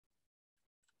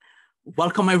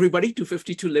Welcome everybody to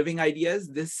 52 Living Ideas.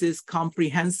 This is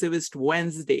Comprehensivist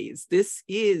Wednesdays. This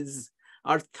is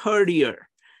our third year.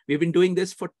 We've been doing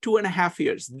this for 2.5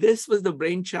 years. This was the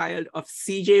brainchild of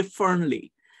CJ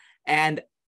Fernley. And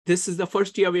this is the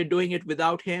first year we're doing it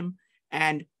without him.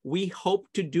 And we hope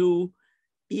to do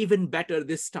even better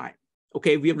this time.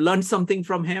 Okay, we have learned something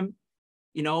from him.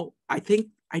 You know, I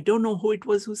don't know who it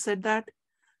was who said that.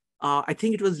 I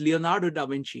think it was Leonardo da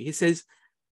Vinci. He says,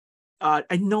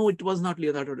 I know it was not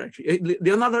Leonardo da Vinci.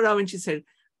 Leonardo da Vinci said,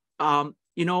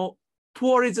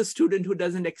 poor is a student who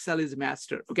doesn't excel his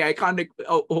master. Okay, I can't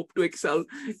hope to excel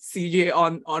CJ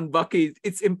on Bucky.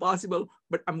 It's impossible,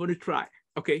 but I'm going to try.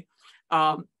 Okay.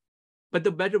 But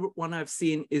the better one I've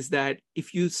seen is that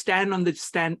if you stand on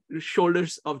the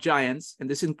shoulders of giants, and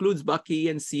this includes Bucky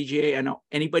and CJ and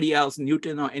anybody else,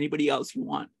 Newton or anybody else you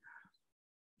want,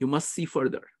 you must see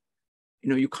further. You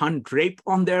know, you can't drape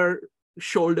on their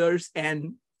shoulders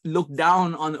and look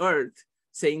down on earth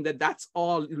saying that that's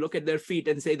all. You look at their feet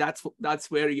and say that's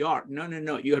where you are.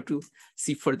 No, you have to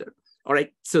see further. All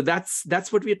right, so that's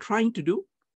what we're trying to do.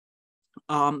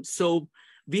 So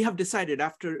we have decided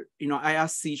after, I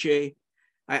asked CJ,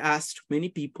 I asked many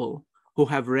people who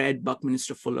have read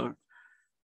Buckminster Fuller.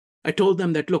 I told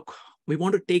them that, look, we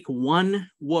want to take one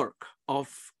work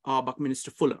of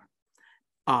Buckminster Fuller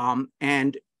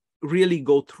and really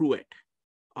go through it.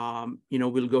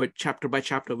 We'll go chapter by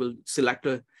chapter. We'll select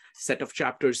a set of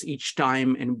chapters each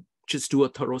time and just do a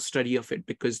thorough study of it,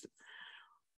 because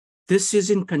this is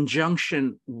in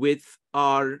conjunction with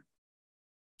our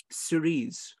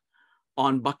series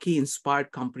on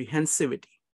Bucky-inspired comprehensivity,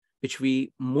 which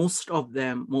most of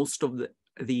the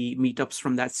meetups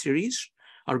from that series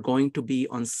are going to be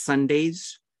on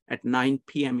Sundays at 9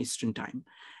 p.m. Eastern time.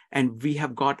 And we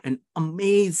have got an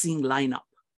amazing lineup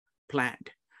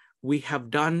planned. We have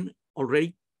done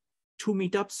already 2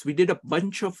 meetups. We did a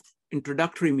bunch of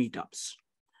introductory meetups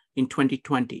in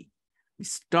 2020. We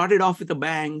started off with a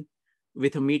bang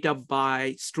with a meetup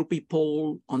by Struppi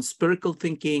Pohl on spherical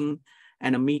thinking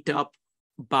and a meetup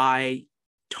by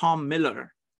Tom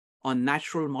Miller on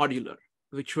natural modular,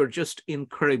 which were just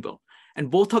incredible. And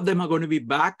both of them are going to be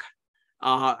back.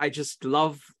 I just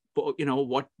love,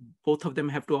 what both of them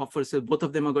have to offer. So both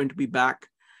of them are going to be back.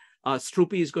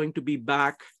 Struppi is going to be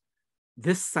back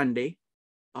this Sunday,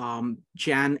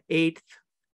 Jan 8th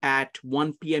at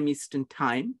 1 p.m. Eastern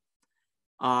time.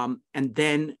 And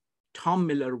then Tom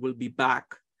Miller will be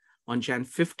back on Jan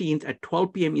 15th at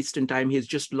 12 p.m. Eastern time. He has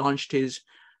just launched his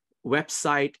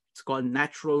website. It's called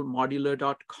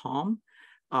naturalmodular.com.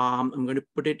 I'm going to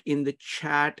put it in the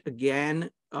chat again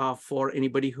for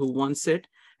anybody who wants it.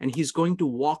 And he's going to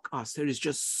walk us. There is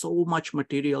just so much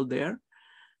material there.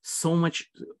 So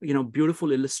much,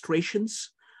 beautiful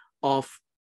illustrations of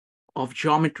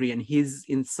geometry and his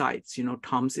insights,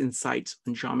 Tom's insights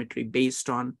on geometry based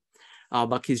on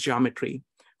Bucky's geometry.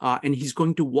 And he's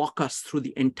going to walk us through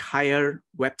the entire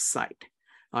website.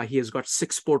 He has got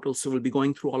 6 portals, so we'll be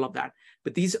going through all of that.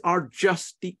 But these are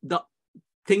just the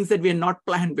things that we had not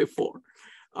planned before.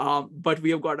 But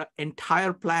we have got an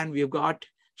entire plan. We have got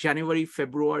January,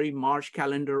 February, March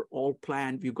calendar all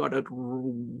planned. We've got a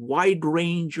wide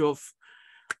range of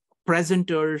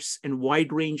presenters and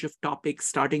wide range of topics,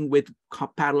 starting with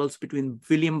parallels between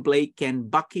William Blake and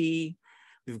Bucky.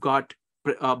 We've got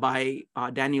by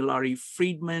Daniel R.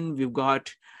 Friedman. We've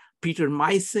got Peter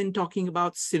Meisen talking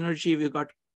about synergy. We've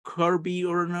got Kirby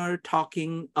Urner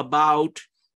talking about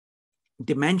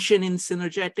dimension in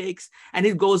synergetics, and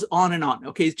it goes on and on.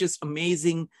 Okay, it's just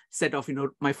amazing set of,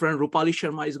 my friend Rupali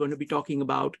Sharma is going to be talking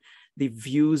about the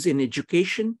views in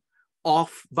education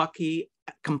of Bucky,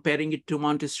 comparing it to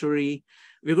Montessori.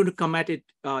 We're going to come at it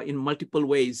in multiple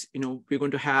ways. We're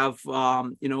going to have,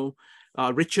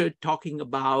 Richard talking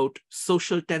about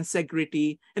social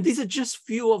tensegrity. And these are just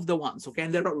few of the ones, okay?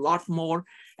 And there are a lot more.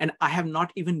 And I have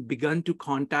not even begun to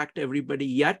contact everybody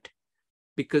yet,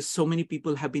 because so many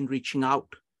people have been reaching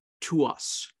out to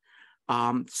us.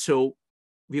 So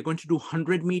we're going to do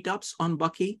 100 meetups on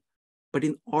Bucky, but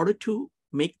in order to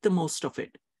make the most of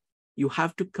it, you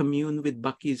have to commune with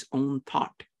Bucky's own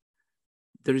thought.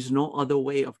 There is no other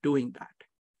way of doing that.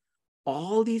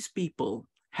 All these people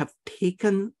have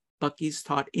taken Bucky's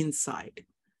thought inside,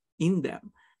 in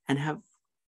them, and have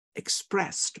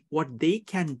expressed what they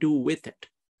can do with it.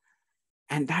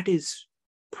 And that is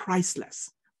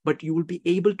priceless. But you will be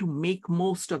able to make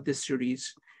most of this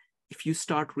series if you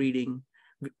start reading,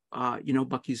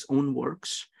 Bucky's own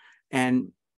works.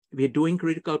 And we're doing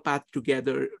Critical Path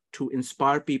together to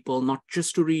inspire people, not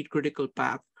just to read Critical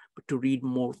Path, but to read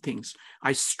more things.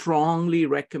 I strongly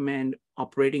recommend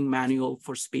Operating Manual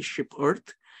for Spaceship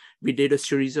Earth, We did a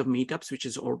series of meetups, which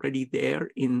is already there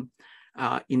in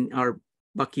our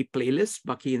Bucky playlist,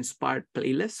 Bucky inspired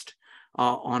playlist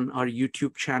on our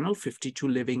YouTube channel, 52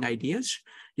 Living Ideas.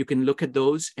 You can look at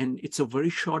those, and it's a very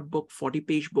short book,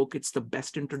 40-page book. It's the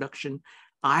best introduction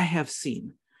I have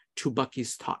seen to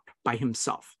Bucky's thought by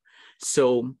himself.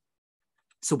 So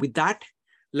with that,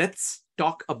 let's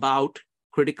talk about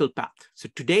critical path. So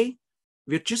today,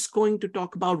 we're just going to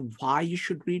talk about why you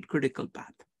should read Critical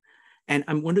Path. And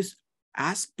I'm going to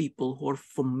ask people who are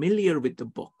familiar with the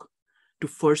book to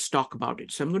first talk about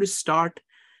it. So I'm going to start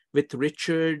with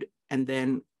Richard, and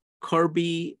then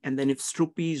Kirby, and then if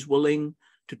Struppi is willing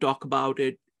to talk about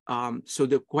it. So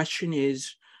the question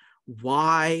is,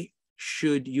 why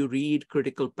should you read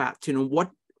Critical Path? You know,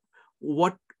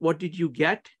 what did you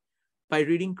get by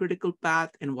reading Critical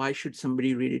Path, and why should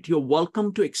somebody read it? You're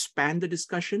welcome to expand the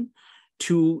discussion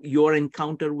to your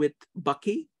encounter with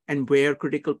Bucky and where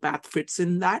Critical Path fits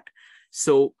in that.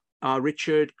 So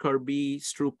Richard, Kirby,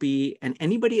 Struppi, and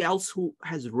anybody else who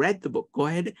has read the book, go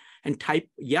ahead and type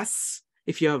yes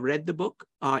if you have read the book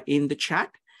in the chat,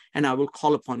 and I will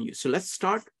call upon you. So let's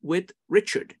start with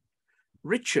Richard.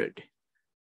 Richard.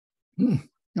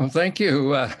 Well, thank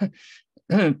you.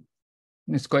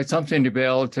 It's quite something to be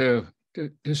able to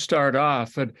start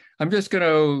off. And I'm just going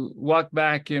to walk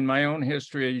back in my own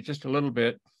history just a little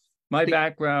bit. My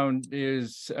background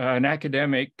is an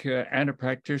academic and a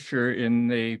practitioner in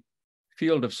the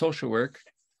field of social work.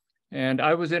 And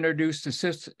I was introduced to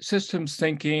systems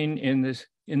thinking in the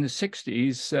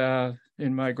 60s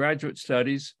in my graduate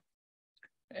studies.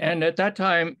 And at that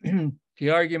time, the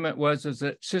argument was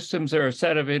that systems are a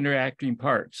set of interacting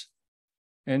parts.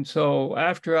 And so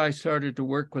after I started to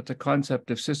work with the concept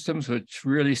of systems, which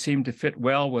really seemed to fit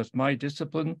well with my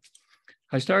discipline,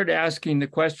 I started asking the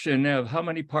question of how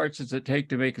many parts does it take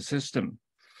to make a system?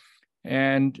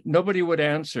 And nobody would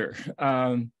answer.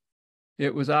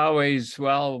 It was always,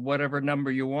 well, whatever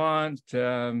number you want.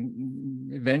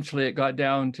 Eventually it got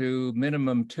down to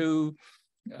minimum 2.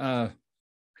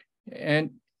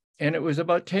 And it was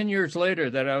about 10 years later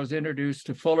that I was introduced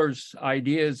to Fuller's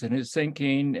ideas and his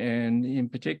thinking, and in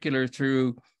particular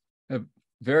through a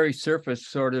very surface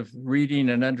sort of reading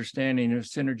and understanding of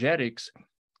synergetics.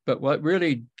 But what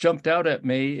really jumped out at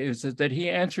me is that he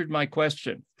answered my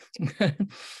question.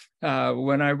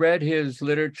 When I read his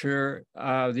literature,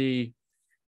 the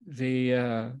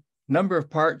number of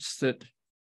parts that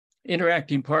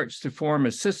interacting parts to form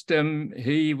a system,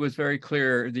 he was very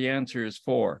clear. The answer is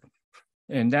 4.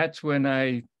 And that's when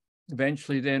I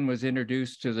eventually then was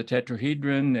introduced to the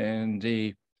tetrahedron and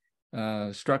the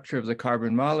structure of the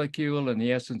carbon molecule and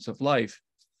the essence of life.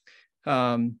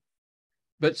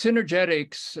 But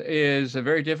Synergetics is a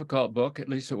very difficult book, at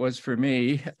least it was for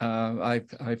me. I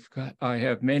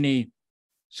have many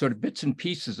sort of bits and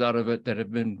pieces out of it that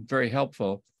have been very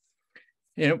helpful.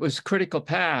 And it was Critical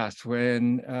Path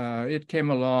when it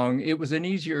came along. It was an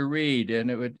easier read,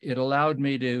 and it allowed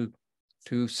me to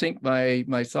sink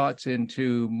my thoughts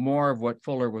into more of what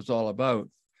Fuller was all about.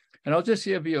 And I'll just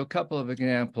give you a couple of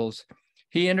examples.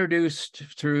 He introduced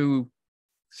through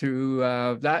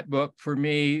that book for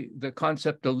me the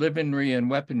concept of livenry and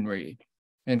weaponry.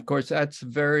 And of course, that's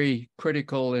very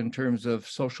critical in terms of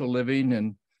social living,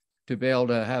 and to be able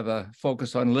to have a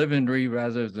focus on livenry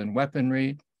rather than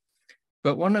weaponry.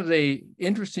 But one of the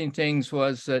interesting things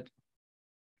was that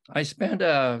I spent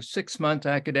a 6-month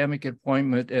academic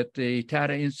appointment at the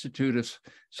Tata Institute of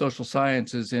Social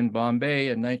Sciences in Bombay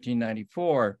in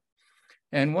 1994.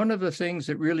 And one of the things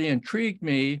that really intrigued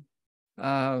me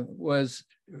was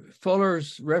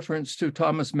Fuller's reference to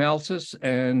Thomas Malthus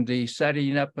and the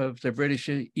setting up of the British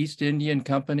East Indian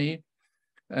Company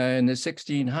in the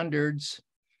 1600s.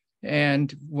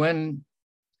 And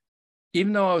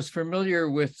even though I was familiar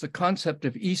with the concept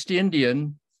of East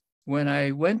Indian, when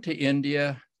I went to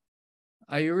India,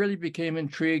 I really became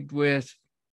intrigued with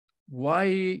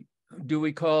why do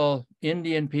we call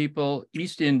Indian people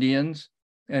East Indians,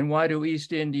 and why do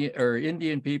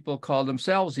Indian people call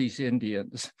themselves East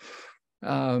Indians?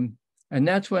 And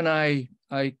that's when I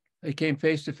came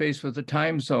face to face with the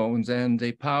time zones and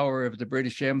the power of the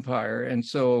British Empire. And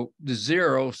so the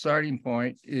zero starting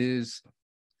point is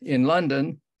in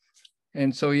London.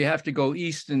 And so you have to go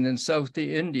east and then south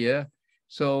to India.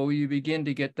 So you begin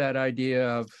to get that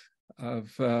idea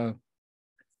of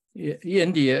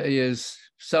India is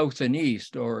south and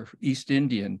east, or East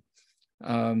Indian.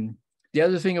 The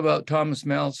other thing about Thomas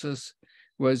Malthus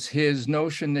was his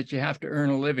notion that you have to earn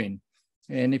a living.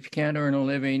 And if you can't earn a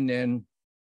living, then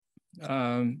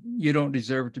you don't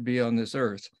deserve to be on this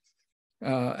earth.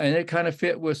 And it kind of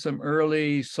fit with some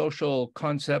early social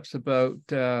concepts about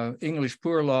English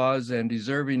poor laws and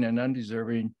deserving and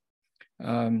undeserving.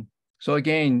 So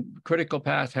again, critical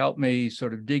path helped me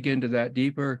sort of dig into that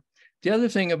deeper. The other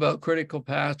thing about critical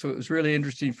path, what was really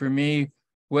interesting for me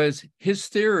was his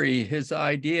theory, his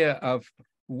idea of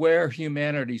where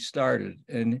humanity started.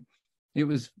 And it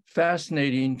was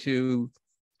fascinating to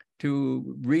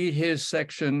read his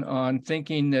section on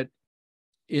thinking that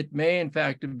it may in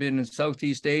fact have been in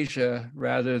Southeast Asia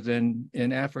rather than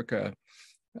in Africa.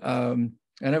 And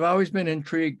I've always been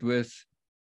intrigued with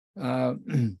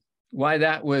why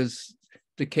that was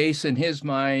the case in his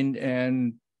mind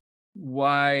and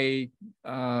why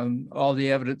all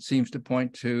the evidence seems to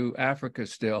point to Africa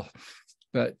still.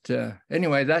 But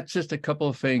anyway, that's just a couple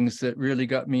of things that really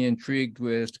got me intrigued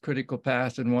with critical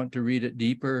path and want to read it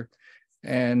deeper.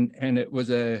 And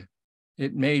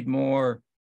it made more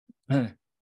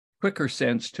quicker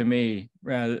sense to me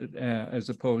rather as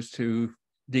opposed to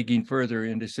digging further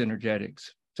into synergetics.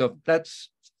 So that's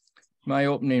my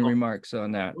opening remarks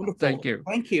on that. Wonderful. Thank you.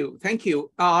 Thank you. Thank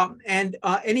you. And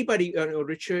anybody,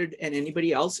 Richard and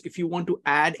anybody else, if you want to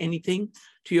add anything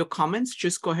to your comments,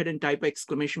 just go ahead and type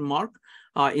exclamation mark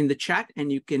in the chat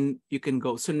and you can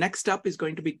go. So next up is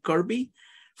going to be Kirby,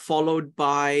 followed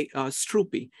by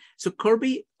Struppi. So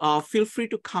Kirby, feel free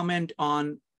to comment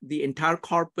on the entire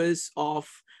corpus of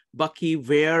Bucky,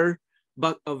 where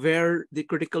the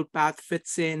critical path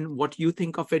fits in, what you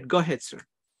think of it. Go ahead, sir.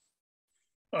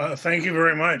 Thank you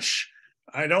very much.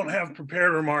 I don't have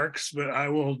prepared remarks, but I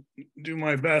will do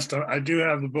my best. I do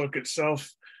have the book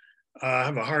itself. I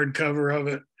have a hardcover of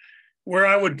it. Where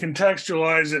I would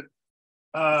contextualize it,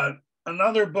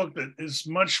 another book that is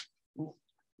much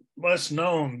less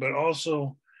known, but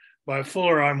also by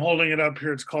Fuller, I'm holding it up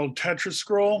here. It's called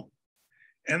TetraScroll.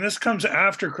 And this comes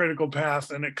after Critical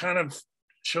Path, and it kind of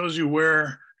shows you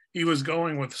where he was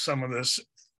going with some of this.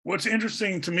 What's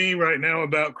interesting to me right now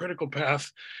about Critical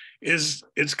Path is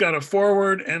it's got a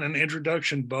foreword and an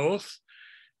introduction both.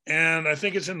 And I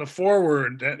think it's in the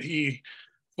foreword that he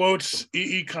quotes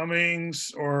E.E.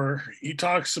 Cummings, or he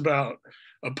talks about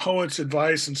a poet's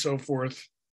advice and so forth.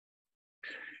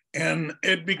 And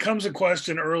it becomes a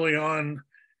question early on,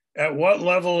 at what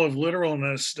level of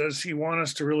literalness does he want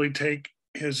us to really take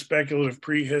his speculative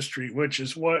prehistory, which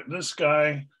is what this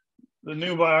guy, the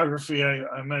new biography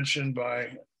I mentioned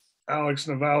by Alex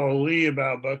Navallo-Lee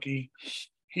about Bucky,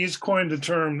 he's coined the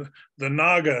term the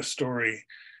Naga story,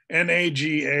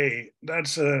 N-A-G-A.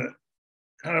 That's a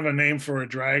kind of a name for a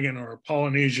dragon or a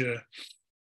Polynesia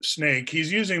snake.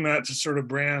 He's using that to sort of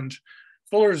brand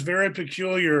Fuller's very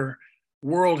peculiar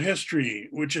world history,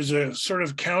 which is a sort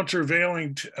of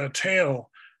countervailing tale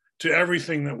to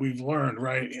everything that we've learned,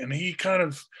 right? And he kind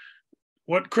of,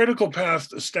 what Critical Path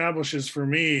establishes for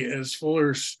me is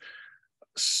Fuller's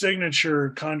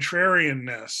signature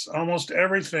contrarianness. Almost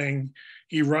everything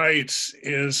he writes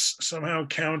is somehow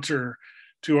counter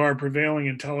to our prevailing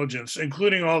intelligence,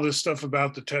 including all this stuff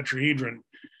about the tetrahedron.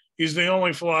 He's the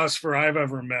only philosopher I've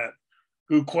ever met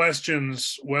who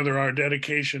questions whether our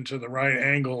dedication to the right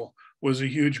angle was a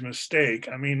huge mistake.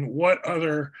 I mean, what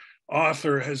other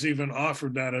author has even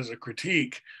offered that as a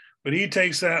critique? But he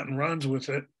takes that and runs with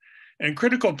it. And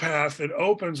Critical Path, it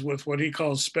opens with what he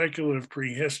calls speculative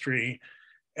prehistory.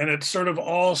 And it sort of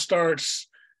all starts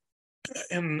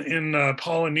in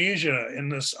Polynesia, in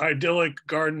this idyllic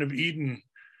Garden of Eden,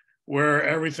 where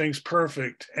everything's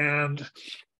perfect. And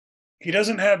he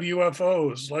doesn't have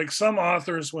UFOs. Like some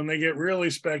authors, when they get really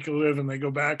speculative and they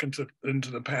go back into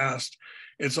the past,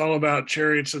 it's all about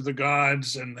chariots of the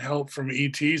gods and help from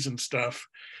ETs and stuff.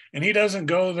 And he doesn't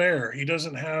go there. He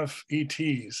doesn't have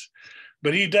ETs.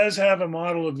 But he does have a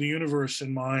model of the universe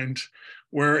in mind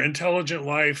where intelligent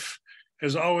life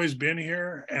has always been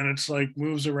here and it's like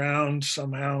moves around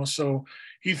somehow. So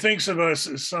he thinks of us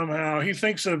as somehow, he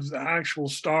thinks of the actual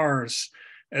stars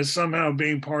as somehow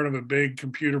being part of a big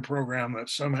computer program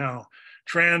that's somehow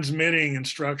transmitting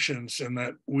instructions, and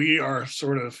that we are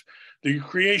sort of the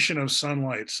creation of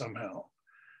sunlight somehow.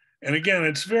 And again,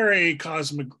 it's very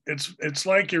cosmic. It's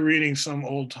like you're reading some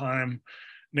old time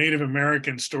Native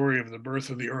American story of the birth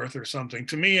of the earth or something.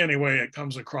 To me, anyway, it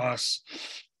comes across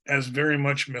as very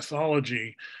much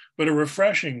mythology, but a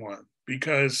refreshing one,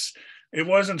 because it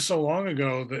wasn't so long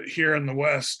ago that here in the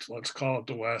West, let's call it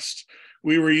the West,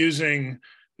 we were using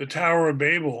the Tower of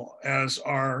Babel as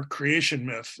our creation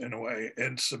myth in a way.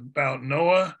 It's about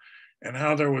Noah and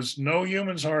how there was no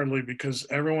humans hardly because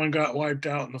everyone got wiped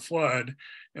out in the flood,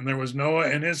 and there was Noah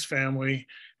and his family,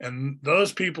 and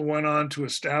those people went on to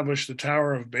establish the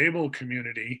Tower of Babel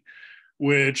community,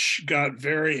 which got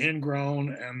very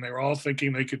ingrown, and they're all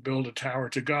thinking they could build a tower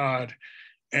to God.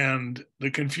 And the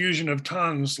confusion of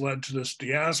tongues led to this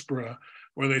diaspora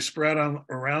where they spread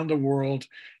around the world,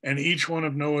 and each one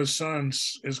of Noah's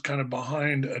sons is kind of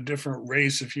behind a different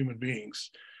race of human beings.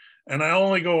 And I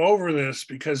only go over this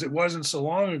because it wasn't so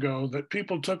long ago that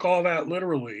people took all that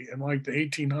literally. In like the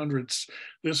 1800s,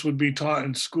 this would be taught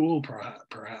in school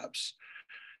perhaps.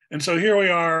 And so here we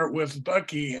are with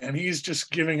Bucky, and he's just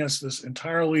giving us this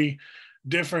entirely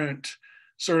different,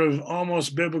 sort of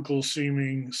almost biblical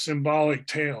seeming symbolic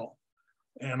tale.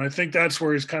 And I think that's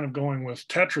where he's kind of going with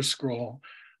TetraScroll,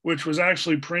 which was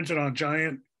actually printed on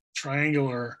giant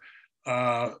triangular.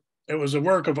 It was a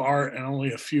work of art, and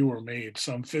only a few were made.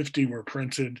 Some 50 were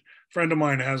printed. A friend of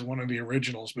mine has one of the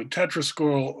originals, but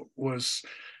TetraScroll was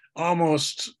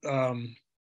almost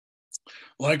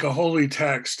like a holy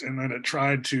text, in that it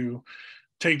tried to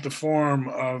take the form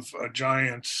of a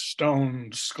giant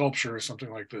stone sculpture or something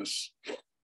like this.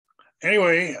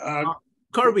 Anyway,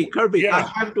 Kirby, yeah.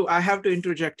 I have to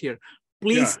interject here.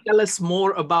 Please tell us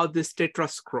more about this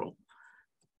TetraScroll.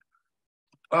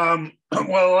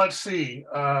 Well, let's see.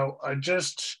 I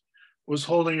just was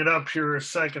holding it up here a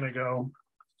second ago,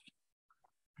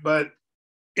 but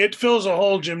it fills a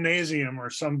whole gymnasium or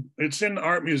some. It's in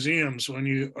art museums when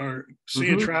you see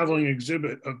a traveling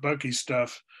exhibit of Bucky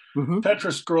stuff.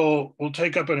 TetraScroll will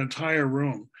take up an entire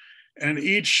room, and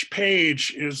each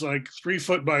page is like 3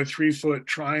 foot by 3 foot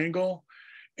triangle,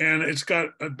 and it's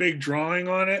got a big drawing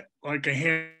on it, like a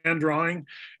hand drawing,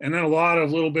 and then a lot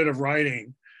of little bit of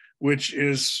writing, which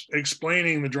is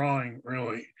explaining the drawing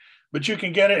really. But you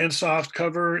can get it in soft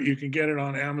cover. You can get it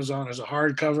on Amazon as a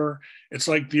hardcover. It's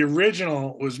like the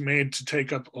original was made to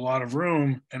take up a lot of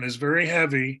room and is very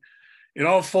heavy. It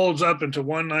all folds up into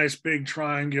one nice big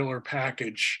triangular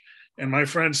package. And my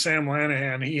friend Sam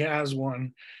Lanahan, he has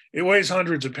one. It weighs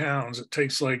hundreds of pounds. It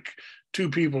takes like 2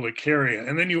 people to carry it.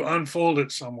 And then you unfold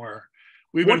it somewhere.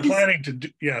 We've been planning to do,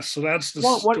 yes. So that's the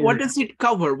story. What does it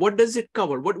cover? What does it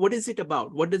cover? What is it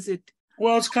about? What does it?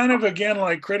 Well, it's kind of, again,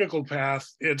 like Critical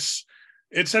Path.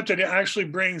 Except that it actually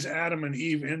brings Adam and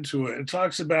Eve into it. It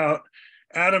talks about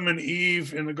Adam and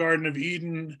Eve in the Garden of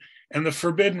Eden and the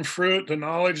forbidden fruit, the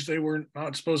knowledge they were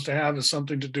not supposed to have, is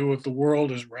something to do with the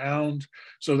world is round.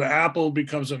 So the apple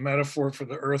becomes a metaphor for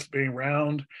the earth being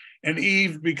round, and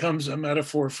Eve becomes a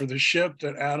metaphor for the ship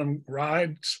that Adam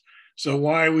rides. So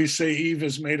why we say Eve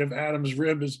is made of Adam's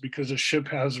rib is because a ship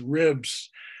has ribs.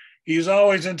 He's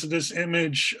always into this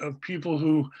image of people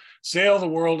who sail the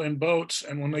world in boats,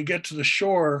 and when they get to the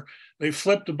shore, they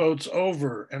flip the boats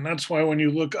over. And that's why when you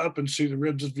look up and see the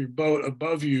ribs of your boat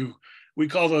above you, we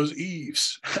call those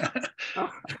eaves.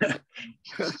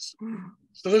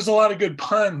 So there's a lot of good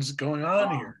puns going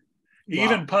on here.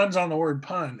 Even puns on the word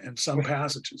pun in some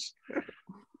passages.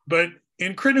 But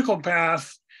in Critical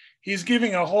Path, he's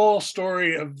giving a whole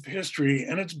story of history,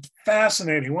 and it's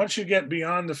fascinating. Once you get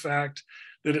beyond the fact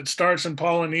that it starts in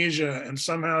Polynesia and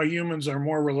somehow humans are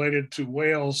more related to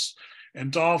whales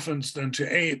and dolphins than to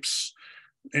apes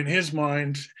in his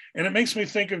mind. And it makes me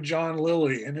think of John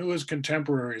Lilly and who his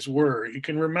contemporaries were. You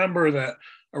can remember that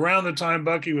around the time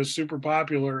Bucky was super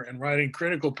popular and writing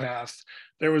Critical Path,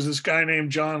 there was this guy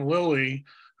named John Lilly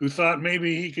who thought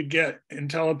maybe he could get in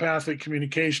telepathic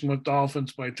communication with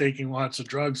dolphins by taking lots of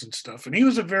drugs and stuff. And he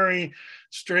was a very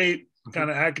straight kind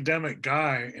of academic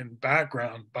guy in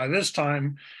background. By this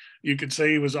time, you could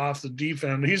say he was off the deep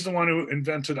end. He's the one who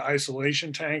invented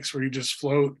isolation tanks where you just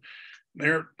float.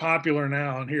 They're popular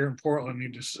now, and here in Portland, you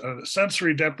just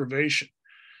sensory deprivation.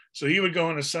 So he would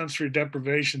go in a sensory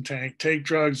deprivation tank, take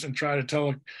drugs, and try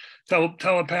to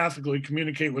telepathically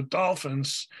communicate with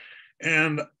dolphins.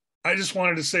 And I just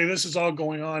wanted to say this is all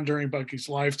going on during Bucky's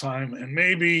lifetime, and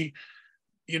maybe,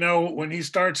 you know, when he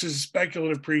starts his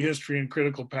speculative prehistory and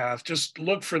Critical Path, just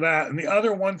look for that. And the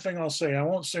other one thing I'll say, I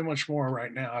won't say much more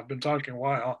right now. I've been talking a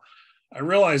while. I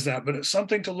realize that, but it's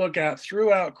something to look at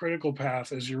throughout Critical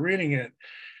Path as you're reading it,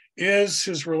 is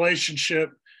his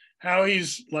relationship, how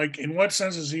he's like, in what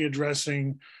sense is he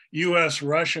addressing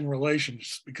US-Russian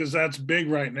relations? Because that's big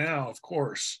right now, of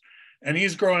course. And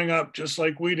he's growing up just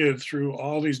like we did through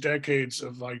all these decades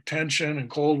of like tension and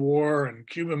Cold War and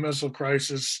Cuban Missile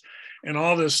Crisis and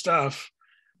all this stuff.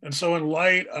 And so in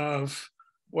light of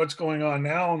what's going on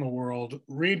now in the world,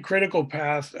 read Critical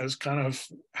Path as kind of,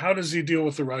 how does he deal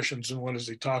with the Russians and what does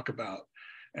he talk about?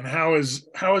 And how is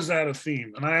that a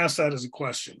theme? And I ask that as a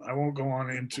question. I won't go on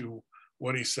into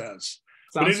what he says.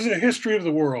 But it is a history of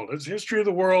the world. It's history of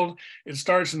the world. It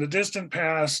starts in the distant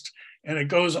past and it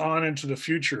goes on into the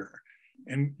future.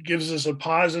 and gives us a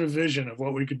positive vision of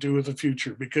what we could do with the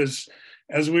future. Because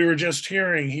as we were just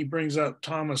hearing, he brings up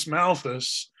Thomas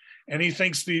Malthus, and he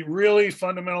thinks the really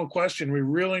fundamental question we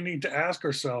really need to ask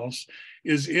ourselves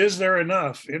is there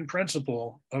enough, in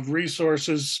principle, of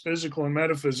resources, physical and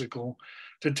metaphysical,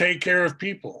 to take care of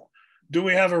people? Do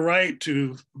we have a right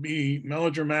to be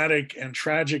melodramatic and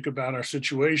tragic about our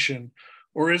situation?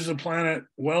 Or is the planet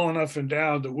well enough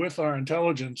endowed that with our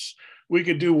intelligence, we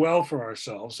could do well for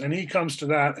ourselves? And he comes to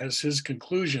that as his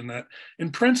conclusion, that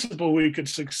in principle, we could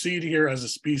succeed here as a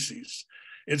species.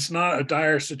 It's not a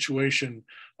dire situation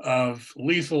of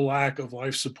lethal lack of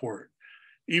life support,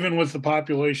 even with the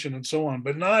population and so on,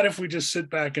 but not if we just sit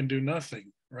back and do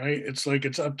nothing, right? It's like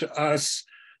it's up to us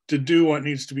to do what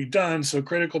needs to be done. So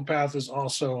Critical Path is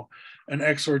also an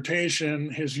exhortation,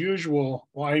 his usual,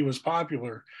 why he was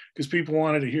popular, because people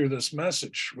wanted to hear this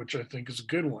message, which I think is a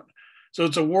good one. So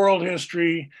it's a world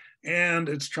history, and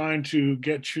it's trying to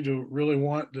get you to really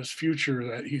want this future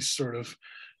that he sort of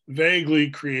vaguely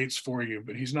creates for you,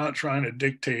 but he's not trying to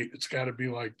dictate, it's got to be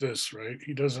like this, right?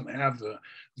 He doesn't have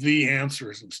the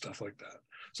answers and stuff like that.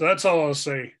 So that's all I'll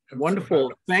say.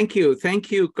 Wonderful. Thank you.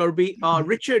 Thank you, Kirby.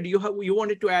 Richard, you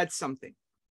wanted to add something.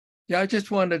 Yeah, I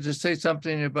just wanted to say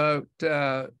something about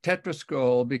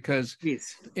TetraScroll, because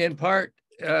Please. In part,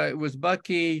 it was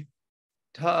Bucky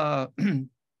telling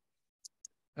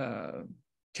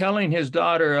his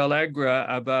daughter Allegra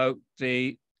about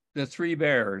the three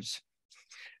bears.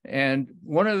 And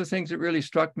one of the things that really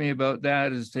struck me about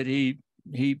that is that he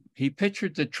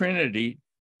pictured the Trinity,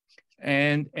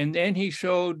 and then he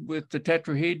showed with the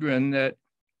tetrahedron that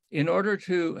in order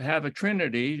to have a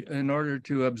Trinity, in order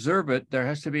to observe it, there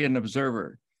has to be an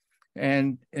observer.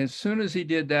 And as soon as he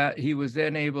did that, he was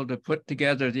then able to put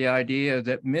together the idea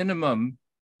that minimum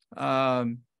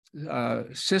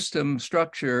system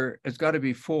structure has got to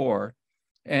be 4.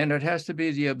 And it has to be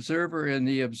the observer and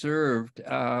the observed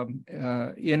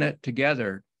in it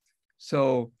together.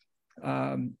 So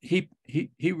he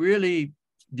really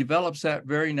develops that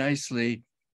very nicely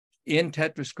in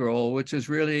TetraScroll, which is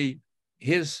really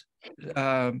his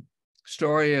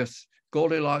story of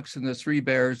Goldilocks and the Three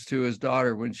Bears to his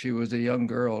daughter when she was a young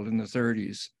girl in the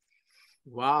 30s.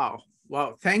 Wow.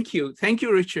 Wow. Thank you. Thank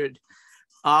you, Richard.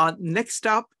 Next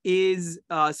up is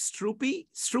Struppi.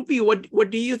 Struppi,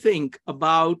 what do you think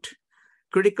about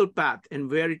Critical Path and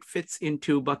where it fits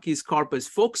into Bucky's corpus?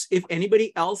 Folks, if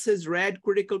anybody else has read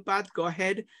Critical Path, go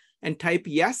ahead and type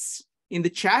yes in the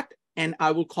chat, and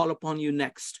I will call upon you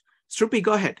next. Struppi,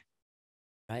 go ahead.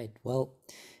 Right. Well,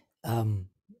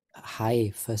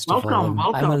 hi, first welcome, of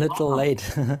all. welcome, I'm a little late.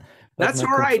 That's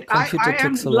all right. I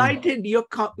am delighted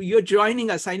you're joining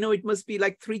us. I know it must be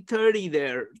like 3:30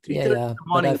 there. 3:30 yeah, in the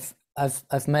morning. But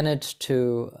I've managed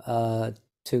to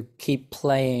keep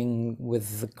playing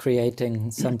with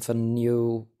creating something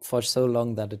new for so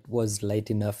long that it was late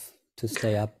enough to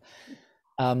stay up.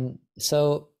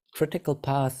 So Critical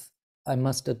Path, I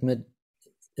must admit,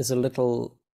 is a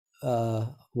little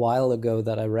while ago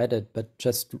that I read it, but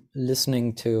just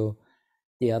listening to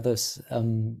the others,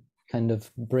 kind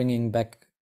of bringing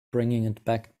it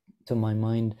back to my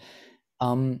mind.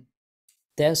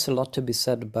 There's a lot to be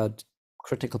said about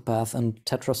Critical Path and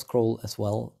TetraScroll as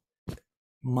well.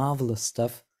 Marvelous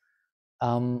stuff.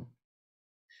 I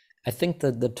think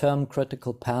that the term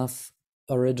Critical Path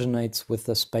originates with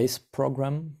the space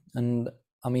program, and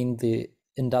I mean the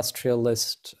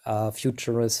industrialist,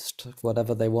 futurist,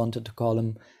 whatever they wanted to call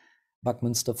him,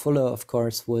 Buckminster Fuller, of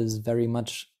course, was very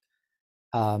much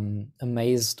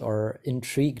amazed or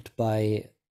intrigued by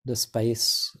the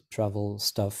space travel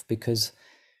stuff, because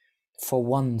for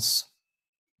once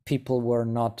people were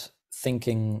not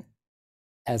thinking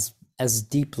as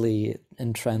deeply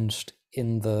entrenched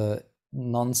in the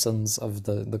nonsense of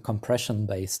the compression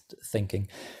based thinking.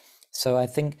 So I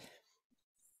think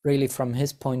really from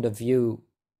his point of view,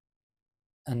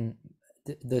 and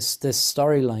this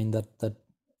storyline that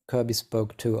Kirby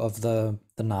spoke to of the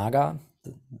Naga,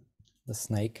 the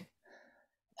snake,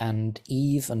 and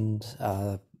Eve and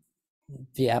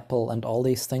the apple and all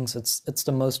these things, it's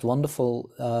the most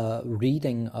wonderful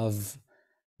reading of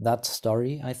that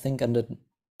story, I think, and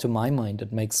to my mind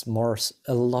it makes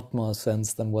a lot more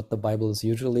sense than what the Bible is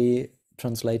usually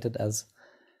translated as.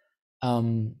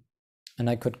 And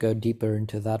I could go deeper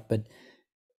into that, but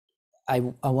I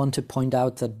want to point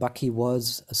out that Bucky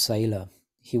was a sailor.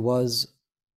 He was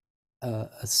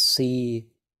a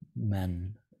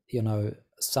seaman,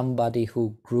 somebody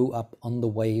who grew up on the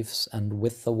waves and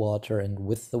with the water and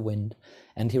with the wind.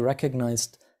 And he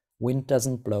recognized wind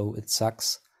doesn't blow, it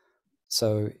sucks.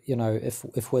 So,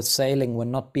 if we're sailing, we're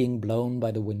not being blown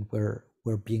by the wind, we're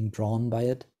being drawn by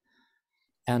it.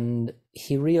 And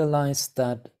he realized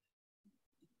that,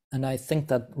 and I think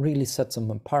that really sets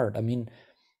him apart. I mean,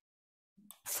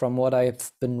 from what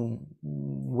I've been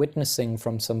witnessing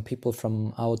from some people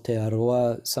from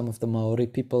Aotearoa, some of the Maori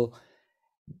people,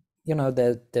 you know,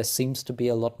 there seems to be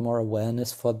a lot more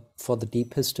awareness for the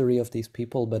deep history of these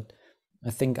people. But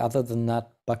I think other than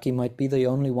that, Bucky might be the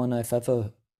only one I've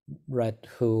ever read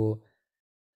who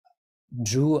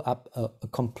drew up a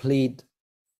complete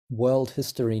world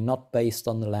history, not based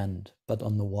on the land, but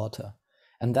on the water.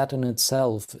 And that in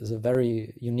itself is a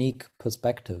very unique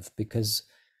perspective, because,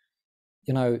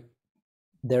 you know,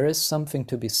 there is something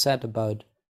to be said about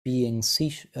being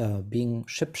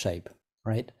ship-shape,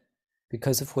 right?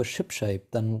 Because if we're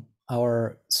ship-shape, then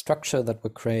our structure that we're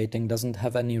creating doesn't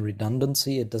have any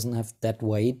redundancy, it doesn't have dead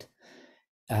weight,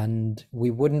 and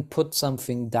we wouldn't put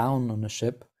something down on a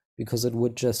ship because it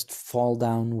would just fall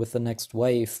down with the next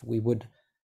wave. We would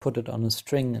put it on a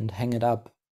string and hang it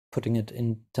up, putting it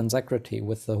in tensegrity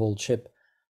with the whole ship,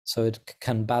 so it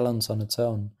can balance on its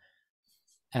own.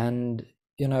 And,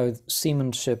 you know,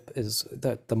 seamanship is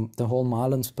that the whole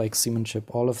marlinspike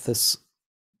seamanship, all of this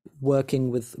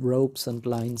working with ropes and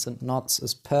lines and knots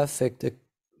is perfect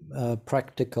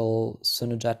practical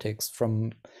synergetics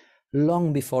from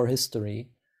long before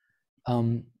history.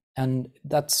 And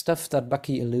that's stuff that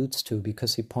Bucky alludes to,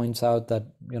 because he points out that,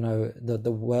 you know,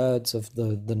 the words of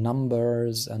the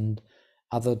numbers and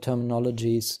other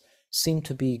terminologies seem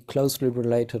to be closely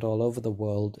related all over the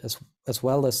world, as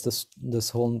well as this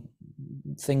whole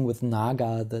thing with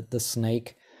Naga, the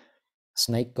snake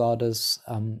goddess,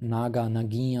 Naga,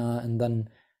 Nagiya, and then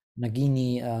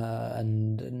Nagini,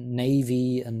 and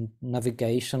navy and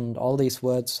navigation, all these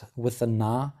words with the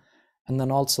Na, and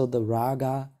then also the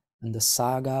Raga and the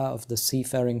Saga of the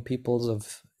seafaring peoples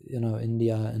of, you know,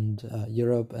 India and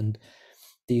Europe, and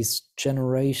these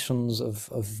generations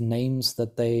of names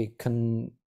that they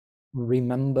can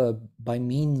remember by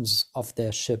means of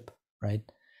their ship, right?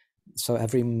 So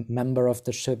every member of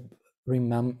the ship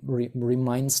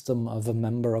reminds them of a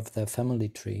member of their family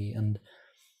tree. And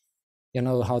you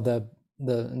know how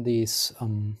these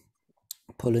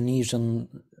Polynesian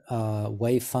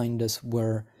wayfinders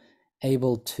were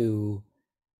able to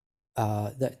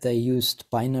they used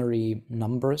binary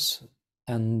numbers,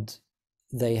 and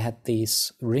they had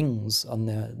these rings on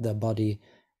their body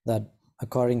that,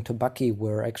 according to Bucky,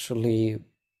 were actually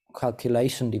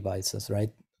calculation devices,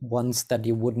 right? Ones that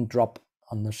you wouldn't drop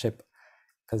on the ship,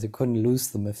 because you couldn't lose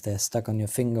them if they're stuck on your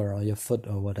finger or your foot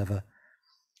or whatever.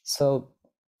 So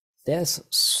there's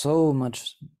so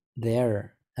much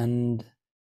there. And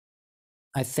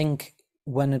I think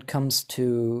when it comes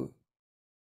to,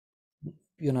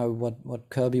 you know, what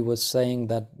Kirby was saying,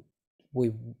 that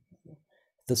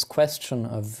this question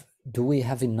of, do we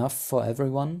have enough for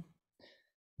everyone?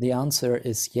 The answer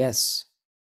is yes,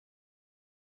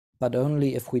 but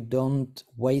only if we don't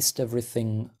waste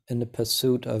everything in the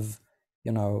pursuit of,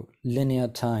 you know, linear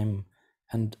time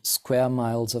and square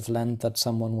miles of land that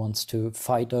someone wants to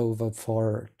fight over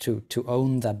to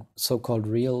own that so-called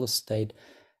real estate,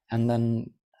 and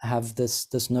then have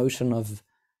this notion of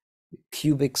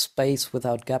cubic space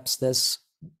without gaps. There's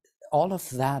all of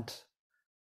that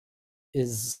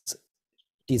is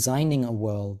designing a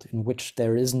world in which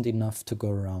there isn't enough to go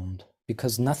around,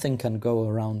 because nothing can go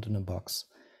around in a box.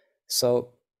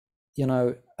 So, you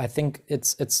know, I think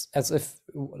it's as if,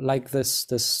 like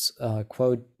this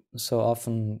quote so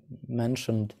often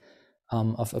mentioned,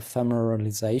 of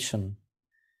ephemeralization,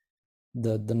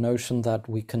 the notion that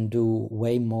we can do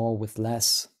way more with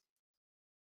less.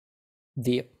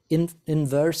 The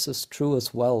inverse is true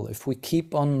as well. If we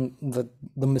keep on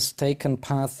the mistaken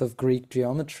path of Greek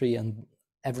geometry and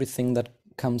everything that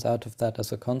comes out of that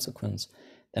as a consequence,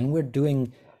 then we're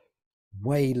doing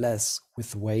way less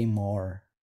with way more,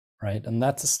 right? And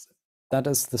that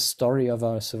is the story of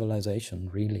our civilization,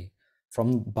 really,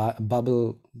 from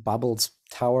Babel's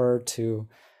tower to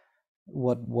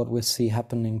what we see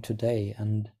happening today.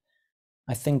 And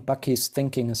I think Bucky's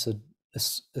thinking is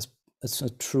a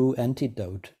true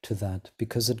antidote to that,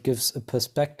 because it gives a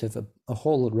perspective, a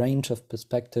whole range of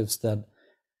perspectives that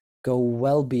go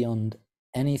well beyond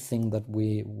anything that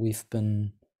we've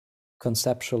been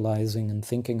conceptualizing and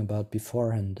thinking about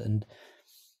beforehand. And,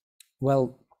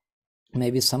 well,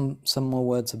 maybe some more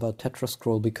words about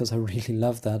TetraScroll, because I really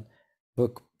love that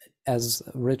book. As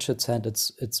Richard said,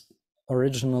 it's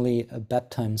originally a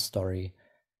bedtime story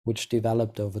which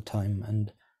developed over time.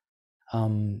 And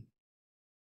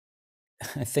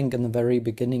I think in the very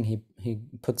beginning he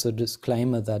puts a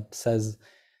disclaimer that says,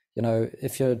 you know,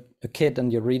 if you're a kid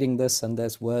and you're reading this and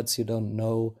there's words you don't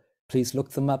know, please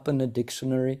look them up in a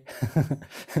dictionary.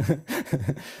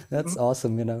 That's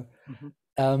awesome, you know.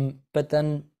 But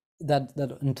then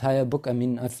that entire book, I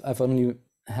mean, I've only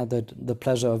had the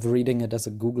pleasure of reading it as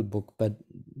a Google book, but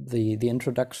the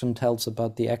introduction tells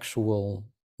about the actual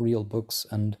real books,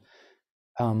 and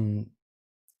I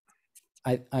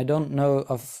don't know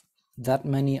of that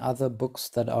many other books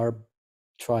that are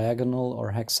triagonal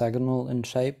or hexagonal in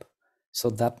shape, so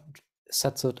that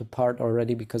sets it apart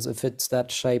already, because if it's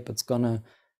that shape, it's gonna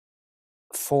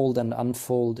fold and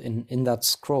unfold in that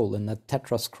scroll, in that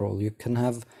tetra scroll. You can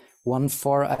have one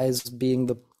 4 eyes being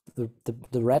the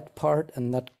red part,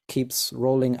 and that keeps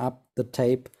rolling up the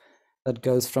tape that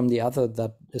goes from the other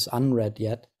that is unread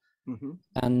yet.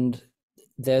 And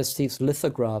there's these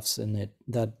lithographs in it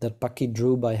that Bucky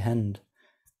drew by hand.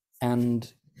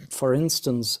 And for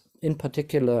instance, in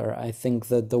particular, I think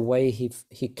that the way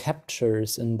he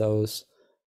captures in those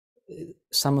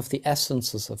some of the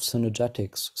essences of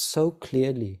synergetics so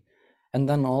clearly, and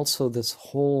then also this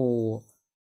whole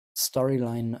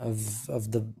storyline of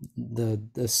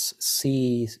this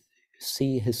sea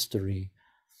history.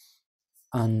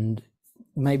 And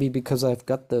maybe because I've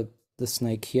got the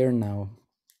snake here now,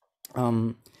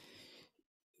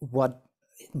 what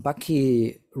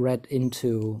Bucky read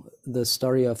into the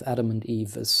story of Adam and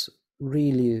Eve is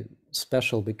really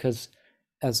special, because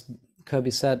as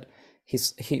Kirby said,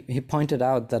 he pointed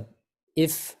out that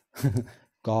if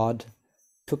God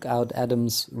took out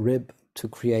Adam's rib to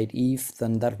create Eve,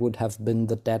 then that would have been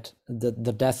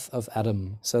the death of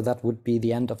Adam. So that would be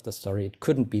the end of the story. It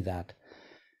couldn't be that.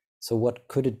 So what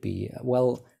could it be?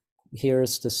 Well,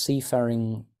 here's the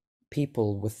seafaring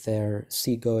people with their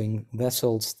seagoing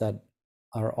vessels that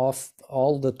are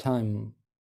all the time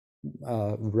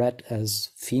read as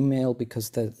female,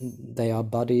 because they are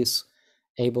bodies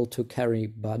able to carry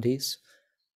bodies.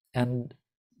 And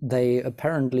they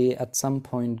apparently at some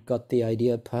point got the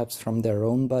idea, perhaps from their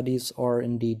own bodies, or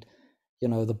indeed, you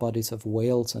know, the bodies of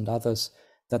whales and others,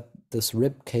 that this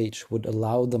rib cage would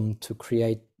allow them to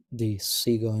create these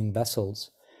seagoing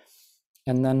vessels.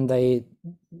 And then they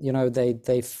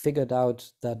figured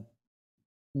out that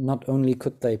not only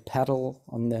could they paddle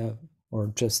on their, or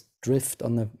just drift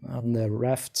on their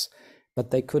rafts, but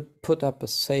they could put up a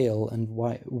sail, and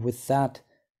with that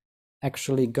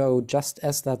actually go just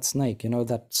as that snake. You know,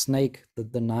 that snake,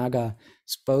 the naga,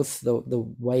 is both the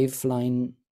wave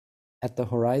line at the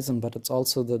horizon, but it's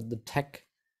also the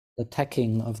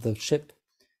tacking of the ship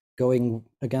going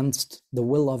against the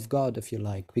will of God, if you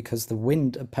like, because the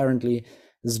wind apparently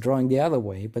is drawing the other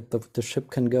way, but the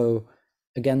ship can go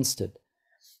against it.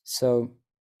 So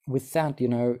with that, you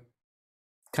know,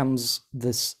 comes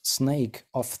this snake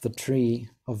off the tree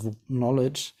of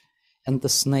knowledge, and the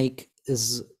snake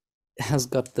has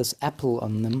got this apple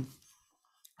on them,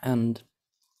 and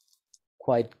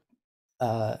quite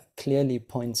clearly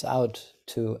points out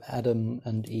to Adam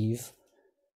and Eve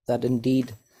that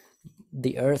indeed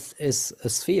the earth is a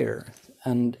sphere,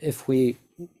 and if we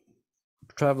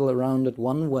travel around it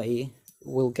one way,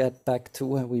 we'll get back to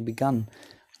where we began.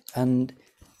 And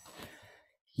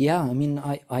yeah, I mean,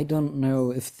 I don't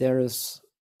know if there is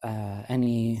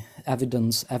any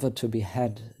evidence ever to be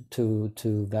had to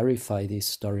verify these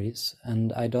stories,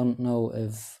 and I don't know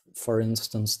if, for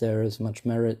instance, there is much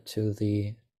merit to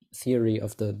the theory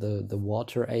of the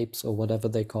water apes, or whatever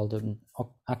they call them,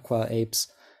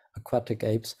 aquatic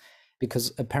apes,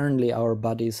 because apparently our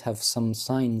bodies have some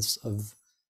signs of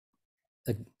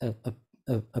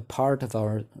a part of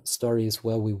our stories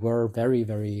where we were very,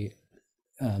 very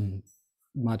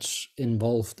much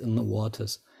involved in the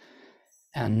waters.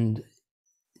 And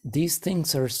these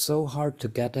things are so hard to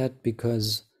get at,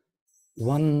 because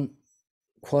one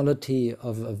quality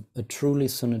of a truly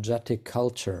synergetic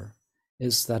culture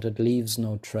is that it leaves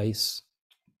no trace,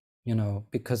 you know,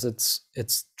 because it's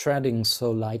treading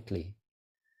so lightly.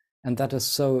 And that is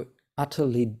so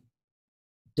utterly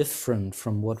different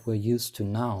from what we're used to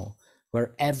now,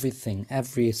 where every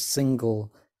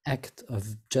single act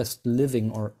of just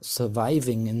living or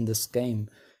surviving in this game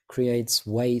creates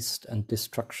waste and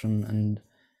destruction. And,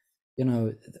 you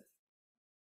know,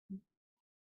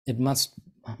 it must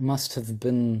have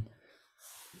been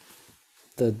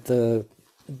the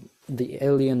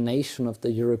alienation of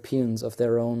the Europeans of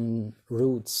their own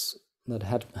roots that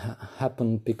had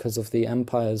happened because of the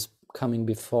empires coming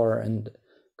before and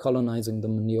colonizing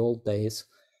them in the old days,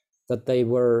 that they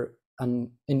were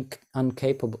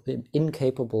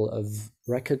incapable of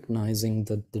recognizing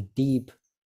the deep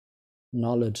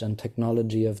knowledge and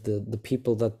technology of the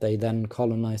people that they then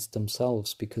colonized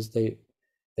themselves, because they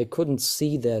couldn't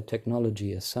see their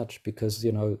technology as such, because,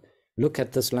 you know, look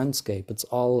at this landscape, it's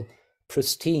all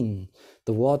pristine.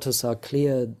 The waters are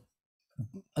clear,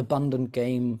 abundant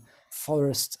game,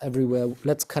 forests everywhere.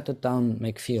 Let's cut it down,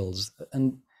 make fields.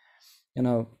 And, you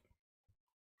know,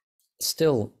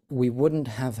 still, we wouldn't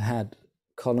have had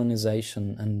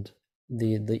colonization and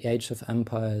the age of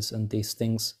empires and these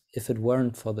things if it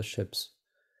weren't for the ships.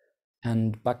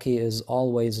 And Bucky is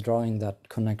always drawing that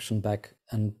connection back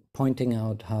and pointing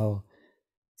out how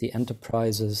the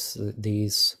enterprises,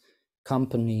 these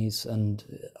companies and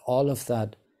all of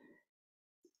that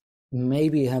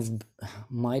might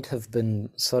have been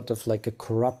sort of like a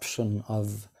corruption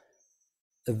of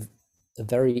a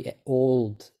very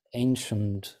old,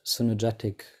 ancient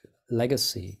synergetic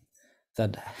legacy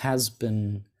that has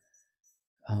been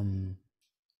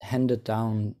handed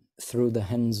down through the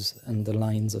hands and the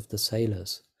lines of the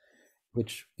sailors,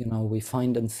 which, you know, we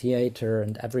find in theater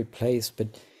and every place.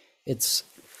 But it's,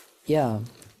 yeah,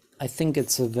 I think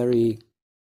it's a very,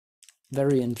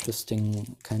 very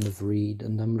interesting kind of read,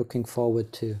 and I'm looking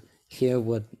forward to hear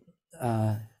what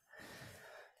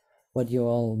you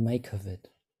all make of it.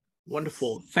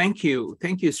 Wonderful. Thank you.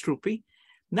 Thank you, Struppi.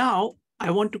 Now,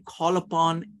 I want to call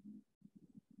upon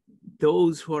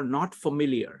those who are not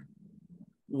familiar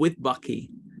with Bucky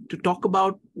to talk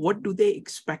about what do they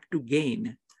expect to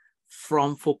gain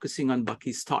from focusing on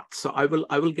Bucky's thoughts. So I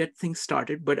will get things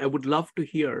started, but I would love to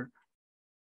hear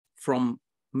from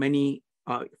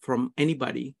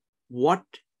anybody, what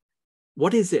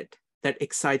is it that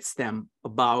excites them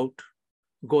about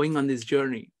going on this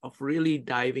journey of really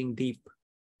diving deep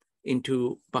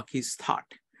into Bucky's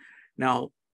thought.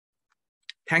 Now,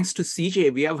 thanks to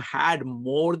CJ, we have had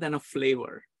more than a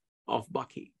flavor of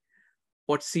Bucky.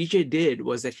 What CJ did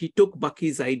was that he took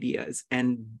Bucky's ideas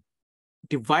and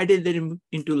divided them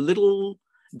into little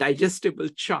digestible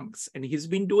chunks. And he's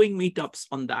been doing meetups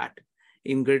on that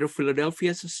in Greater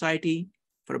Philadelphia Society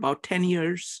for about 10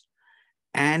 years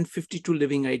and 52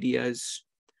 Living Ideas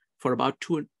for about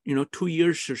 2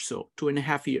 years or so,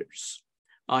 2.5 years.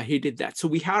 He did that. So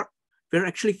we're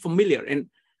actually familiar. And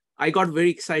I got very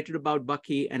excited about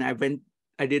Bucky, and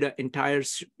I did an entire,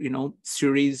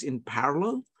 series in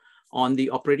parallel on the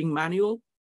operating manual.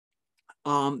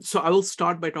 So I will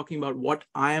start by talking about what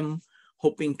I am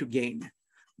hoping to gain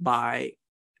by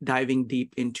diving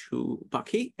deep into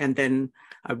Bucky. And then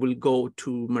I will go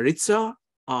to Maritza,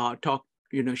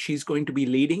 she's going to be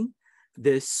leading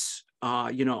this,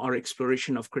 our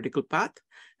exploration of critical path.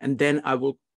 And then I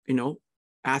will,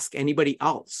 ask anybody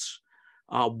else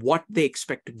what they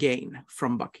expect to gain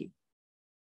from Bucky.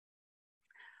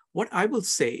 What I will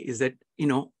say is that,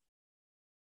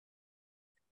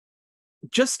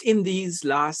 just in these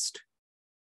last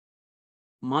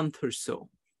month or so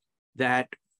that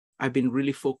I've been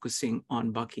really focusing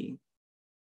on Bucky,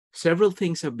 several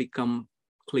things have become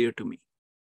clear to me.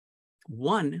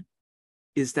 One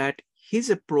is that his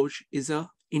approach is an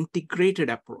integrated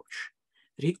approach.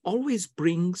 He always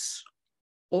brings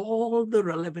all the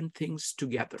relevant things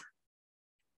together,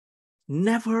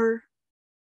 never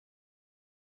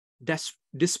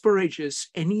disparages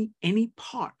any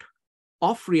part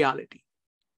of reality,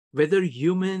 whether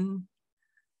human,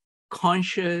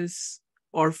 conscious,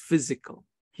 or physical.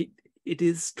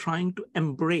 He's trying to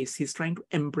embrace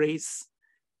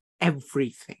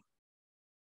everything.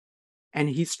 And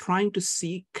he's trying to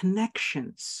see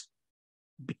connections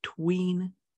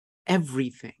between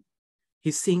everything.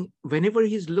 He's seeing, whenever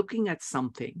he's looking at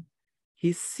something,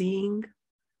 he's seeing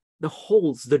the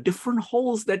holes, the different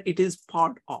holes that it is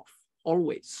part of,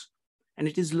 always. And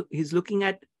he's looking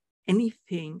at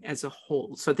anything as a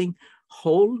whole. So I think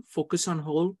focus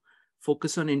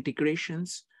on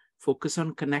integrations, focus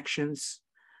on connections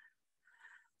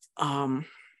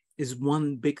is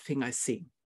one big thing I see.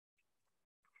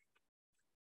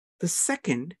 The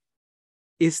second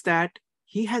is that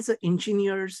he has an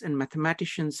engineer's and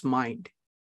mathematician's mind,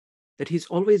 that he's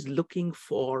always looking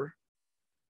for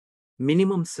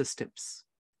minimum systems.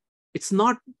 It's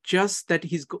not just that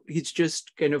he's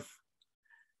just kind of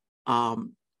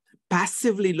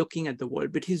passively looking at the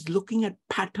world, but he's looking at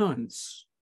patterns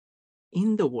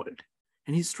in the world.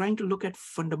 And he's trying to look at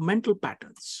fundamental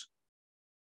patterns,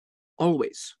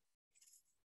 always.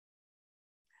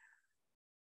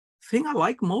 Thing I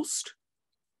like most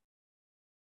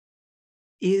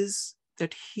is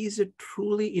that he's a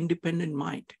truly independent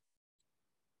mind.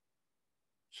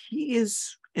 He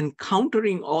is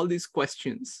encountering all these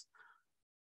questions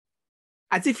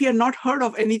as if he had not heard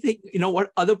of anything,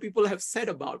 what other people have said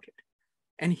about it.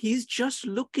 And he's just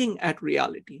looking at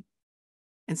reality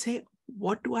and say,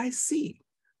 what do I see?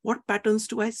 What patterns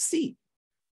do I see?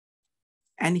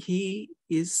 And he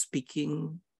is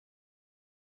speaking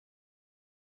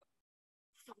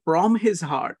from his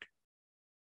heart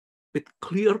with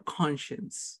clear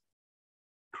conscience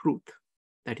truth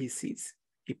that he sees.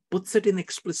 He puts it in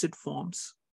explicit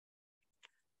forms.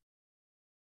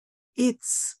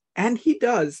 And he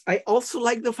does. I also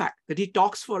like the fact that he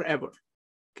talks forever,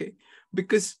 okay?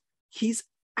 Because he's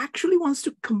actually wants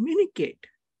to communicate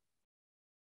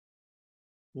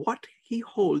what he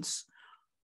holds,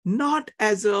 not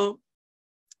as a,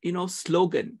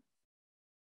 slogan,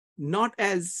 not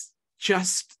as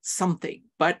just something,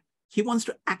 but he wants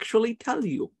to actually tell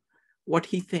you what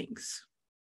he thinks.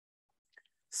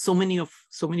 So many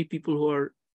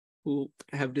people who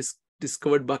have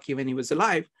discovered Bucky when he was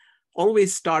alive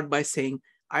always start by saying,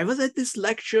 I was at this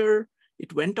lecture,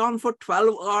 it went on for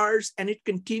 12 hours, and it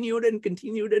continued and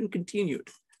continued and continued.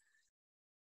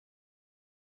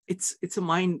 It's a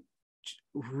mind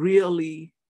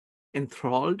really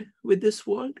enthralled with this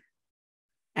world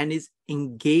and is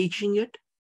engaging it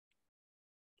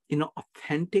in an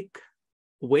authentic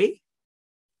way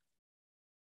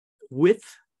with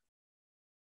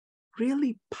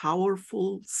really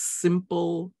powerful,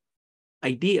 simple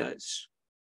ideas,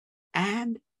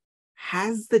 and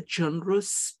has the generous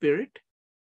spirit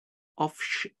of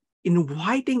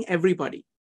inviting everybody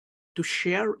to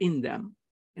share in them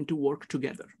and to work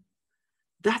together.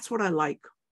 That's what I like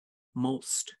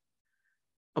most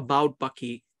about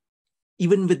Bucky,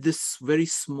 even with this very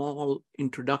small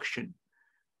introduction.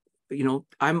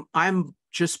 I'm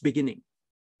just beginning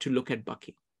to look at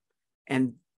Bucky,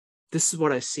 and this is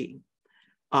what I see.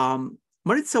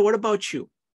 Maritza, what about you?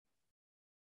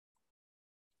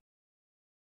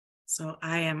 So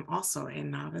I am also a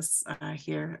novice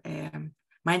here.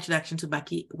 My introduction to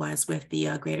Bucky was with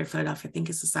the Greater Philadelphia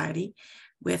Thinking Society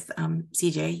with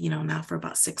CJ, now for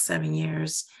about 6-7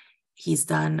 years. He's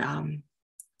done,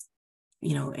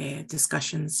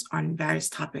 discussions on various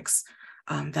topics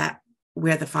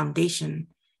where the foundation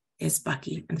is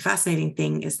Bucky. And the fascinating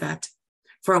thing is that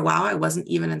for a while, I wasn't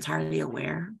even entirely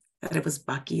aware that it was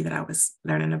Bucky that I was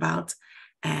learning about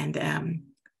and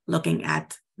looking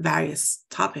at various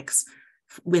topics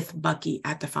with Bucky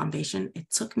at the foundation. It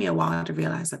took me a while to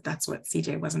realize that that's what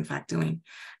CJ was in fact doing.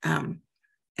 And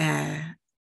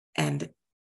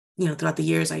throughout the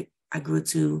years, I grew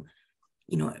to,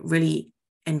 really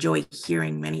enjoy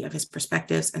hearing many of his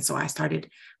perspectives. And so I started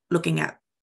looking at,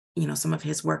 some of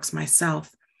his works myself.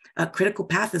 Critical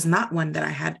Path is not one that I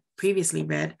had previously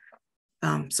read.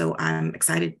 So I'm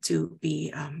excited to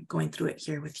be going through it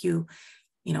here with you.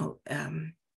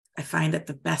 I find that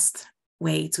the best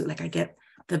way to, I get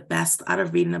the best out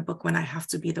of reading a book when I have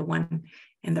to be the one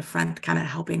in the front, kind of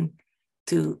helping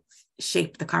to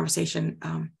shape the conversation.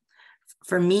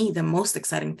 For me, the most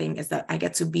exciting thing is that I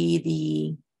get to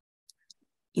be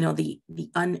the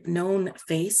unknown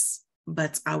face,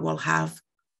 but I will have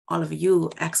all of you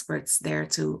experts there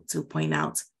to point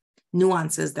out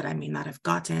nuances that I may not have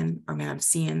gotten or may not have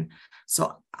seen.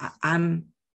 So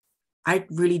I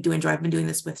really do enjoy. I've been doing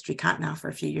this with Shrikant now for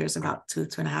a few years, about two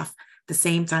and a half, the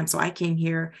same time. So I came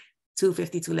here to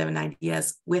 5211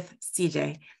 Ideas with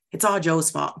CJ. It's all Joe's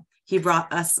fault. He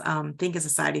brought us Thinking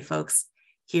Society folks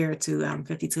here to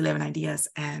 5211 Ideas.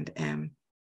 And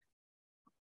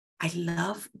I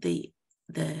love the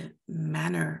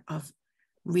manner of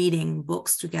reading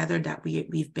books together that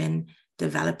we've been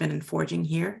developing and forging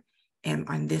here and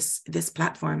on this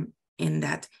platform, in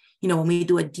that, when we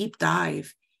do a deep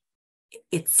dive,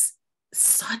 it's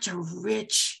such a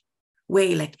rich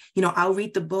way. I'll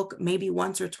read the book maybe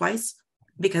once or twice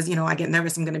because, I get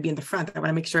nervous. I'm going to be in the front. I want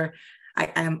to make sure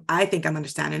I think I'm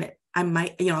understanding it. I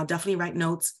might, I'll definitely write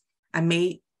notes. I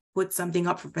may put something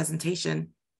up for presentation,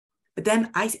 but then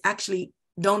I actually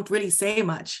don't really say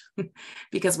much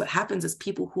because what happens is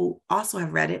people who also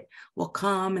have read it will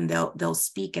come and they'll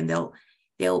speak, and they'll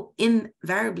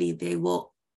invariably, they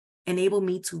will enable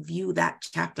me to view that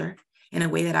chapter in a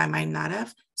way that I might not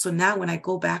have. So now when I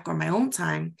go back on my own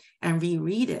time and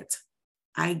reread it,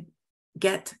 I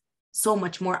get so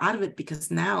much more out of it because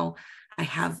now I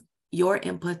have your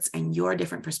inputs and your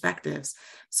different perspectives.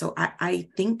 So I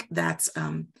think that's,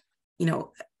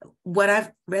 what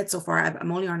I've read so far,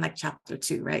 I'm only on chapter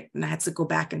 2, right? And I had to go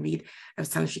back and read. I was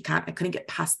telling Shrikant, I couldn't get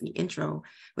past the intro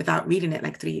without reading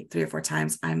it three or four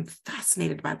times. I'm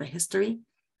fascinated by the history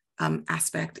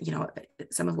aspect.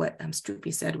 Some of what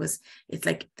Struppi said was, it's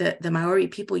like the Maori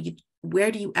people,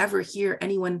 where do you ever hear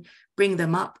anyone bring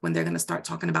them up when they're going to start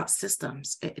talking about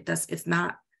systems? It's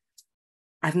not,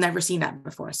 I've never seen that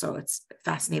before. So it's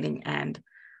fascinating. And,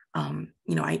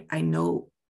 I know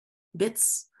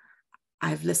bits.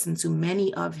 I've listened to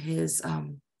many of his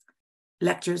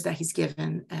lectures that he's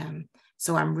given.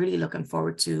 So I'm really looking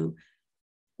forward to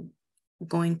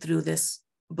going through this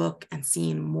book and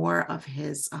seeing more of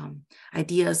his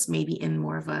ideas, maybe in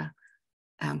more of a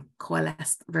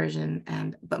coalesced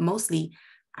version. But mostly,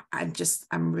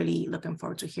 I'm really looking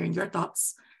forward to hearing your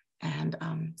thoughts and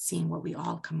seeing what we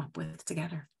all come up with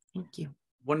together. Thank you.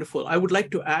 Wonderful. I would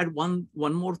like to add one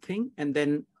more thing, and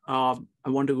then I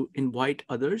want to invite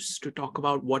others to talk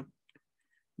about what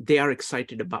they are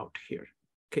excited about here.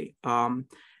 Okay.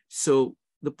 So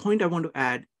the point I want to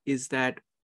add is that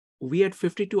we had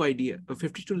 52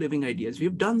 living ideas.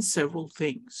 We've done several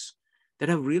things that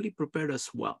have really prepared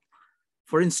us well.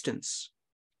 For instance,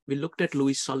 we looked at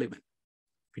Louis Sullivan.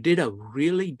 We did a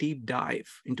really deep dive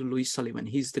into Louis Sullivan.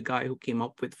 He's the guy who came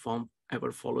up with form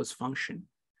ever follows function.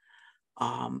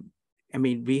 I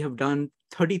mean, we have done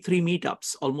 33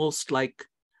 meetups, almost like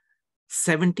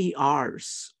 70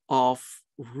 hours of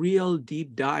real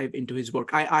deep dive into his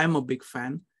work. I'm a big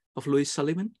fan of Louis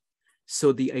Sullivan.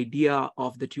 So the idea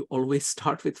of that you always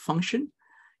start with function,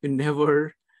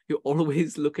 you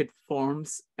always look at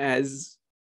forms as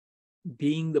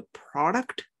being the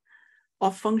product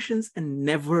of functions and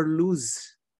never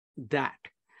lose that.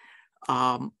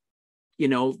 That's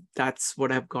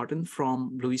what I've gotten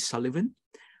from Louis Sullivan.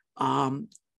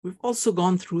 We've also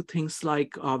gone through things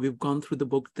like, we've gone through the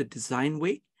book, The Design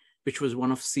Way, which was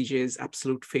one of CJ's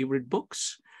absolute favorite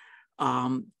books.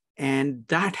 And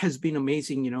that has been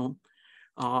amazing.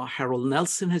 Harold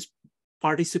Nelson has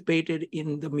participated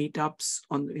in the meetups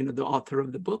the author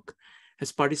of the book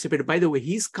has participated. By the way,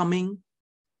 he's coming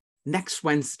next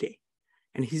Wednesday,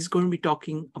 and he's going to be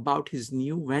talking about his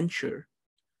new venture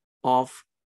of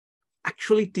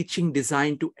actually teaching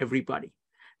design to everybody.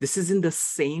 This is in the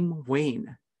same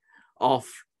vein of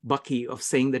Bucky, of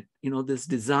saying that, this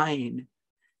design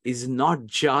is not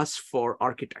just for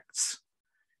architects.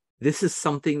 This is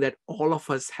something that all of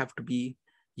us have to be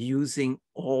using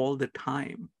all the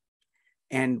time.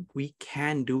 And we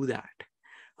can do that.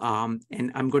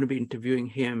 And I'm going to be interviewing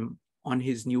him on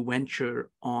his new venture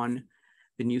on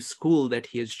the new school that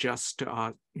he has just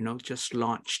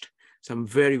launched. So I'm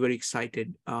very, very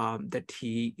excited that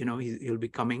he'll be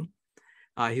coming.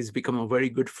 He's become a very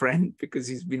good friend because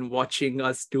he's been watching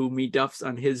us do meetups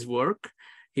on his work.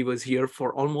 He was here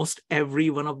for almost every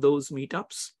one of those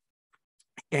meetups.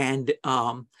 And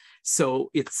so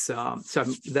that's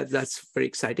very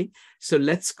exciting. So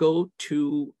let's go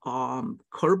to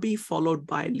Kirby, followed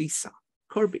by Lisa.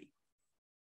 Kirby.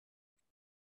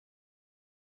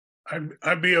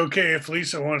 I'd be okay if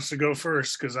Lisa wants to go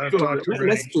first because I've talked already.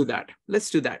 Let's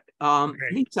do that. Okay.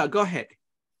 Lisa, go ahead.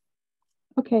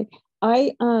 Okay,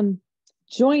 I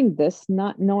joined this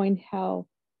not knowing how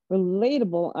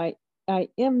relatable I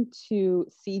am to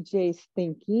CJ's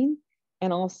thinking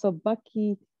and also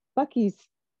Bucky's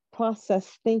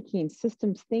process thinking,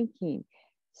 systems thinking.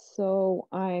 So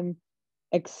I'm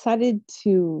excited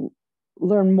to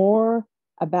learn more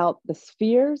about the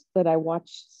spheres that I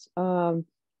watched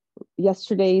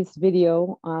yesterday's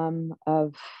video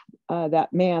of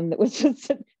that man that was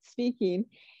just speaking.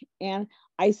 And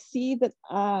I see that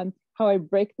how I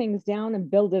break things down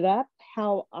and build it up,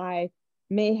 how I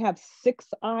may have 6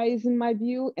 eyes in my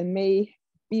view and may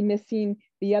be missing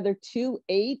the other 2,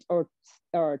 8 or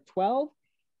 12.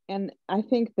 And I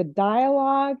think the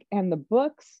dialogue and the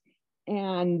books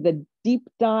and the deep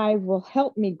dive will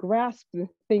help me grasp the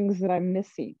things that I'm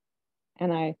missing.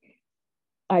 And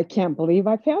I can't believe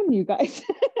I found you guys.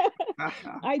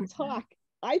 I talk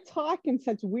in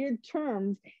such weird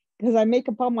terms because I make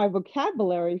up all my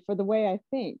vocabulary for the way I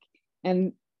think.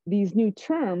 And these new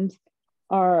terms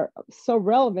are so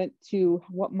relevant to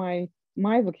what my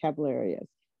vocabulary is.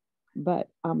 But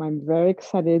I'm very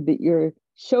excited that you're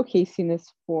showcasing this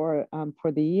for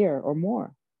the year or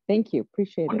more. Thank you,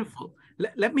 appreciate it. Wonderful.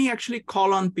 Let me actually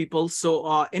call on people.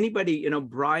 So anybody,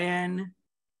 Brian,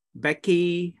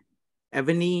 Becky,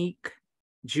 Evanique,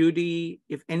 Judy,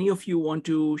 if any of you want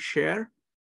to share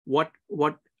why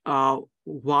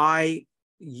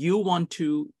you want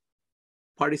to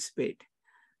participate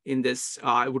in this,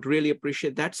 I would really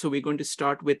appreciate that. So we're going to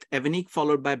start with Evanique,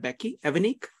 followed by Becky.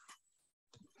 Evanique?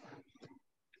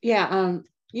 Yeah,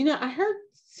 I heard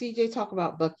CJ talk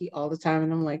about Bucky all the time,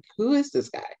 and I'm like, who is this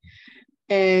guy?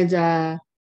 And, I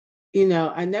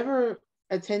never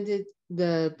attended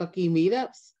the Bucky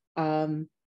meetups. And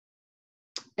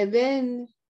then,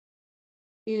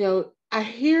 I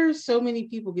hear so many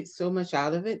people get so much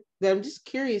out of it that I'm just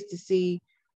curious to see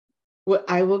what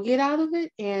I will get out of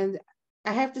it. And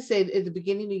I have to say, at the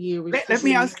beginning of the year, let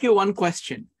me ask you one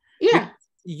question. Yeah.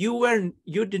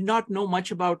 You did not know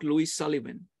much about Louis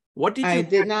Sullivan. What did you? I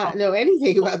did not know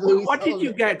anything about Louis Sullivan. What did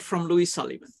you get from Louis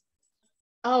Sullivan?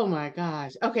 Oh my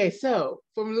gosh. Okay, so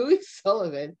from Louis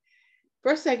Sullivan,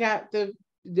 first I got the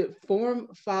form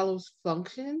follows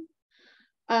function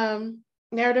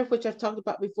narrative, which I've talked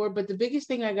about before, but the biggest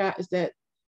thing I got is that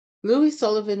Louis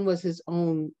Sullivan was his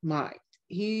own mind.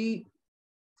 He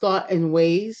thought in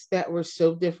ways that were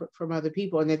so different from other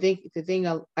people. And I think the thing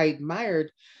I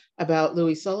admired about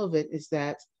Louis Sullivan is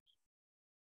that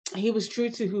he was true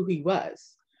to who he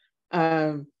was.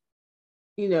 You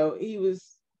know,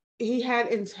 he had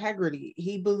integrity.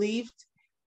 He believed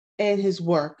in his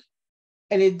work,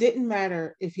 and it didn't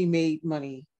matter if he made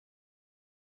money.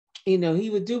 You know, he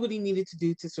would do what he needed to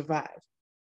do to survive.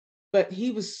 But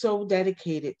he was so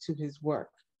dedicated to his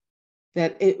work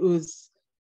that it was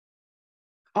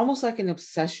almost like an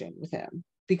obsession with him,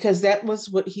 because that was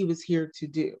what he was here to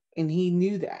do. And he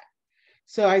knew that.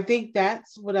 So I think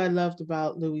that's what I loved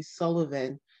about Louis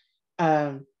Sullivan.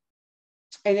 And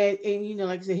you know,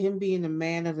 like I said, him being a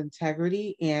man of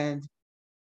integrity,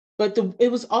 but it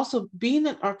was also being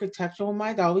an architectural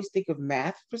mind. I always think of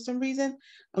math for some reason.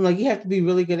 I'm like, you have to be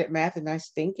really good at math, and I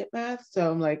stink at math.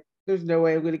 So I'm like, there's no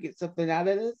way I'm going to get something out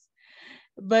of this.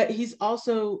 But he's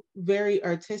also very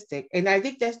artistic. And I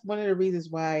think that's one of the reasons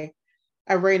why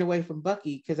I ran away from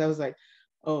Bucky, because I was like,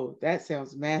 oh, that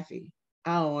sounds mathy.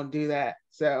 I don't want to do that.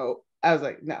 So I was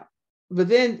like, no. But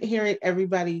then hearing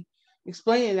everybody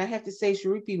explain it, I have to say,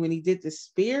 Struppi, when he did the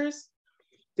sphere,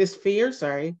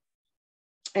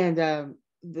 and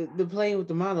the playing with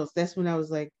the models, that's when I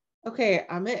was like, okay,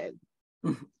 I'm in.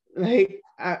 Like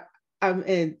I'm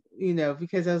in, you know,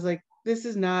 because I was like, this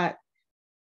is not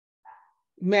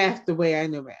math the way I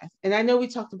know math. And I know we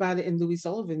talked about it in Louis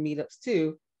Sullivan meetups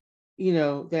too, you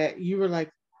know, that you were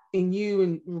like, and you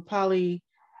and Rupali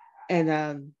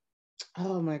and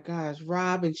oh my gosh,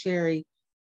 Rob and Sherry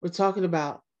were talking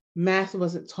about math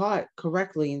wasn't taught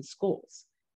correctly in schools.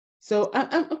 So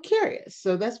I'm curious.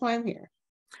 So that's why I'm here.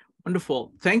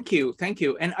 Wonderful. Thank you. Thank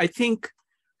you. And I think,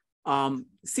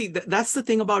 see, that's the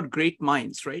thing about great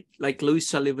minds, right? Like Louis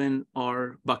Sullivan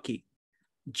or Bucky.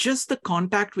 Just the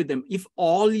contact with them. If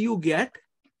all you get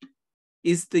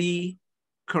is the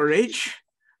courage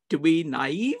to be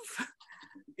naive,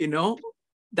 you know,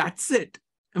 that's it.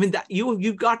 I mean, that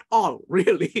you got all,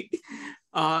 really.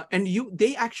 And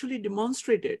they actually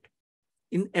demonstrate it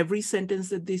in every sentence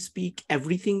that they speak,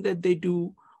 everything that they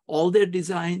do, all their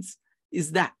designs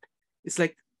is that. It's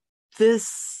like,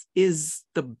 this is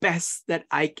the best that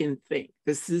I can think.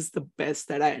 This is the best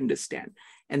that I understand.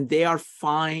 And they are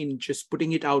fine just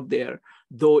putting it out there,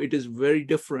 though it is very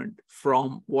different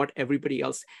from what everybody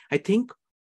else. I think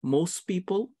most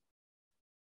people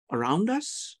around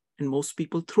us and most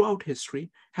people throughout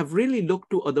history have really looked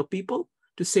to other people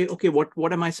to say, okay,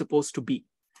 what am I supposed to be?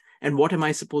 And what am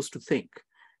I supposed to think?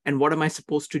 And what am I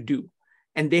supposed to do?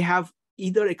 And they have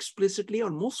either explicitly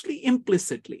or mostly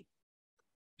implicitly,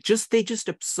 they just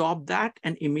absorb that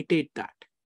and imitate that.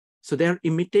 So they're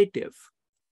imitative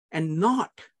and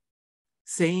not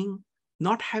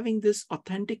having this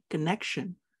authentic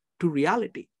connection to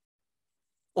reality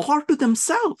or to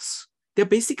themselves. They're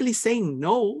basically saying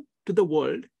no to the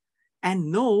world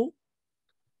and no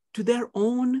to their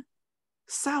own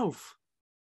self.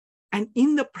 And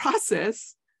in the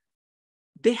process,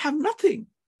 they have nothing.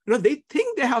 You know, they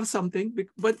think they have something,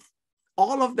 but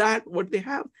all of that, what they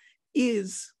have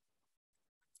is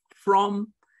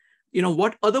from, you know,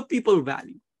 what other people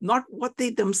value, not what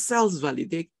they themselves value.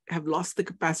 They have lost the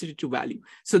capacity to value.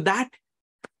 So that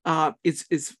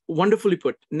is wonderfully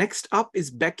put. Next up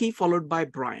is Becky, followed by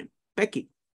Brian. Becky.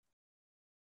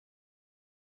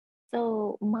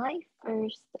 So my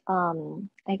first,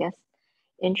 I guess,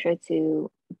 intro to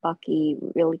Bucky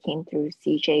really came through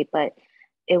CJ, but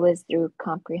it was through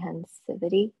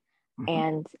Comprehensivity.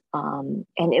 And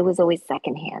it was always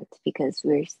secondhand because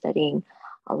we were studying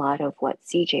a lot of what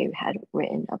CJ had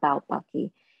written about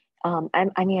Bucky.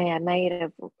 I mean, I might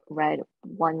have read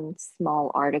one small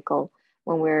article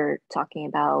when we were talking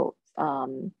about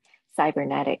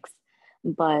cybernetics,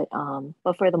 but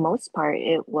for the most part,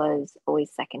 it was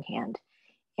always secondhand.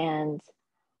 And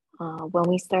when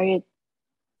we started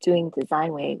doing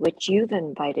Design Way, which you've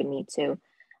invited me to,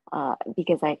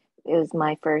 because it was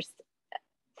my first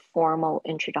formal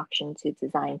introduction to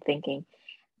design thinking.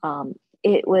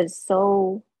 It was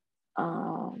so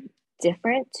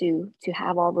different to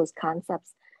have all those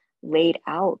concepts laid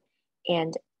out,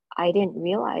 and I didn't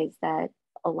realize that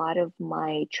a lot of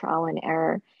my trial and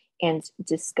error and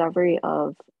discovery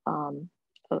of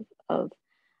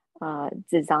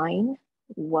design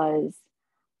was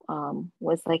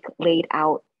like laid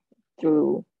out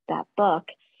through that book.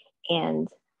 And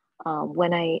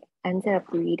when I ended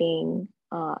up reading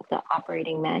the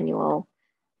operating manual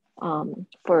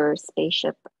for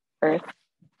Spaceship Earth,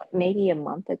 maybe a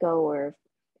month ago or a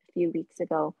few weeks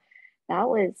ago. That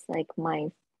was like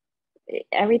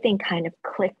everything kind of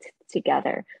clicked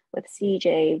together with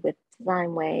CJ, with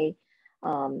Designway.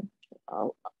 A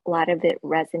lot of it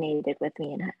resonated with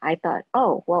me, and I thought,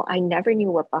 oh, well, I never knew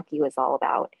what Bucky was all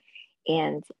about,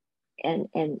 and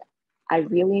I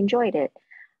really enjoyed it.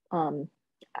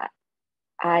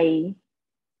 I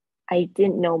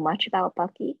didn't know much about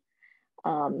Bucky,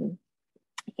 and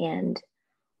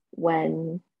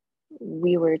when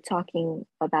we were talking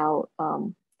about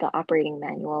the operating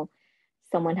manual,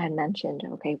 someone had mentioned,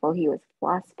 okay, well, he was a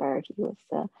philosopher, he was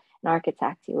an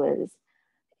architect, he was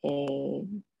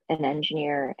an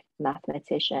engineer,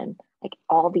 mathematician, like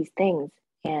all these things.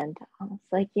 And I was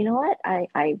like, you know what?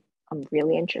 I'm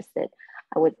really interested.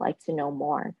 I would like to know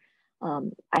more.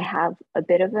 I have a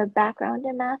bit of a background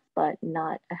in math, but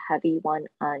not a heavy one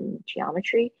on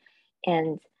geometry.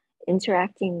 And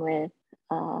interacting with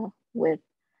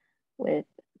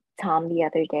Tom the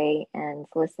other day and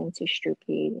listening to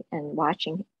Struppi and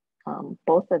watching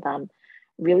both of them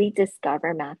really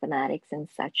discover mathematics in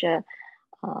such a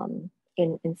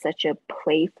in such a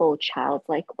playful,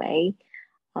 childlike way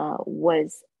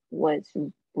was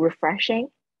refreshing.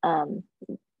 And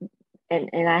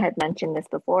I had mentioned this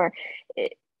before.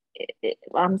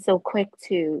 I'm so quick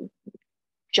to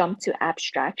jump to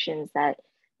abstractions that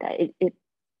it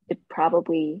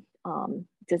probably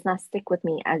does not stick with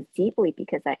me as deeply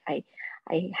because I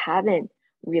haven't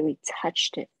really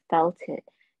touched it, felt it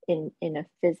in a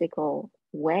physical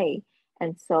way.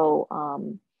 And so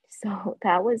so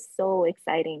that was so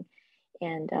exciting.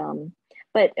 And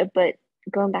but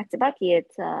going back to Bucky,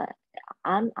 it's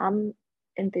I'm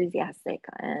enthusiastic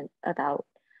about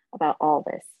all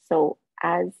this. So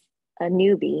as a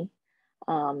newbie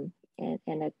and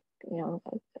a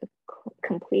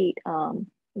complete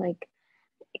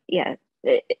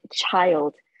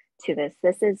child to this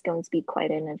is going to be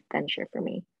quite an adventure for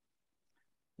me.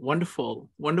 Wonderful,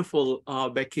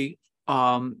 Becky.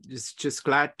 Just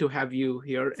glad to have you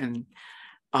here. And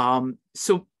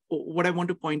so what I want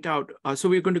to point out, so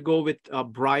we're going to go with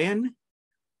Brian,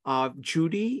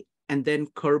 Judy, and then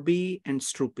Kirby and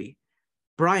Struppi.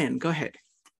 Brian, go ahead.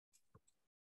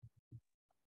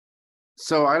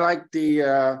 So I like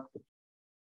the,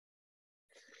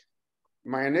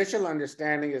 my initial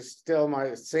understanding is still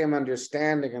my same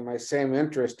understanding and my same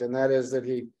interest, and that is that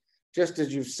he, just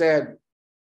as you've said,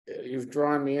 you've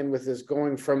drawn me in with this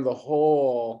going from the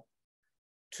whole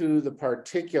to the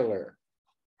particular.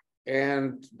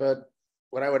 But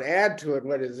what I would add to it,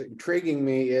 what is intriguing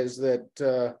me is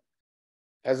that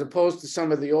as opposed to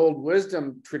some of the old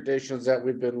wisdom traditions that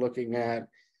we've been looking at,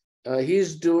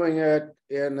 he's doing it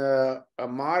in a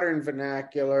modern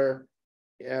vernacular,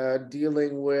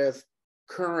 dealing with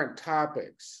current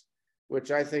topics,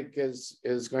 which I think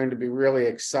is going to be really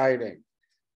exciting.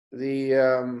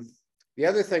 The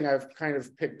other thing I've kind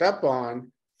of picked up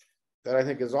on that I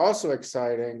think is also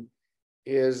exciting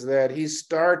is that he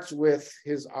starts with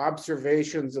his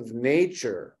observations of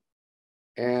nature,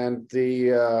 and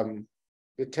the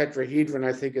tetrahedron,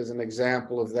 I think, is an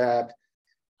example of that.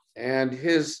 And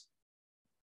he's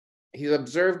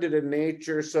observed it in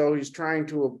nature, so he's trying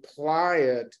to apply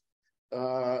it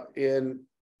in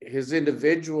his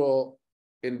individual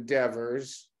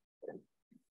endeavors.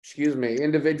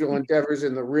 Individual endeavors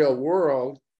in the real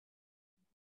world.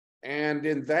 And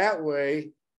in that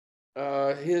way,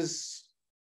 his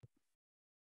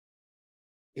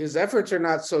efforts are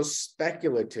not so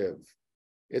speculative.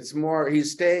 It's more,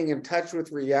 he's staying in touch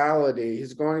with reality.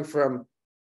 He's going from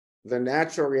the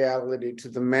natural reality to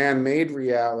the man-made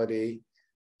reality.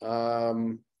 I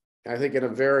think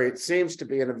it seems to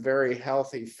be in a very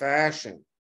healthy fashion.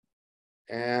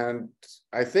 And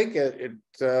I think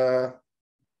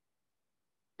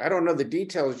I don't know the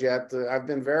details yet. I've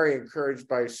been very encouraged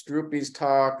by Struppi's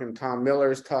talk and Tom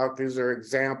Miller's talk. These are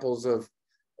examples of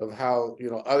how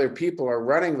other people are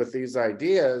running with these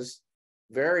ideas.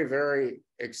 Very, very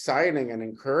exciting and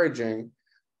encouraging.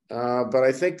 But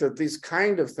I think that these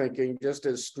kind of thinking, just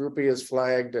as Struppi has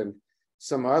flagged and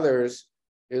some others,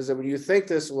 is that when you think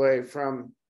this way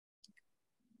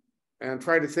and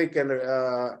try to think in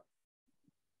a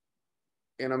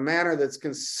manner that's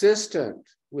consistent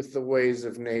with the ways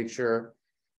of nature,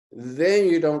 then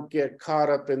you don't get caught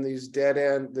up in these dead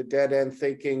end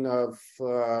thinking of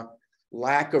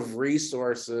lack of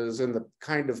resources and the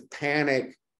kind of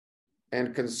panic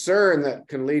and concern that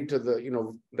can lead to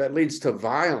that leads to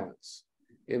violence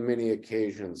in many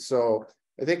occasions. So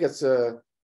I think it's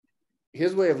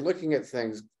his way of looking at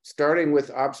things, starting with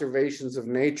observations of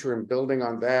nature and building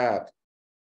on that,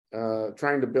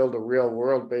 trying to build a real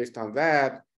world based on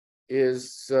that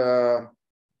is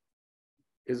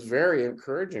very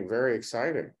encouraging, very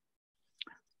exciting.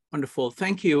 Wonderful.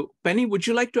 Thank you. Penny, would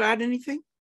you like to add anything?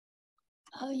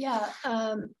 Oh, yeah.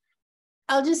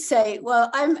 I'll just say, well,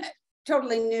 I'm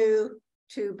totally new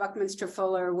to Buckminster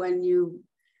Fuller. When you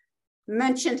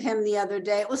mentioned him the other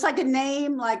day, it was like a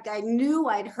name, like I knew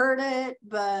I'd heard it,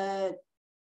 but,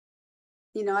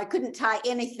 you know, I couldn't tie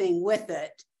anything with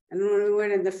it. And when we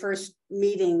went in the first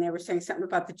meeting, they were saying something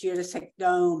about the geodesic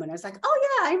dome. And I was like, oh,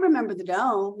 yeah, I remember the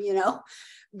dome, you know.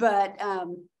 But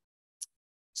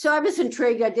so I was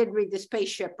intrigued. I did read The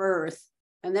Spaceship Earth,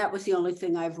 and that was the only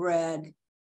thing I've read.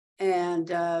 And,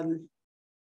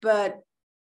 but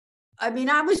I mean,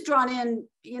 I was drawn in,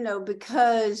 you know,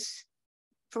 because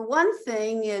for one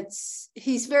thing,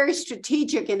 he's very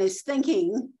strategic in his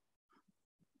thinking.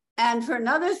 And for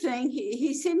another thing,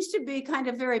 he seems to be kind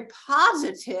of very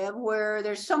positive, where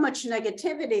there's so much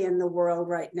negativity in the world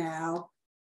right now.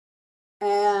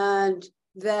 And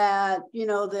that, you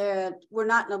know, that we're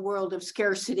not in a world of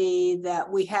scarcity,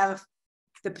 that we have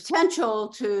the potential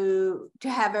to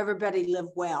have everybody live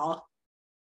well.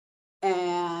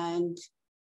 And,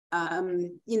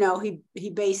 you know, he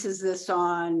bases this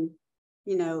on,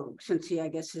 you know, since he, I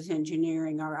guess, is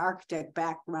engineering or architect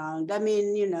background. I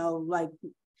mean, you know, like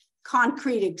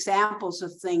concrete examples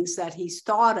of things that he's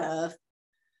thought of.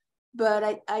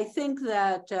 But I think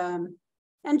that,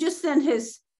 and just then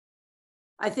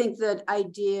I think that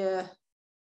idea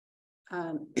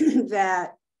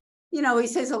that, you know, he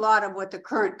says a lot of what the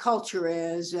current culture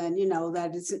is, and, you know,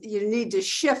 that you need to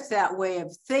shift that way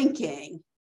of thinking.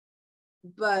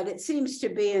 But it seems to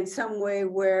be in some way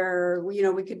where, you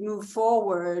know, we could move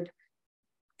forward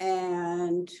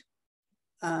and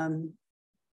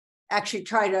actually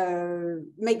try to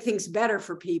make things better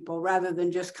for people, rather than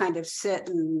just kind of sit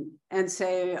and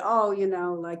say, oh, you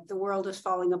know, like the world is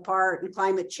falling apart and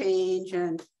climate change,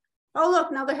 and oh,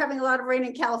 look, now they're having a lot of rain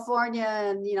in California,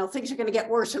 and, you know, things are going to get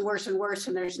worse and worse and worse,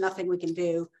 and there's nothing we can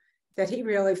do. That he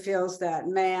really feels that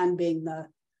man, being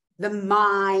the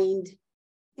mind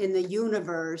in the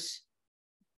universe,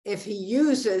 if he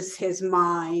uses his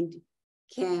mind,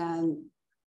 can,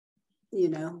 you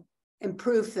know,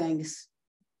 improve things.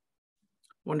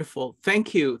 Wonderful.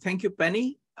 Thank you. Thank you,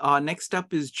 Penny. Next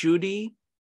up is Judy,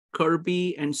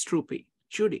 Kirby, and Struppi.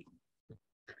 Judy.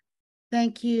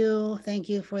 Thank you. Thank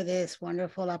you for this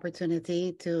wonderful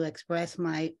opportunity to express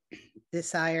my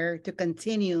desire to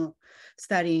continue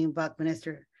studying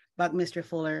Buckminster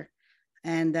Fuller.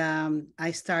 And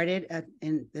I started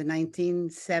in the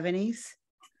 1970s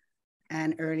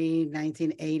and early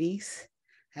 1980s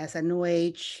as a New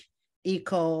Age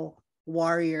eco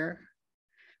warrior.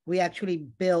 We actually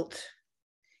built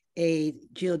a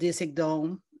geodesic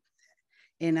dome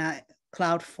in a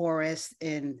cloud forest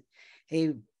in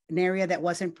an area that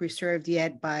wasn't preserved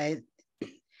yet by the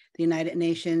United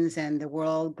Nations and the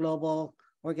World Global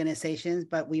Organizations,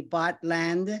 but we bought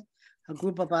land, a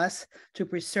group of us, to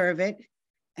preserve it,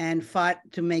 and fought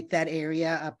to make that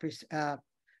area a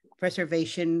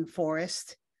preservation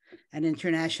forest, an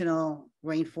international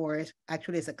rainforest.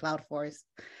 Actually, it's a cloud forest.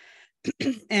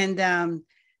 And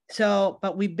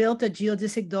but we built a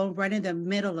geodesic dome right in the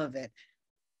middle of it.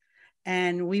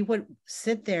 And we would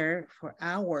sit there for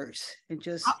hours and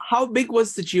just... How big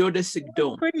was the geodesic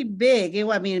dome? Pretty big.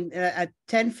 I mean,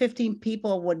 10, 15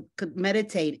 people could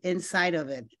meditate inside of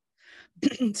it.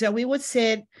 So we would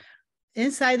sit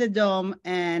inside the dome,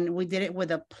 and we did it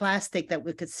with a plastic that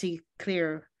we could see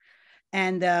clear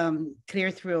and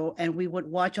clear through. And we would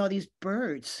watch all these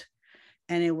birds.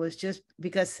 And it was just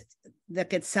because the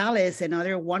quetzales and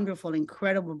other wonderful,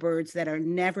 incredible birds that are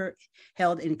never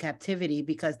held in captivity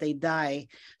because they die.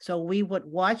 So we would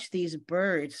watch these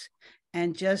birds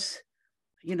and just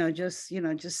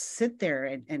sit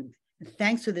there and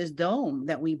thanks to this dome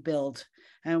that we built.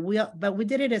 And but we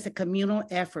did it as a communal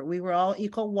effort. We were all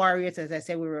eco warriors. As I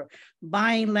said, we were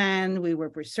buying land, we were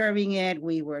preserving it,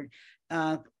 we were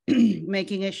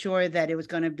making it sure that it was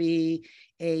going to be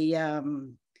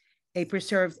a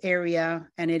preserved area,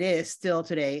 and it is still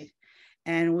today.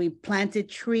 And we planted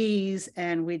trees,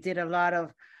 and we did a lot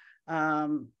of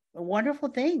wonderful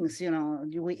things. You know,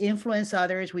 we influenced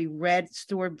others. We read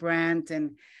Stuart Brandt,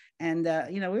 and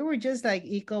you know, we were just like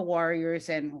eco warriors,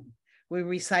 and we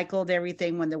recycled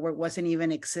everything when the word wasn't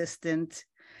even existent.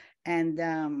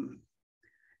 And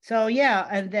so yeah,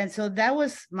 and then so that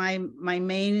was my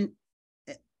main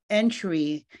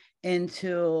entry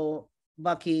into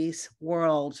Bucky's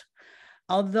world.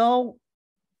 Although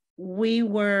we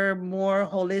were more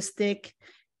holistic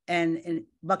and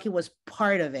Bucky was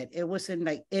part of it. It wasn't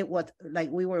like it was like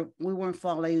we weren't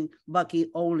following Bucky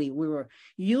only. We were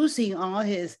using all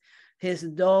his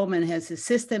dome and his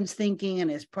systems thinking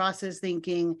and his process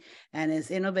thinking and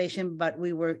his innovation, but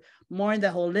we were more in the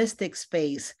holistic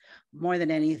space more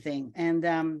than anything.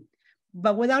 And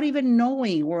but without even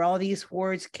knowing where all these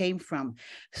words came from.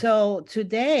 So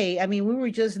today, I mean, we were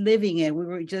just living it. We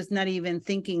were just not even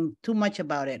thinking too much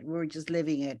about it. We were just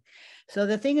living it. So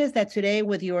the thing is that today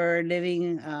with your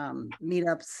living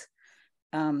meetups,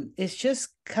 it's just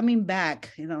coming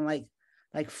back, you know,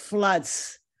 like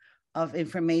floods of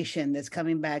information that's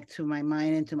coming back to my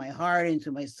mind, into my heart,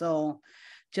 into my soul,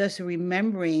 just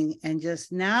remembering. And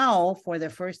just now, for the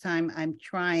first time, I'm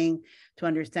trying to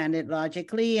understand it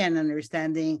logically and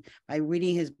understanding by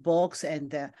reading his books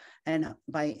and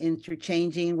by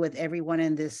interchanging with everyone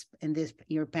in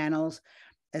your panels,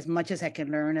 as much as I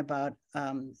can learn about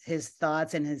his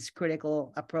thoughts and his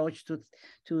critical approach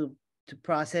to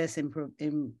process and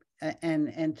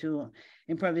to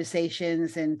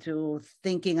improvisations and to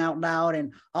thinking out loud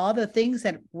and all the things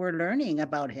that we're learning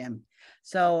about him.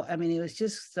 So, I mean, it was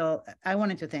just, so I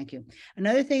wanted to thank you.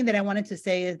 Another thing that I wanted to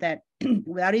say is that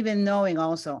without even knowing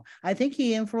also, I think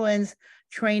he influenced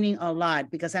training a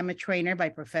lot because I'm a trainer by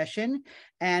profession.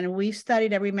 And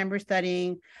I remember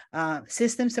studying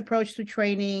systems approach to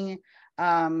training,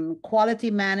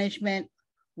 quality management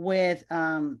with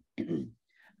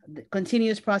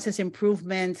continuous process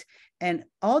improvement, and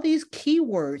all these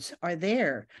keywords are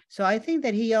there. So I think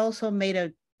that he also made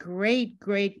a great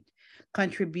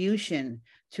contribution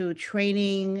to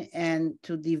training and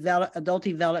to develop adult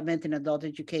development and adult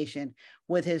education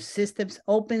with his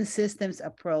open systems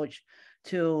approach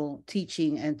to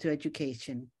teaching and to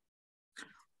education.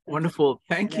 Wonderful.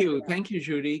 Thank you,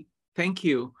 Judy. Thank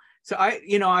you. So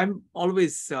I'm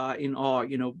always in awe.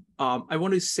 I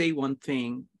want to say one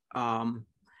thing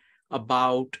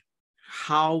about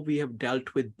how we have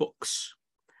dealt with books.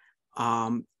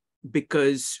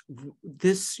 Because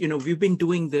this, we've been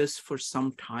doing this for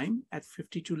some time at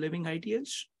 52 Living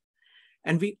Ideas,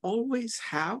 and we always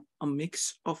have a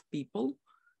mix of people,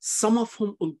 some of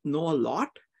whom will know a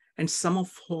lot and some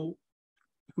of whom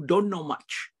who don't know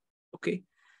much. Okay.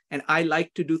 And I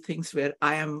like to do things where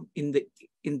I am in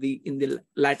the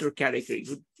latter category.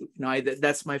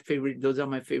 That's my favorite. Those are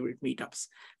my favorite meetups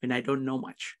when I don't know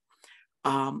much.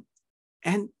 And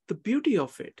the beauty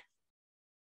of it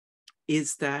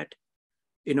is that,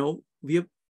 we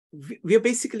are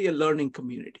basically a learning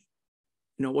community.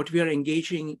 What we are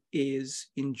engaging is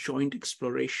in joint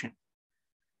exploration.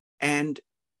 And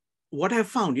what I've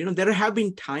found, there have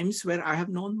been times where I have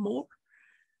known more.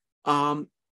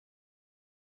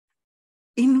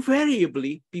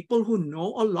 Invariably, people who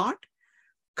know a lot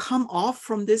come off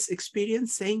from this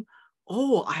experience saying,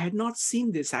 oh, I had not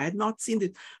seen this. I had not seen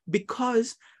this,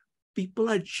 because people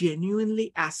are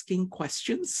genuinely asking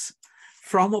questions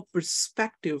from a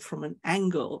perspective, from an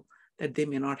angle that they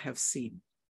may not have seen.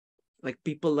 Like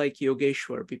people like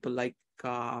Yogeshwar, people like,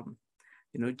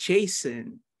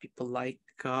 Jason, people like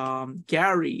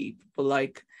Gary, people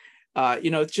like,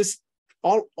 just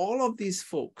all of these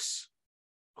folks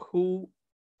who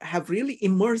have really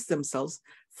immersed themselves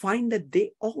find that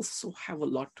they also have a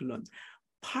lot to learn.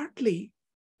 Partly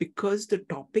because the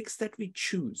topics that we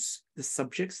choose, the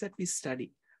subjects that we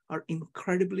study are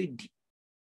incredibly deep,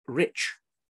 rich.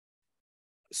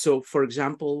 So for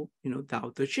example, Tao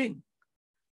Te Ching,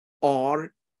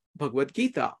 or Bhagavad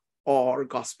Gita, or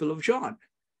Gospel of John,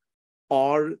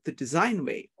 or The Design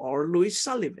Way, or Louis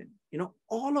Sullivan,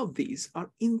 all of these are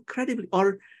incredibly,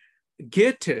 or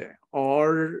Goethe,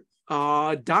 or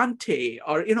Dante,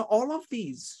 or, all of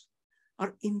these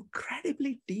are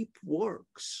incredibly deep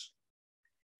works.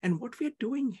 And what we're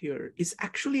doing here is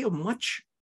actually a much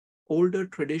older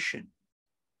tradition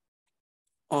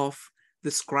of the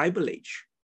scribal age,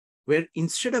 where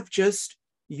instead of just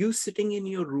you sitting in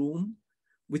your room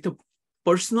with a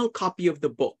personal copy of the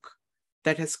book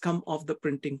that has come off the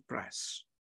printing press,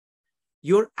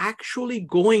 you're actually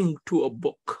going to a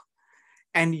book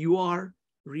and you are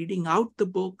reading out the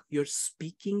book, you're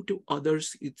speaking to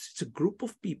others. It's a group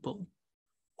of people,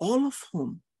 all of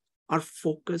whom are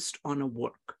focused on a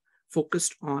work,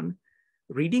 focused on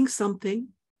reading something,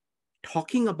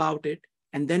 talking about it,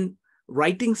 and then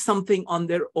writing something on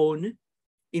their own,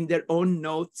 in their own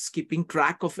notes, keeping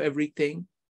track of everything,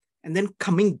 and then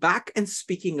coming back and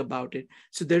speaking about it.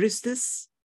 So there is this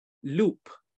loop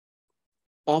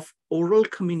of oral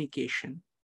communication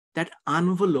that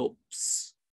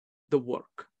envelopes the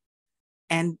work.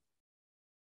 And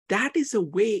that is a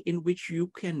way in which you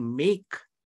can make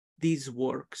these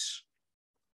works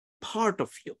part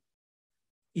of you.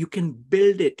 you can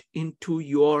build it into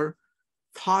your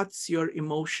thoughts, your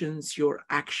emotions, your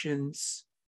actions,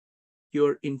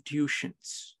 your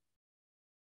intuitions.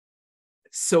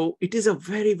 So it is a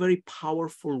very, very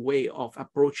powerful way of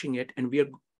approaching it. And we are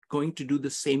going to do the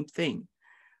same thing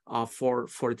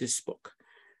for this book.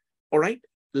 All right,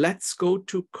 let's go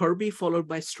to Kirby, followed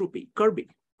by Struppi. Kirby.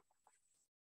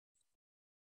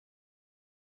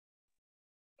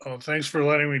 Oh, thanks for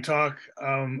letting me talk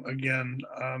again.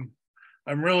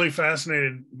 I'm really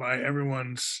fascinated by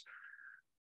everyone's,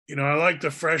 I like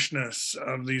the freshness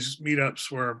of these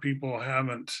meetups where people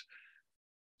haven't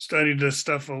studied this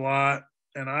stuff a lot.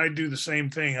 And I do the same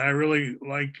thing. I really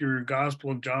like your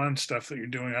Gospel of John stuff that you're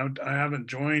doing. I haven't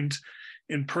joined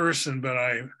in person, but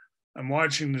I'm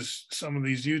watching some of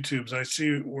these YouTubes. I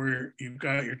see where you've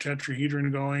got your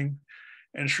tetrahedron going.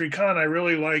 And Shrikant, I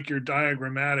really like your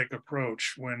diagrammatic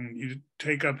approach. When you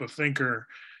take up a thinker,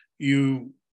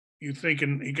 you think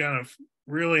and you kind of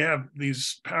really have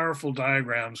these powerful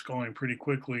diagrams going pretty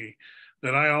quickly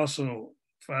that I also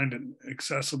find it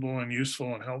accessible and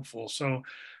useful and helpful. So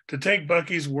to take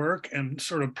Bucky's work and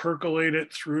sort of percolate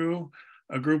it through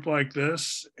a group like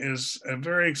this is a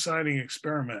very exciting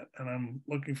experiment, and I'm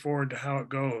looking forward to how it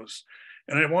goes.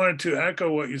 And I wanted to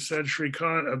echo what you said,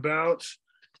 Shrikant, about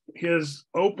his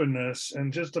openness.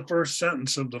 And just the first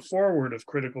sentence of the foreword of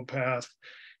Critical Path,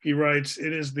 he writes,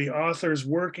 "It is the author's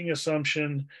working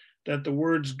assumption that the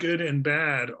words good and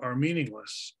bad are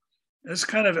meaningless." This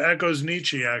kind of echoes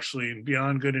Nietzsche, actually,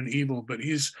 Beyond Good and Evil, but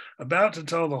he's about to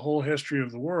tell the whole history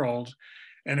of the world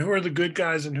and who are the good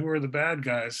guys and who are the bad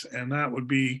guys. And that would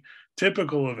be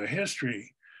typical of a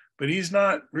history, but he's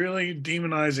not really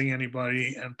demonizing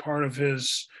anybody. And part of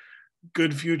his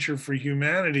good future for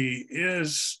humanity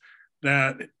is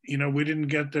that, we didn't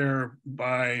get there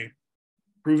by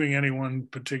proving any one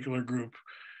particular group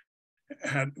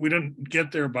we didn't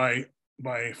get there by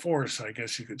force, I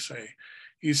guess you could say.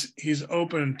 He's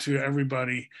open to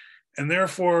everybody, and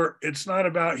therefore it's not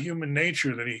about human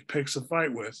nature that he picks a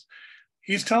fight with.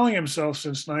 He's telling himself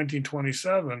since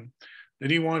 1927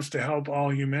 that he wants to help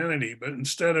all humanity, but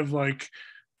instead of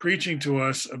preaching to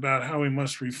us about how we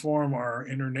must reform our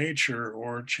inner nature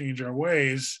or change our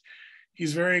ways,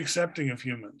 he's very accepting of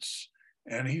humans,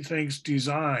 and he thinks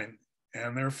design,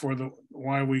 and therefore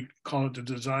why we call it the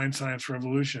design science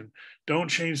revolution. Don't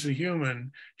change the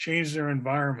human, change their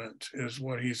environment, is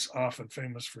what he's often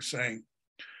famous for saying.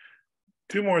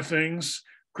 Two more things.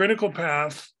 Critical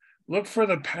Path, look for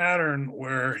the pattern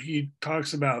where he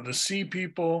talks about the sea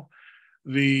people,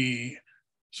 the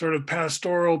sort of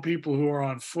pastoral people who are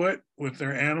on foot with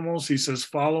their animals. He says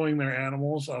following their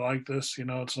animals. I like this.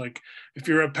 It's like if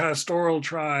you're a pastoral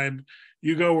tribe,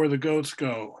 you go where the goats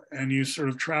go and you sort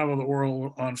of travel the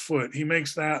world on foot. He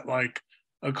makes that like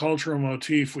a cultural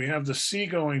motif. We have the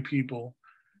seagoing people,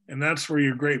 and that's where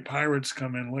your great pirates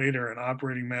come in later, an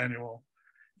operating manual.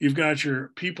 You've got your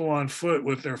people on foot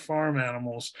with their farm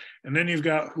animals, and then you've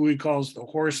got who he calls the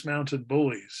horse-mounted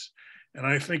bullies. And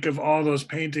I think of all those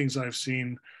paintings I've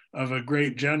seen of a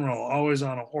great general always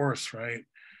on a horse, right?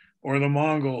 Or the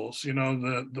Mongols,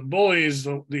 the bullies,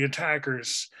 the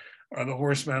attackers are the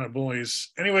horse-mounted bullies.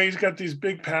 Anyway, he's got these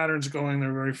big patterns going.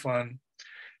 They're very fun.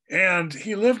 And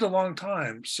he lived a long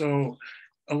time. So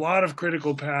a lot of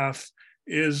Critical Path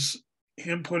is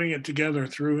him putting it together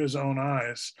through his own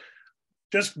eyes.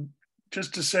 Just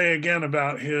to say again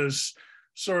about his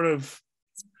sort of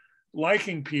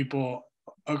liking people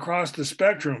across the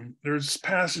spectrum, there's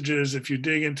passages, if you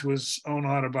dig into his own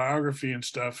autobiography and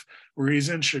stuff, where he's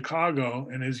in Chicago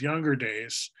in his younger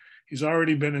days. He's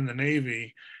already been in the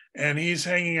Navy, and he's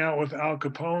hanging out with Al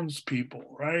Capone's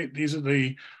people, right? These are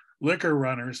the liquor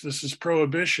runners. This is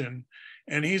Prohibition.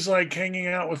 And he's like hanging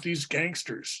out with these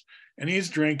gangsters, and he's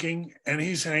drinking and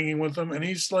he's hanging with them. And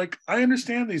he's like, I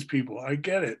understand these people. I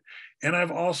get it. And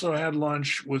I've also had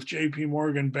lunch with JP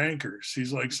Morgan bankers.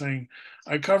 He's like saying,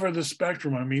 I cover the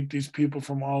spectrum. I meet these people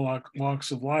from all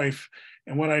walks of life.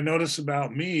 And what I notice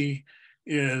about me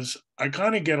is I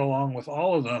kind of get along with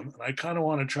all of them. And I kind of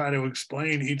want to try to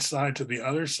explain each side to the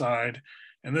other side.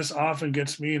 And this often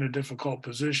gets me in a difficult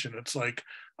position. It's like,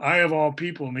 I of all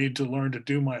people need to learn to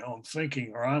do my own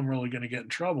thinking, or I'm really going to get in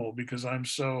trouble because I'm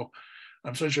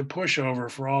such a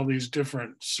pushover for all these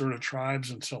different sort of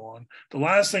tribes and so on. The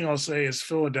last thing I'll say is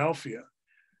Philadelphia.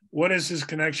 What is his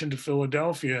connection to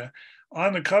Philadelphia?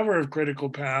 On the cover of Critical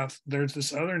Path, there's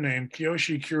this other name,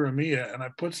 Kiyoshi Kuramiya, and I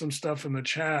put some stuff in the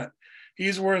chat.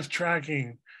 He's worth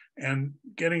tracking and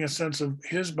getting a sense of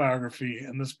his biography,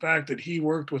 and this fact that he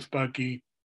worked with Bucky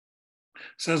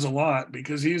says a lot,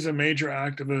 because he's a major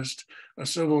activist, a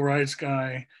civil rights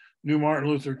guy, knew Martin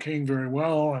Luther King very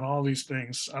well and all these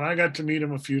things. And I got to meet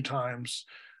him a few times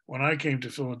when I came to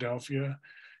Philadelphia.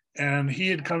 And he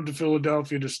had come to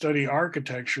Philadelphia to study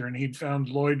architecture, and he'd found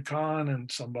Lloyd Kahn and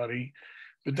somebody,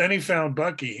 but then he found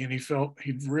Bucky, and he felt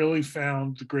he'd really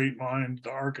found the great mind,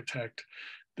 the architect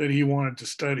that he wanted to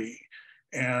study.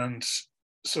 And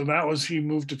so that was, he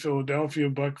moved to Philadelphia.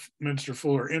 Buckminster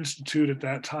Fuller Institute at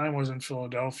that time was in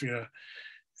Philadelphia.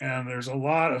 And there's a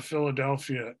lot of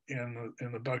Philadelphia in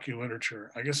the Bucky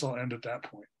literature. I guess I'll end at that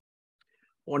point.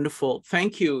 Wonderful.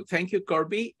 Thank you. Thank you,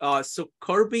 Kirby. So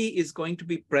Kirby is going to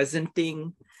be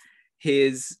presenting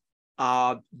his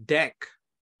deck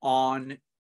on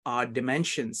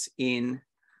dimensions in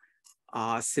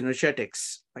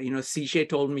Synergetics. CJ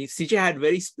told me, CJ had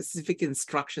very specific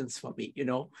instructions for me.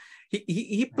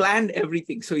 He planned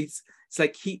everything. So it's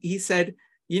like he said,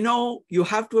 you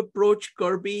have to approach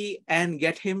Kirby and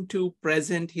get him to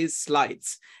present his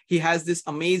slides. He has this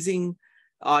amazing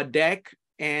deck,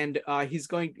 and Kirby's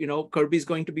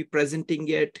going to be presenting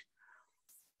it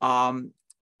on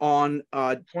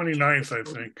 29th, I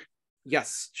think.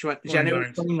 Yes,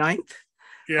 January 29th.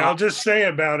 Yeah, I'll just say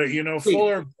about it,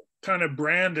 Fuller kind of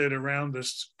branded around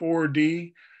this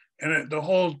 4D, and the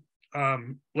whole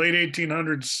late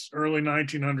 1800s, early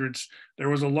 1900s, there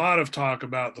was a lot of talk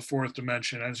about the fourth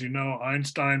dimension. As you know,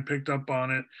 Einstein picked up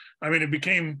on it. I mean, it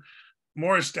became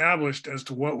more established as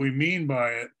to what we mean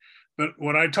by it. But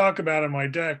what I talk about in my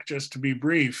deck, just to be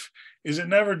brief, is it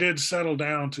never did settle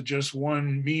down to just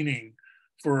one meaning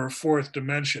for a fourth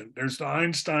dimension. There's the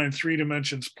Einstein 3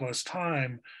 dimensions plus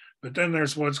time, but then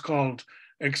there's what's called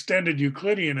extended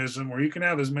Euclideanism, where you can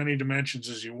have as many dimensions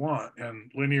as you want,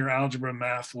 and linear algebra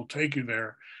math will take you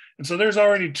there. And so there's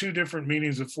already 2 different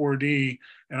meanings of 4D,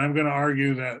 and I'm going to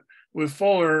argue that with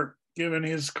Fuller, given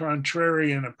his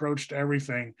contrarian approach to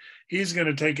everything, he's going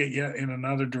to take it yet in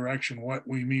another direction, what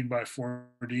we mean by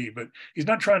 4D. But he's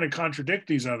not trying to contradict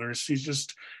these others. He's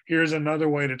just, here's another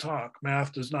way to talk.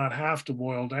 Math does not have to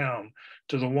boil down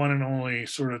to the one and only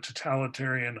sort of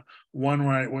totalitarian one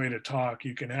right way to talk.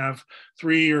 You can have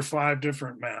 3 or 5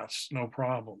 different maths, no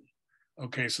problem.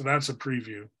 Okay, so that's a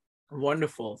preview.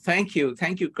 Wonderful. Thank you.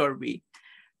 Thank you, Kirby.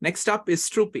 Next up is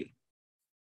Struppi.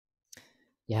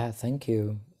 Yeah, thank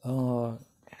you. Oh,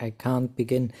 I can't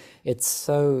begin. It's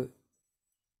so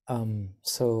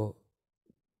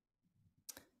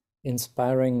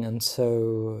inspiring and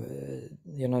so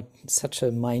such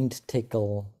a mind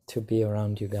tickle to be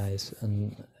around you guys,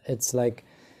 and it's like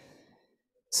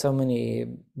so many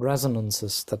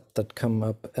resonances that come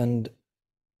up. And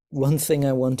one thing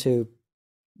I wanted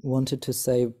to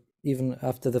say, even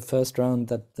after the first round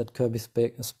that Kirby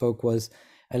spoke, was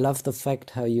I love the fact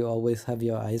how you always have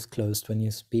your eyes closed when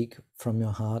you speak from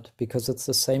your heart, because it's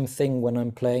the same thing when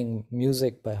I'm playing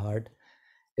music by heart.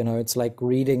 It's like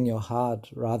reading your heart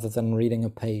rather than reading a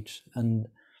page. And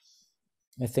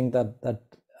I think that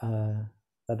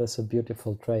is a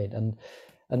beautiful trait. And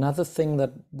another thing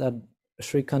that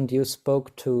Shrikant, you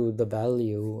spoke to the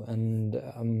value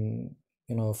and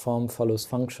form follows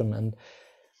function. And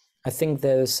I think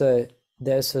there's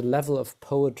a level of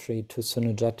poetry to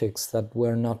synergetics that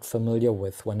we're not familiar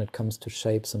with when it comes to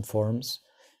shapes and forms,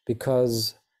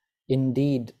 because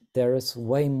indeed there is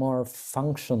way more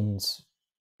functions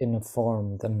in a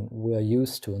form than we're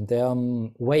used to, and there are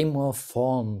way more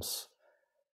forms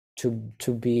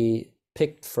to be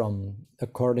picked from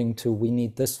according to we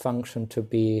need this function to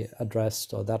be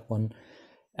addressed or that one.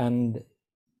 And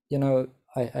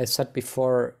I said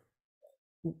before,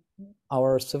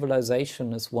 our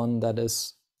civilization is one that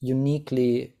is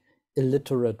uniquely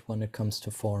illiterate when it comes to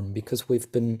form, because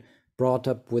we've been brought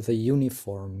up with a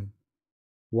uniform,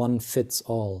 one fits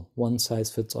all, one size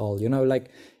fits all.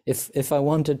 Like if I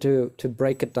wanted to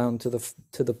break it down to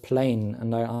the plane,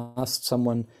 and I asked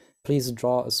someone, please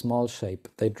draw a small shape,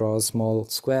 they draw a small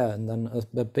square, and then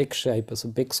a big shape is a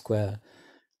big square.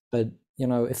 But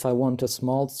if I want a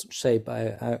small shape,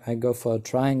 I go for a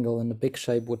triangle, and the big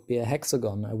shape would be a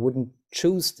hexagon. I wouldn't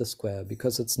choose the square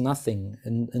because it's nothing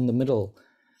in the middle.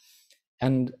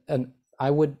 And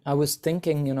I was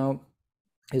thinking,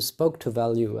 you spoke to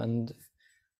value, and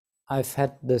I've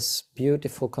had this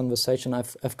beautiful conversation.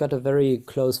 I've got a very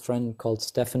close friend called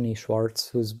Stephanie Schwartz,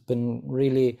 who's been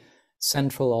really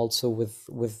central also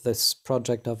with this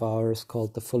project of ours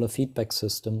called the Fuller Feedback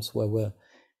Systems, where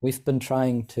we've been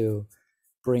trying to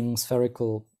bring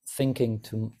spherical thinking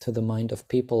to the mind of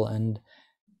people. And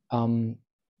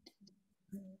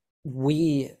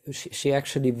she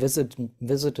actually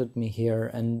visited me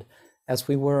here, and as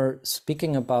we were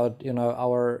speaking about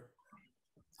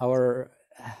our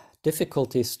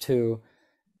difficulties to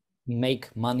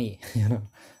make money,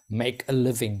 make a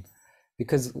living,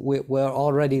 because we're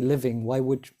already living. Why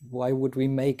would we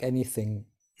make anything,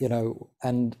 you know?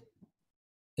 And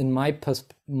in my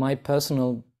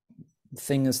personal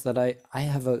thing is that I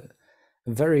have a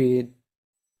very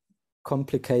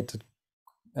complicated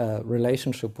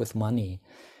relationship with money,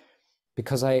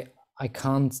 because I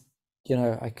can't, you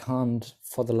know, I can't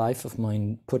for the life of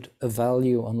mine put a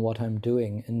value on what I'm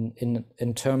doing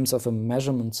in terms of a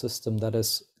measurement system that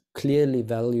is clearly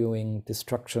valuing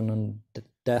destruction and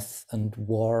death and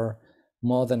war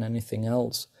more than anything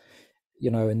else.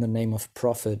 You know, in the name of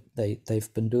profit,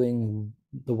 they've been doing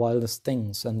the wildest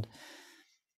things. And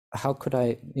how could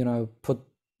I, you know,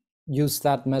 use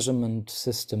that measurement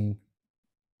system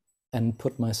and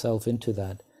put myself into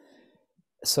that?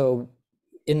 So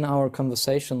in our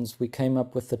conversations, we came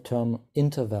up with the term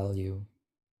intervalue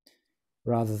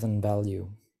rather than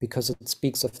value, because it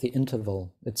speaks of the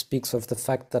interval. It speaks of the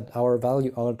fact that our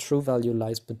value, our true value,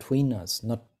 lies between us,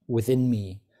 not within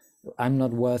me. I'm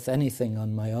not worth anything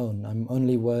on my own. I'm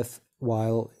only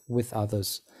worthwhile with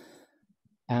others.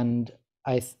 And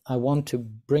I want to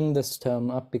bring this term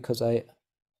up because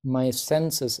my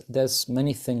sense is there's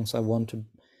many things I want to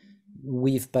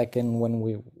weave back in when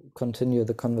we continue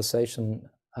the conversation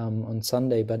on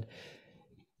Sunday, but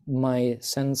my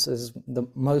sense is the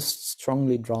most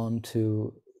strongly drawn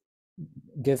to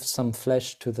give some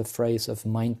flesh to the phrase of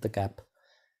mind the gap,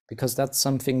 because that's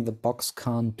something the box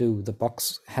can't do. The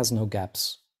box has no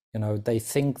gaps. You know, they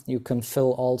think you can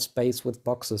fill all space with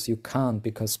boxes. You can't,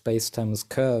 because space-time is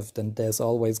curved and there's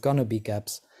always gonna be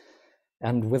gaps.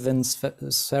 And within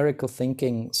spherical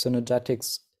thinking,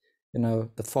 synergetics, you know,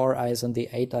 the 4 eyes and the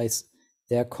 8 eyes,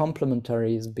 they're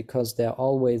complementary because they're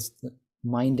always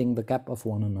minding the gap of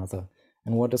one another.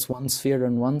 And what is one sphere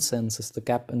in one sense is the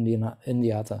gap in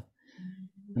the other.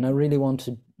 And I really want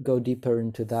to go deeper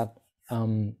into that.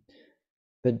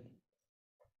 But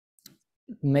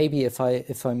maybe if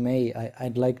I may,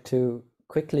 I'd like to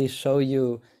quickly show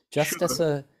you just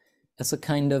Sure. as a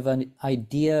kind of an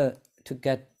idea to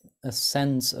get a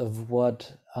sense of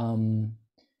what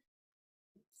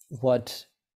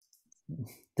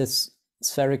this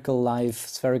spherical life,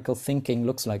 spherical thinking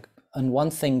looks like. And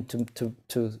one thing to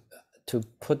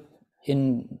put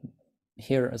in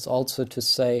here is also to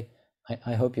say,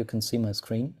 I hope you can see my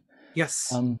screen.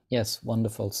 Yes. Yes,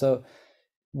 wonderful. So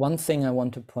one thing I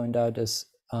want to point out is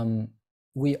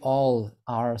we all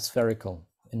are spherical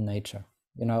in nature.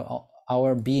 You know,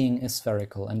 our being is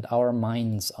spherical and our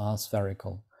minds are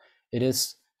spherical. It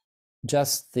is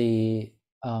just the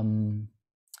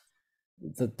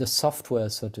software,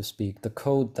 so to speak, the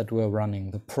code that we're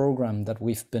running, the program that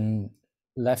we've been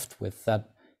left with that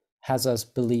has us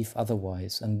believe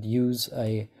otherwise and use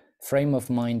a frame of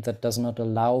mind that does not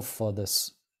allow for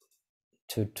this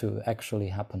to actually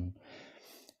happen.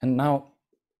 And now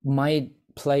my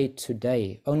play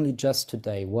today, only just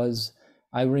today, was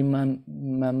I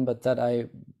remembered that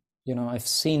I've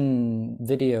seen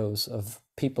videos of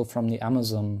people from the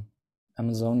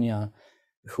Amazonia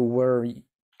who were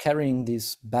carrying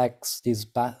these bags, these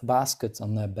baskets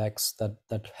on their backs that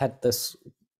had this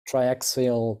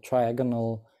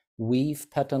triagonal weave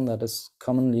pattern that is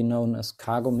commonly known as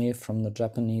kagome from the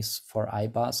Japanese for eye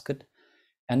basket.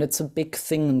 And it's a big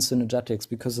thing in synergetics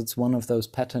because it's one of those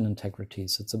pattern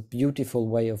integrities. It's a beautiful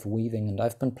way of weaving, and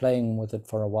I've been playing with it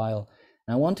for a while.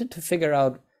 And I wanted to figure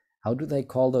out, how do they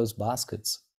call those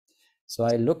baskets? So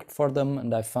I looked for them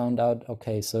and I found out,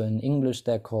 okay, so in English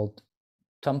they're called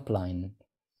tumpline.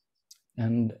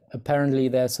 And apparently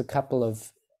there's a couple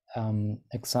of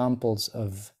examples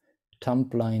of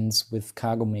tumplines with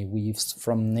kagome weaves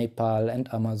from Nepal and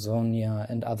Amazonia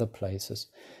and other places.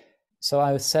 So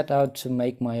I set out to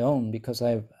make my own because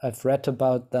I've read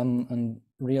about them and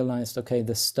realized, okay,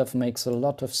 this stuff makes a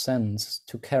lot of sense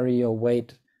to carry your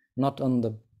weight not on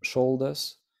the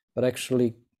shoulders, but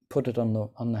actually put it on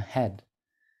the head.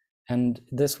 And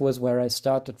this was where I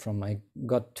started from. I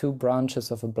got 2 branches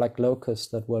of a black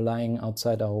locust that were lying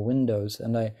outside our windows,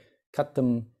 and I cut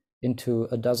them into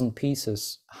a dozen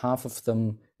pieces, half of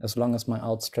them as long as my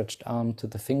outstretched arm to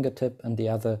the fingertip and the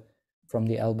other from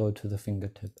the elbow to the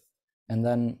fingertip. And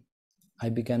then I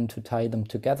began to tie them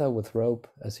together with rope,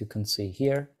 as you can see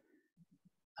here.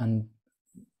 And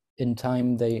in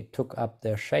time, they took up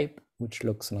their shape, which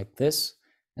looks like this.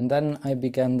 And then I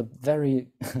began the very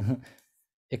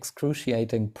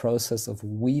excruciating process of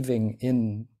weaving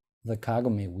in the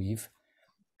kagome weave.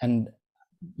 And,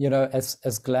 you know,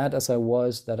 as glad as I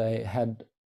was that I had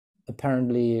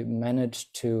apparently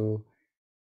managed to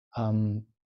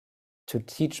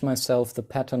teach myself the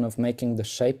pattern of making the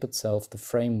shape itself, the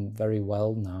frame, very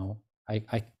well now.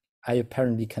 I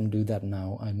apparently can do that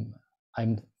now.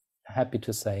 I'm happy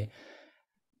to say.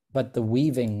 But the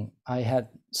weaving, I had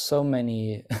so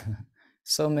many,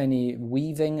 so many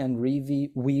weaving and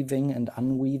weaving and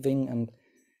unweaving. And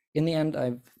in the end,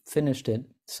 I've finished it.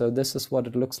 So this is what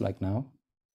it looks like now.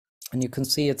 And you can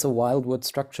see it's a wildwood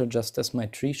structure, just as my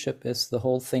tree ship is. The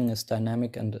whole thing is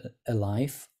dynamic and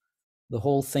alive. The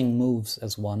whole thing moves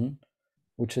as one,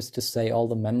 which is to say all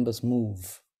the members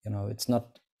move. You know, it's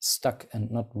not stuck and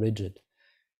not rigid.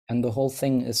 And the whole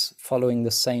thing is following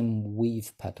the same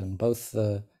weave pattern. Both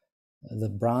the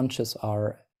branches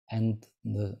are and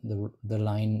the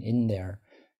line in there.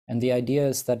 And the idea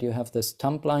is that you have this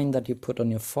thumb line that you put on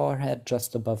your forehead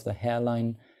just above the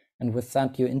hairline. And with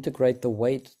that, you integrate the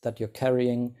weight that you're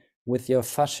carrying with your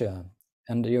fascia.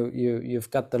 And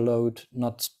you've got the load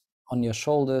not on your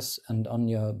shoulders and on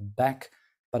your back,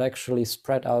 but actually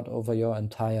spread out over your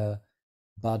entire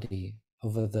body,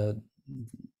 over the,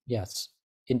 yes,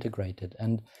 integrated.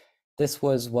 And this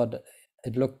was what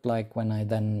it looked like when I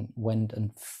then went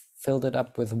and filled it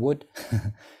up with wood.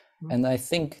 And I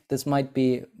think this might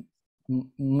be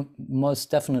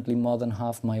most definitely more than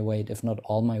half my weight, if not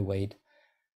all my weight.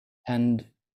 And,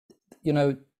 you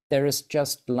know, there is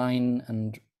just line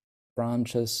and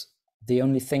branches. The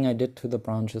only thing I did to the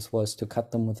branches was to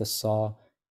cut them with a saw,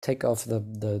 take off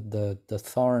the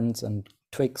thorns and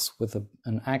twigs with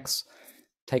an axe,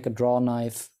 take a draw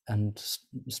knife and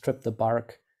strip the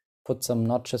bark, put some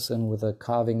notches in with a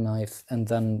carving knife, and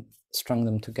then strung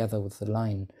them together with the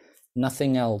line.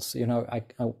 Nothing else. You know,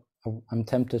 I'm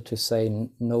tempted to say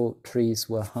no trees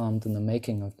were harmed in the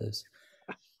making of this,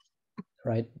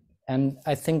 right? And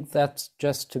I think that's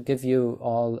just to give you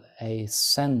all a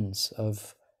sense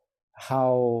of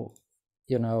how,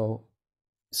 you know,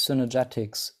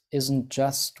 Synergetics isn't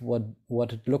just what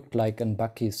it looked like in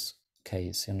Bucky's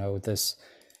case, you know, this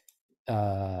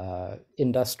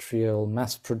industrial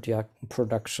mass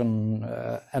production,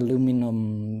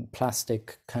 aluminum,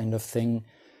 plastic kind of thing,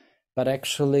 but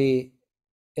actually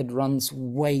it runs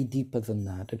way deeper than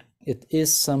that. It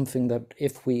is something that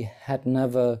if we had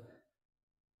never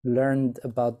learned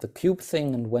about the cube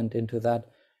thing and went into that,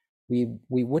 we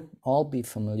would all be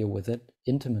familiar with it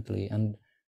intimately, and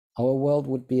our world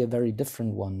would be a very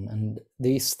different one. And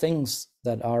these things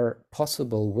that are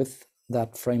possible with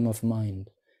that frame of mind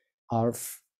are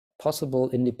possible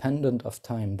independent of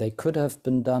time. They could have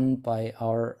been done by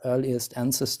our earliest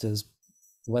ancestors,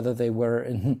 whether they were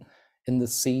in the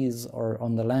seas or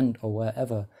on the land or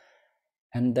wherever,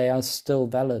 and they are still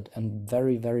valid and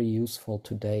very, very useful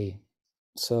today.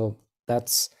 So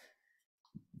that's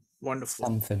wonderful.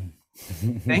 Something.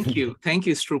 Thank you,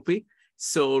 Struppi.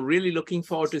 So really looking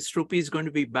forward to Struppi is going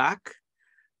to be back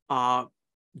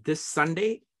this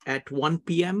Sunday at 1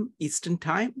 p.m. Eastern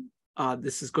time.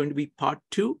 This is going to be part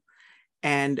 2.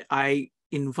 And I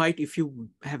invite, if you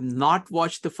have not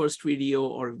watched the first video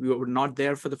or you were not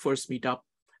there for the first meetup,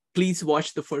 please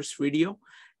watch the first video.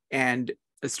 And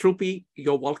Struppi,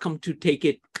 you're welcome to take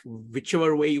it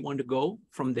whichever way you want to go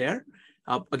from there.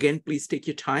 Again, please take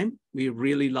your time. We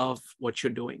really love what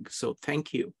you're doing. So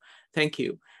thank you. Thank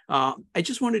you. I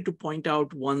just wanted to point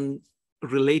out one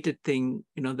related thing,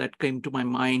 you know, that came to my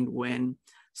mind when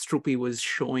Struppi was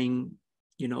showing,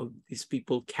 you know, these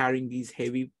people carrying these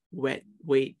heavy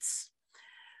weights.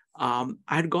 I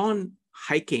had gone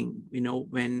hiking, you know,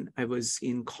 when I was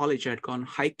in college, I'd gone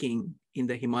hiking in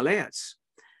the Himalayas,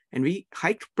 and we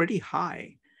hiked pretty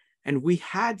high, and we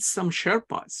had some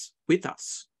Sherpas with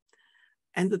us.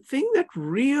 And the thing that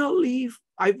really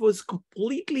I was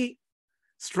completely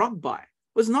struck by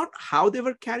was not how they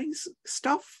were carrying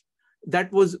stuff.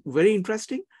 That was very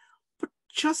interesting, but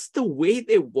just the way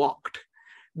they walked.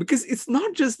 Because it's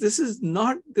not just, this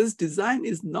design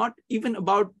is not even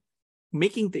about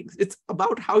making things. It's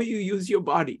about how you use your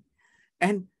body.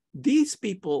 And these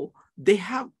people, they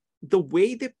have the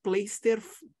way they place their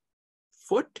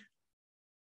foot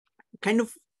kind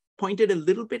of pointed a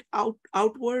little bit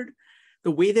outward,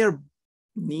 the way their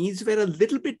knees were a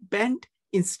little bit bent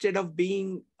instead of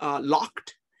being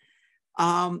locked,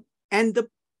 and the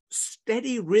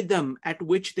steady rhythm at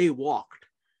which they walked,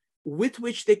 with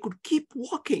which they could keep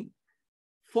walking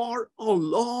for a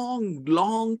long,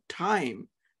 long time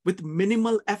with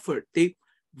minimal effort. They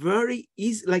very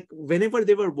easy, like whenever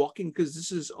they were walking, because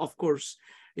this is, of course,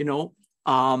 you know,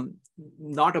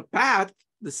 not a path.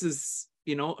 This is,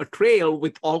 you know, a trail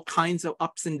with all kinds of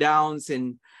ups and downs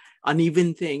and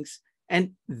uneven things.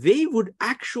 And they would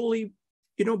actually,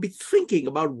 you know, be thinking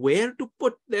about where to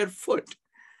put their foot,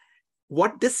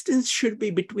 what distance should be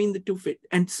between the 2 feet.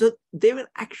 And so they were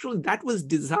actually, that was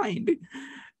designed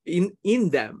in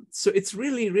them. So it's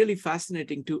really, really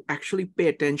fascinating to actually pay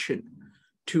attention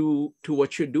to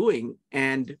what you're doing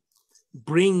and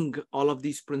bring all of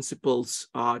these principles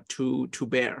to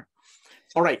bear.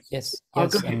 All right. Yes, Go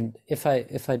yes. ahead. And if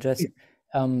I just,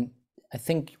 I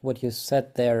think what you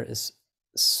said there is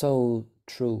so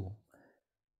true.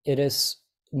 It is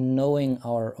knowing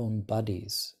our own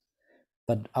bodies,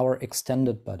 but our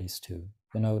extended bodies too.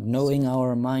 Knowing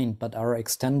our mind, but our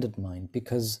extended mind,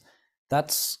 because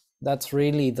that's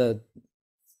really the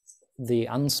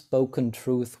unspoken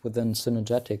truth within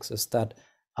Synergetics, is that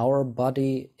our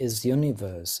body is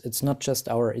universe. It's not just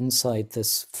our inside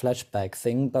this flashback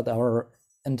thing, but our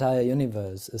entire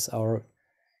universe is our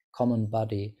common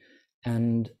body,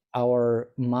 and our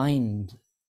mind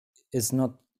is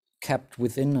not kept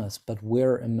within us, but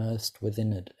we're immersed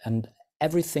within it, and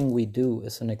everything we do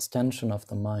is an extension of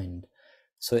the mind.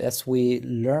 So as we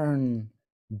learn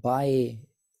by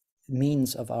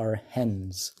means of our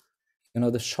hands,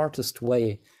 the shortest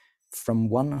way from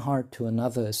one heart to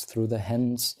another is through the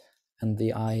hands and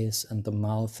the eyes and the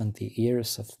mouth and the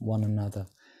ears of one another.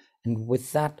 And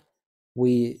with that,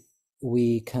 we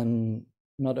can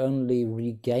not only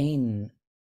regain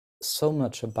so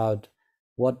much about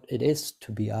what it is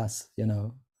to be us,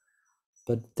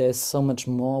 but there's so much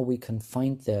more we can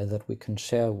find there that we can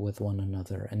share with one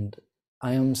another. And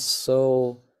I am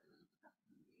so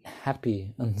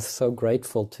happy and so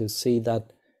grateful to see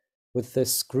that with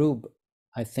this group.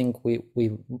 I think we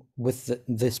with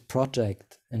this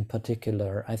project in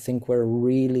particular, I think we're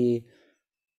really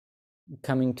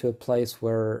coming to a place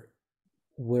where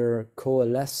we're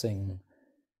coalescing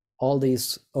all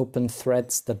these open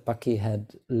threads that Bucky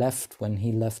had left when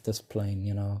he left this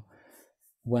plane,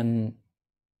 when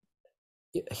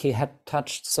he had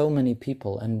touched so many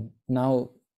people, and now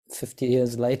 50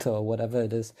 years later or whatever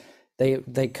it is,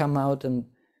 they come out and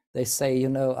they say,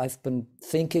 I've been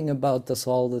thinking about this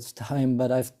all this time,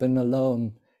 but I've been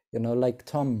alone, like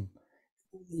Tom.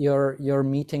 Your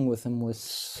meeting with him was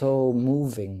so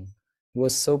moving. It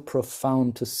was so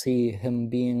profound to see him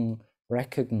being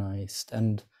recognized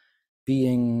and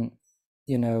being,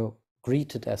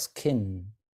 greeted as kin.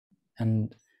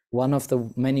 And one of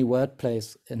the many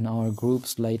wordplays in our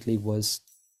groups lately was,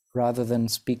 rather than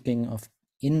speaking of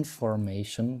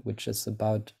information, which is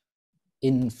about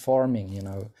informing,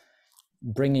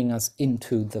 bringing us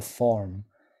into the form,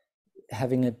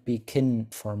 having it be kin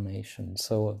formation,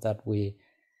 so that we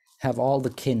have all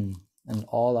the kin and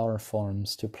all our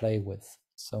forms to play with.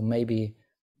 So maybe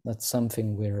that's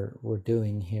something we're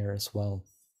doing here as well.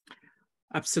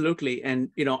 Absolutely. And,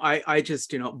 I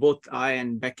just, both I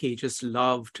and Becky just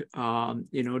loved,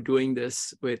 doing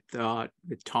this with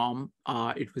Tom.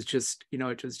 It was just,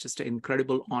 it was just an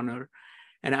incredible honor.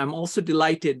 And I'm also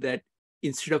delighted that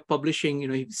instead of publishing,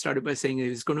 he started by saying he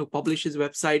was going to publish his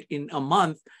website in a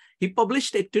month. He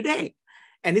published it today,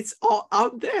 and it's all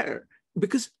out there,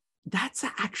 because that's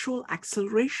an actual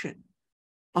acceleration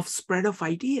of spread of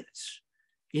ideas,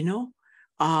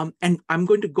 and I'm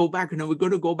going to go back, we're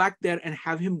going to go back there and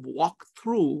have him walk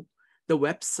through the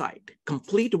website,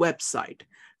 complete website,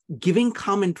 giving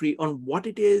commentary on what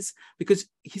it is, because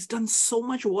he's done so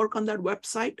much work on that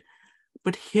website,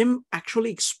 but him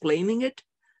actually explaining it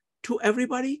to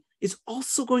everybody is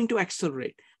also going to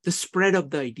accelerate the spread of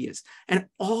the ideas. And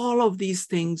all of these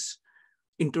things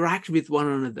interact with one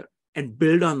another and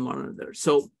build on one another.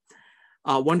 So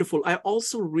wonderful. I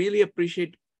also really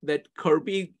appreciate that,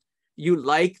 Kirby, you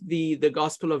like the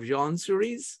Gospel of John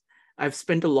series. I've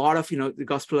spent a lot of, the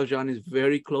Gospel of John is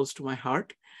very close to my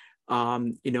heart.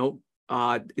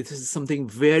 This is something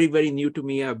very, very new to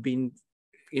me. I've been,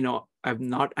 I'd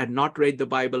not read the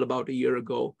Bible about a year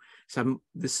ago. So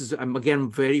I'm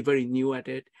again very, very new at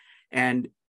it. And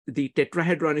the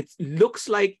tetrahedron, it looks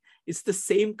like it's the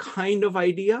same kind of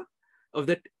idea of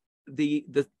that the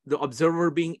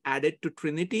observer being added to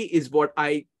Trinity is what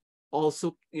I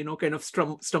also, kind of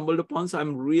stumbled upon. So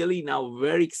I'm really now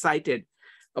very excited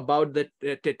about the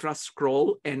tetra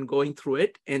scroll and going through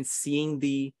it and seeing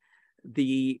the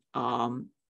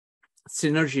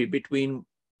synergy between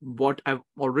what I'm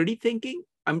already thinking.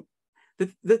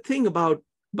 The thing about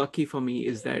Bucky for me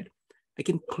is that I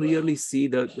can clearly see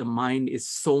that the mind is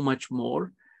so much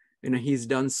more. He's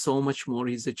done so much more.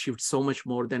 He's achieved so much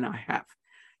more than I have.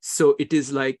 So it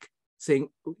is like saying,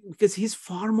 because he's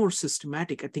far more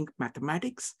systematic. I think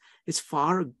mathematics is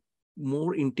far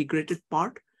more integrated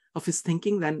part of his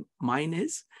thinking than mine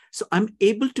is. So I'm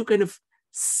able to kind of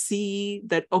see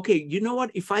that, okay, you know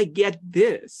what, if I get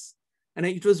this, and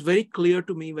it was very clear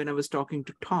to me when I was talking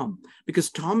to Tom, because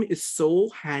Tom is so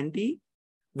handy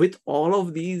with all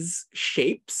of these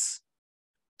shapes,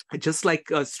 just like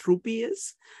Struppi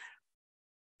is.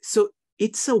 So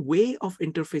it's a way of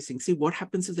interfacing. See, what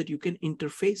happens is that you can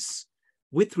interface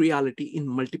with reality in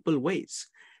multiple ways.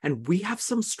 And we have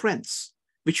some strengths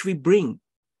which we bring,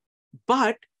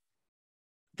 but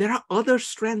there are other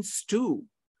strengths too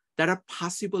that are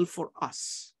possible for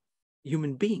us,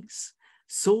 human beings.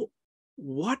 So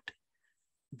what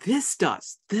this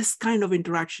does, this kind of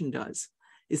interaction does,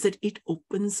 is that it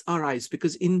opens our eyes,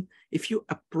 because if you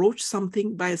approach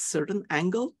something by a certain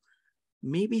angle,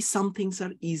 maybe some things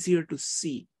are easier to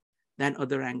see than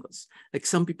other angles. Like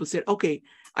some people said, okay,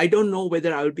 I don't know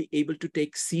whether I will be able to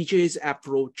take CJ's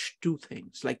approach to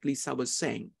things, like Lisa was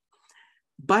saying.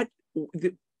 But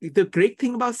the great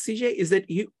thing about CJ is that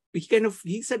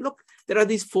he said, look, there are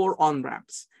these 4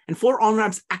 on-ramps, and 4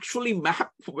 on-ramps actually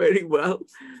map very well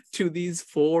to these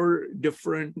 4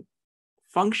 different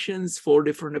functions, 4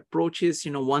 different approaches,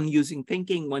 one using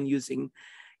thinking, one using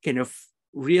kind of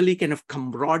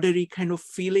camaraderie kind of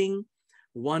feeling,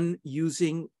 one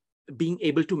using being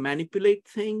able to manipulate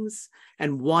things,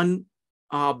 and one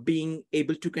being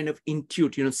able to kind of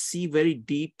intuit, see very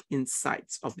deep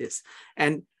insights of this.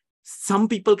 And some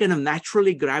people kind of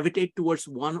naturally gravitate towards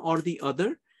one or the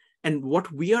other. And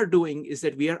what we are doing is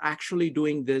that we are actually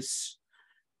doing this.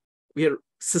 We are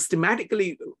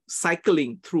systematically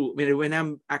cycling through. When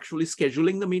I'm actually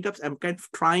scheduling the meetups, I'm kind of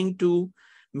trying to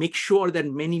make sure that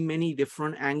many, many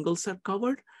different angles are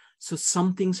covered. So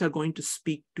some things are going to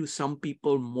speak to some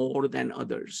people more than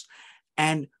others.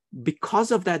 And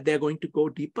because of that, they're going to go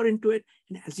deeper into it.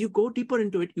 And as you go deeper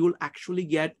into it, you will actually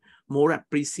get more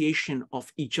appreciation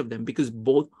of each of them, because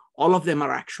all of them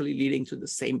are actually leading to the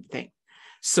same thing.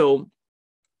 So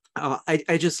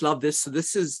I just love this. So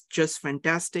this is just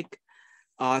fantastic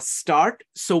start.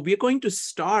 So we're going to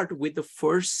start with the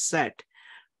first set.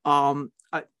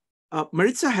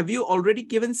 Maritza, have you already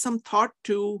given some thought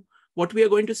to what we are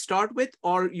going to start with,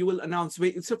 or you will announce?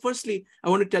 So firstly, I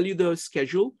want to tell you the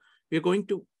schedule. We're going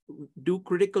to do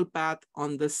critical path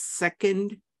on the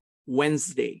 2nd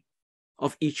Wednesday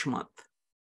of each month.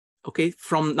 Okay,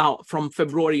 from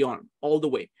February on, all the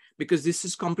way, because this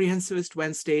is Comprehensivist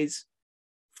Wednesdays.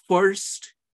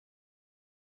 First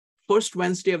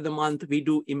Wednesday of the month, we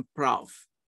do improv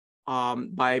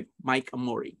by Mike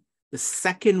Amori. The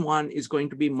second one is going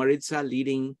to be Maritza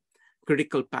leading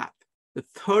critical path. The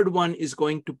third one is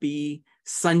going to be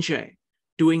Sanjay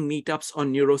doing meetups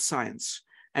on neuroscience.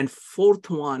 And fourth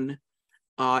one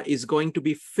is going to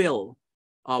be Phil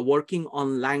working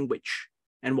on language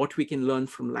and what we can learn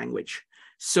from language.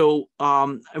 So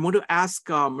I want to ask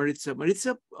Maritza.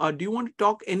 Maritza, do you want to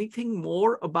talk anything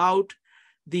more about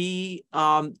the,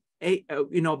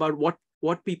 about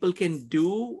what people can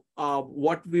do,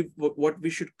 what we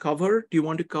should cover? Do you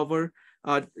want to cover?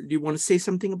 Do you want to say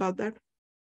something about that?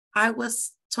 I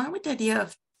was torn with the idea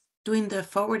of doing the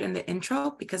forward and the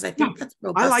intro, because I think that's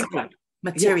robust. I like that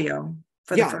material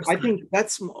for the first I time. think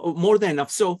that's more than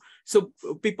enough. So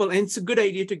people, and it's a good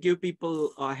idea to give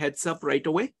people a heads up right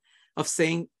away of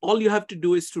saying all you have to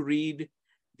do is to read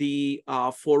the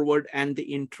forward and the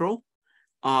intro,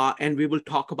 and we will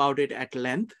talk about it at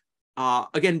length.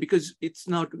 Again, because it's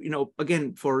not,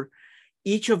 again, for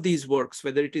each of these works,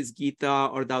 whether it is Gita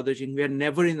or Tao Te Ching, we are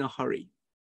never in a hurry.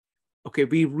 Okay,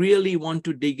 we really want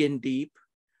to dig in deep.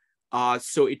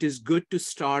 So it is good to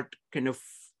start kind of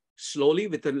slowly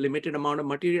with a limited amount of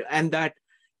material, and that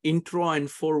intro and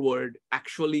forward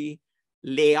actually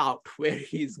lay out where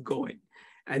he's going.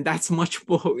 And that's much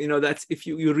more, that's if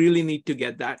you really need to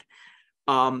get that.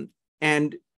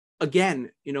 And again,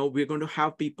 we're going to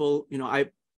have people, I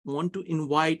want to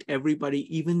invite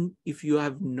everybody, even if you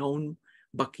have known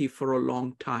Bucky for a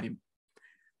long time,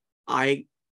 I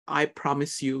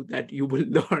promise you that you will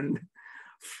learn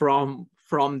from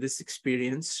this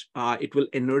experience. It will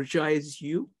energize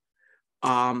you.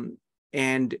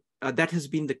 And that has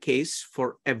been the case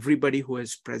for everybody who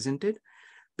has presented,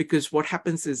 because what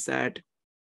happens is that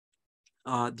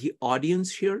the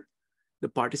audience here, the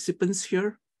participants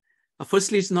here,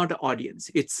 firstly, it's not an audience.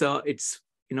 It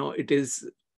is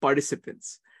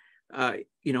participants.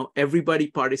 Everybody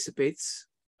participates.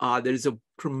 There is a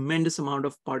tremendous amount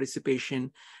of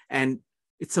participation, and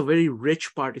it's a very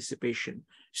rich participation.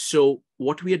 So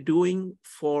what we are doing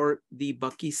for the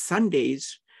Bucky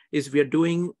Sundays is we are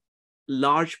doing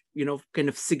large, kind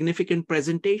of significant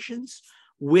presentations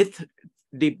with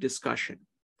deep discussion.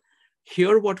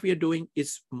 Here, what we are doing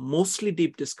is mostly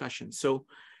deep discussion. So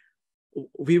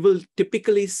we will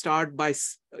typically start by,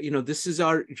 this is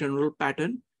our general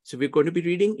pattern. So we're going to be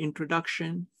reading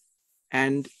introduction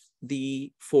and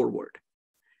the forward.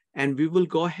 And we will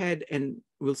go ahead and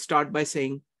we'll start by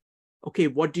saying, okay,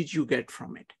 what did you get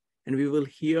from it? And we will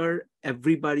hear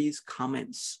everybody's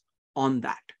comments on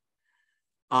that.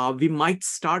 We might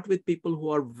start with people who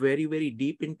are very, very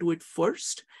deep into it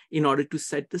first in order to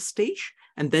set the stage,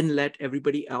 and then let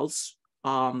everybody else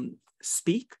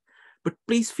speak. But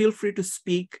please feel free to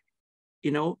speak,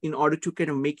 in order to kind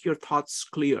of make your thoughts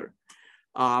clear.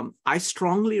 I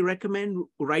strongly recommend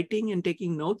writing and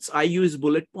taking notes. I use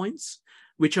bullet points,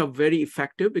 which are very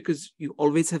effective because you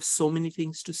always have so many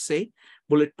things to say.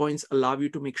 Bullet points allow you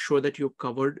to make sure that you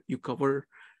cover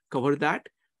that.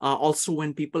 Also,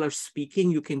 when people are speaking,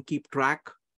 you can keep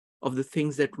track of the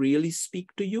things that really speak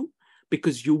to you,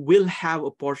 because you will have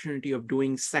opportunity of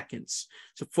doing seconds.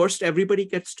 So first, everybody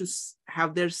gets to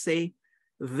have their say.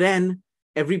 Then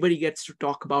everybody gets to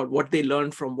talk about what they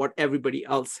learned from what everybody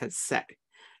else has said.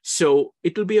 So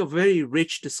it'll be a very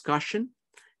rich discussion,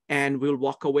 and we'll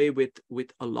walk away with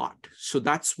a lot. So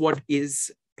that's what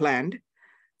is planned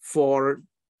for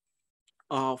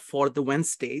the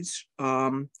Wednesdays.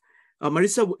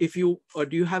 Marissa, if do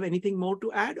you have anything more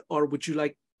to add, or would you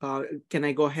like, can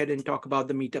I go ahead and talk about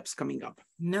the meetups coming up?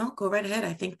 No, go right ahead.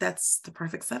 I think that's the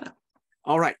perfect setup.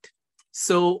 All right.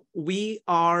 So we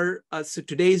are, so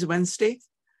today is Wednesday.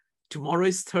 Tomorrow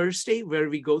is Thursday, where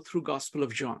we go through Gospel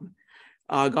of John.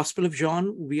 Gospel of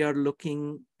John, we are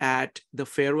looking at the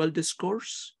farewell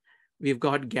discourse. We've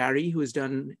got Gary, who's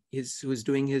doing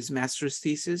his master's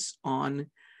thesis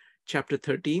on chapter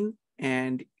 13,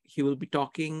 and he will be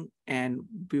talking, and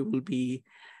we will be,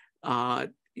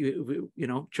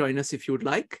 join us if you would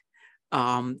like.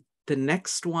 The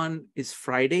next one is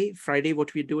Friday. Friday,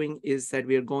 what we're doing is that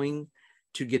we are going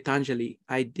to Gitanjali.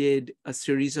 I did a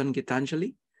series on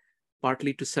Gitanjali,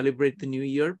 partly to celebrate the new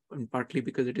year, and partly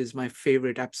because it is my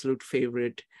favorite, absolute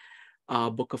favorite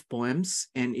book of poems.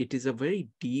 And it is a very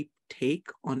deep take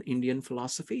on Indian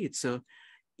philosophy. It's the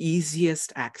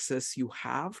easiest access you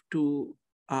have to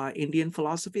Indian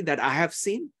philosophy that I have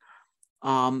seen.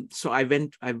 So I've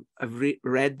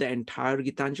read the entire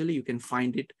Gitanjali. You can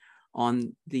find it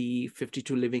on the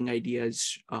 52 Living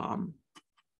Ideas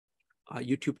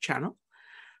YouTube channel.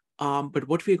 But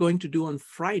what we're going to do on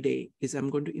Friday is I'm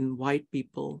going to invite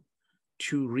people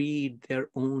to read their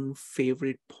own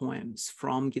favorite poems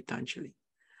from Gitanjali.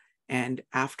 And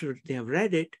after they have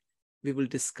read it, we will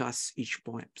discuss each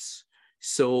poems.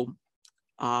 So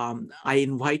I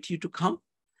invite you to come.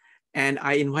 And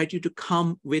I invite you to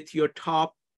come with your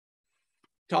top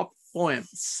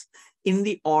poems in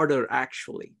the order,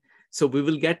 actually. So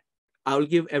I'll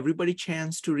give everybody a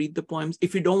chance to read the poems.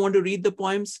 If you don't want to read the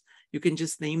poems, you can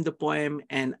just name the poem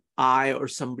and I or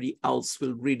somebody else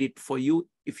will read it for you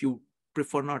if you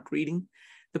prefer not reading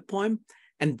the poem.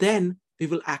 And then we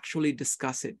will actually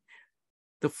discuss it.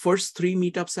 The first 3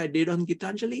 meetups I did on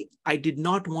Gitanjali, I did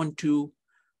not want to,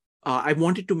 I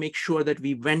wanted to make sure that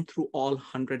we went through all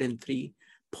 103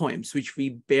 poems, which we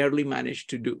barely managed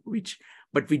to do,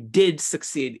 but we did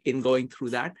succeed in going through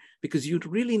that, because you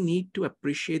really need to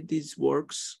appreciate these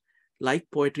works like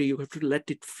poetry. You have to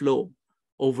let it flow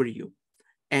over you,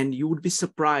 and you would be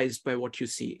surprised by what you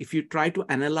see. If you try to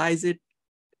analyze it,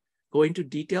 go into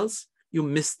details, you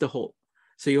miss the whole.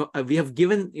 So we have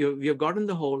gotten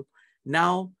the whole.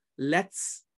 Now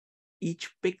let's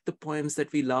each pick the poems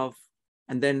that we love,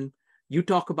 and then you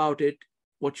talk about it,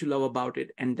 what you love about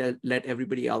it, and then let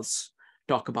everybody else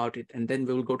talk about it. And then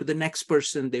we'll go to the next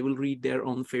person. They will read their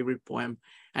own favorite poem,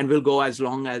 and we'll go as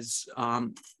long as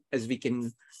we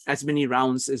can, as many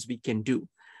rounds as we can do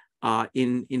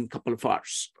in a couple of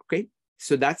hours. Okay,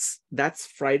 so that's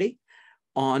Friday.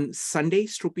 On Sunday,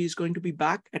 Struppi is going to be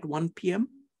back at 1 p.m.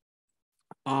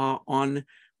 On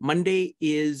Monday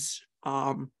is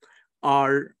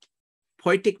our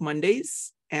Poetic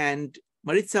Mondays. And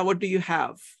Maritza, what do you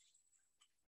have?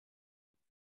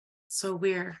 So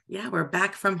we're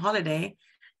back from holiday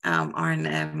on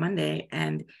Monday.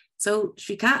 And so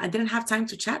Shrikant, I didn't have time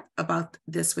to chat about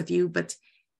this with you, but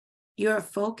you're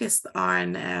focused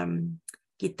on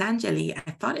Gitanjali.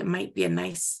 I thought it might be a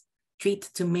nice treat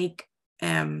to make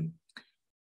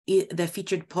the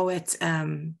featured poet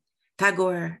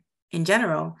Tagore in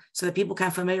general, so that people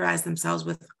can familiarize themselves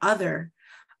with other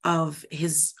of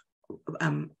his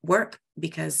work,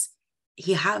 because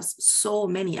he has so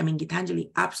many. I mean,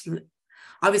 Gitanjali,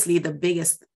 obviously the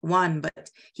biggest one, but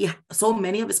so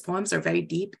many of his poems are very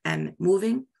deep and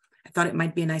moving. I thought it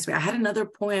might be a nice way. I had another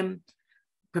poem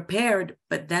prepared,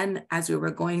 but then as we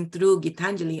were going through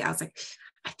Gitanjali, I was like,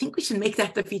 I think we should make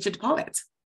that the featured poet.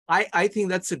 I think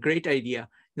that's a great idea.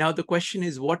 Now, the question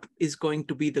is, what is going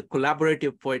to be the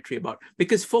collaborative poetry about?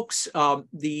 Because folks,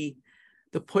 the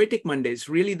the Poetic Mondays,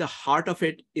 really the heart of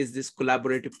it is this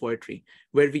collaborative poetry,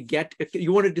 where we get,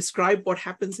 you want to describe what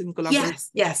happens in collaborative?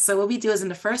 Yes. So what we do is in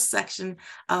the first section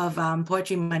of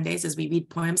Poetry Mondays is we read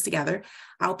poems together.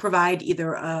 I'll provide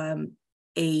either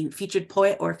a featured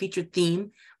poet or a featured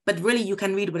theme, but really you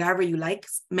can read whatever you like.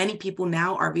 Many people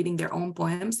now are reading their own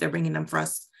poems. They're bringing them for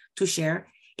us to share.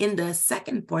 In the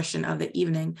second portion of the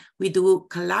evening, we do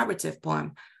collaborative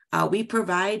poem. We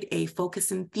provide a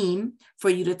focus and theme for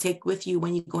you to take with you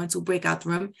when you go into a breakout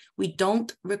room. We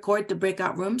don't record the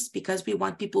breakout rooms because we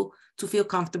want people to feel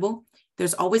comfortable.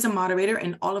 There's always a moderator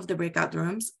in all of the breakout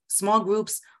rooms, small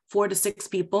groups, 4 to 6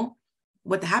 people.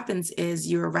 What happens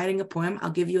is you're writing a poem.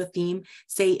 I'll give you a theme.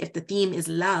 Say if the theme is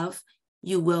love,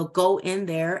 you will go in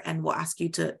there and we'll ask you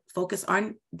to focus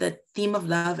on the theme of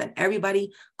love, and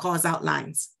everybody calls out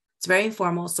lines. It's very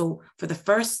informal. So for the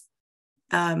first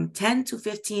 10 to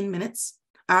 15 minutes,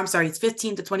 it's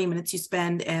 15 to 20 minutes you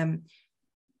spend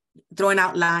throwing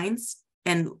out lines,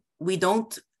 and we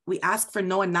ask for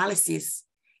no analysis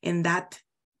in that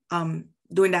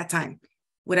during that time.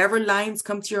 Whatever lines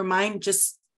come to your mind,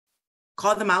 just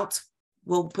call them out.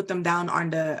 We'll put them down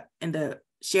in the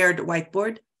shared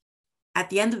whiteboard. At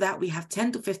the end of that, we have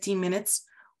 10 to 15 minutes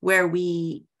where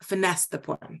we finesse the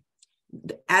poem.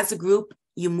 As a group,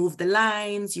 you move the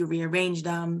lines, you rearrange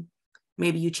them,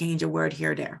 maybe you change a word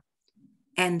here or there.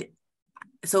 And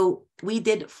so we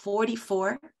did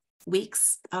 44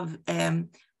 weeks of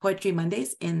Poetry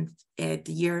Mondays in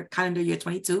the calendar year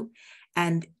 22.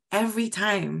 And every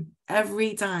time,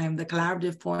 the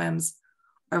collaborative poems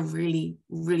are really,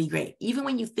 really great. Even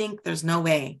when you think there's no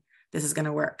way this is going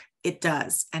to work, it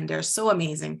does. And they're so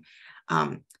amazing.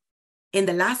 In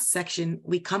the last section,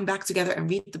 we come back together and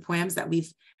read the poems that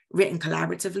we've written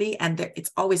collaboratively, and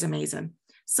it's always amazing.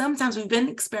 Sometimes we've been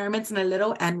experimenting a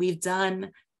little, and we've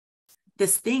done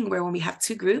this thing where when we have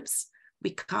 2 groups,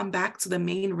 we come back to the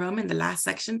main room in the last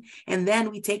section, and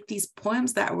then we take these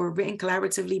poems that were written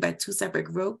collaboratively by 2 separate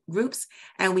groups,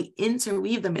 and we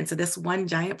interweave them into this one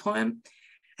giant poem,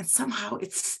 and somehow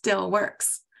it still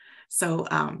works. So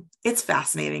it's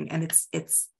fascinating, and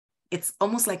it's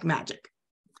almost like magic,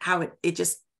 how it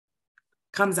just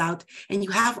comes out. And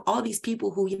you have all these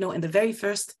people who, in the very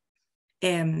first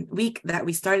week that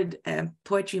we started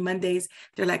Poetry Mondays,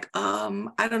 they're like,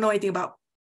 I don't know anything about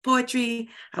poetry.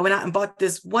 I went out and bought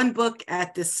this one book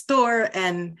at this store,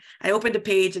 and I opened a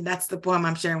page, and that's the poem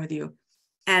I'm sharing with you.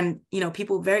 And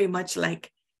people very much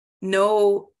like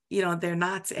know, they're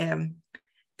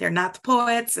not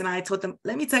poets. And I told them,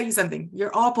 let me tell you something,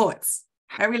 you're all poets,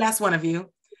 every last one of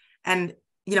you. And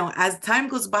as time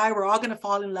goes by, we're all going to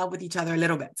fall in love with each other a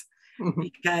little bit,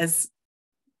 because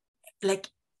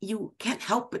you can't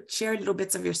help but share little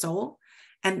bits of your soul.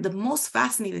 And the most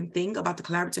fascinating thing about the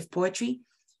collaborative poetry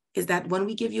is that when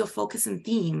we give you a focus and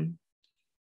theme,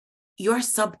 your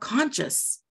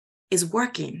subconscious is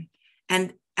working.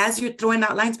 And as you're throwing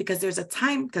out lines, because there's a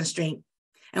time constraint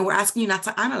and we're asking you not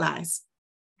to analyze,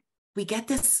 we get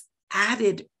this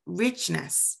added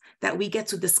richness that we get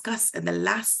to discuss in the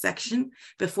last section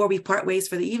before we part ways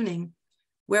for the evening,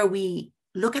 where we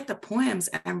look at the poems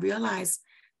and realize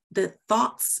the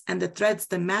thoughts and the threads,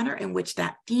 the manner in which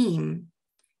that theme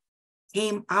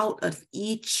came out of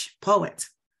each poet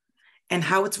and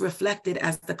how it's reflected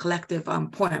as the collective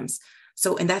poems.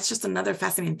 So, and that's just another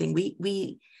fascinating thing.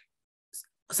 We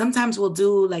sometimes we'll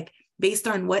do, like, based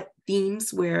on what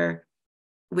themes we're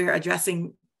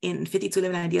addressing in 52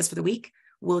 Living Ideas for the week,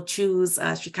 we'll choose,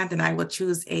 Shrikant and I will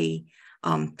choose a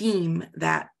theme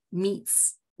that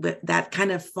meets, that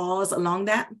kind of falls along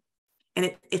that.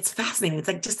 And it's fascinating. It's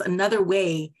like just another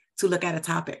way to look at a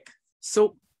topic.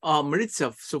 So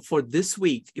Maritza, so for this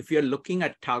week, if you're looking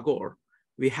at Tagore,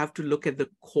 we have to look at the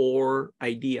core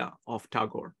idea of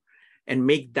Tagore and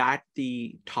make that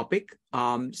the topic.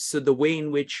 So the way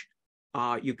in which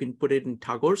you can put it in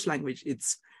Tagore's language,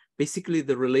 it's basically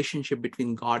the relationship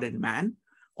between God and man,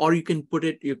 or you can put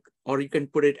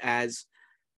it as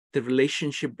the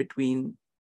relationship between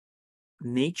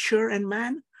nature and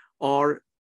man, or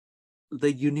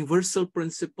the universal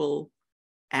principle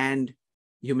and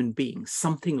human beings,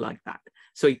 something like that.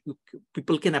 So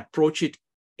people can approach it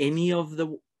any of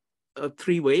the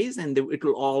 3 ways, and it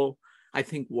will all, I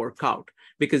think, work out,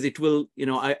 because it will,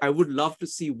 I would love to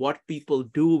see what people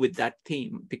do with that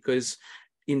theme, because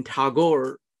in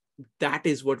Tagore, that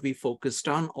is what we focused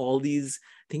on. All these,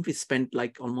 I think we spent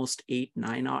like almost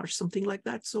 8-9 hours, something like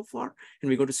that so far. And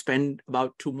we're going to spend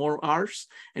about 2 more hours,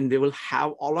 and they will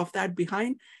have all of that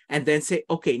behind, and then say,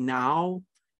 okay, now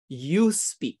you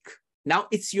speak. Now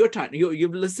it's your turn.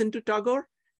 You've listened to Tagore.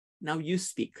 Now you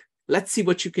speak. Let's see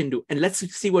what you can do. And let's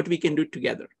see what we can do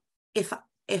together.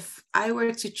 if I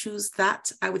were to choose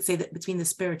that, I would say that between the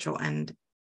spiritual and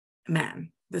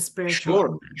man, the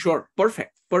spiritual. Sure.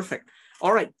 Perfect.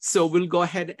 All right. So we'll go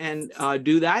ahead and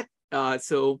do that.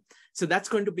 So that's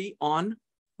going to be on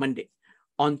Monday.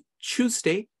 On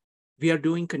Tuesday, we are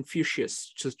doing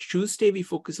Confucius. So Tuesday, we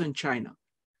focus on China.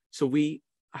 So we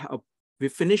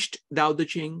finished Tao Te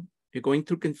Ching. We're going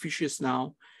through Confucius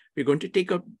now. We're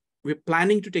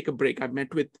planning to take a break. I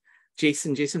met with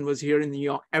Jason. Jason was here in New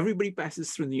York. Everybody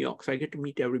passes through New York, so I get to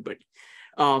meet everybody.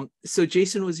 So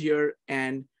Jason was here,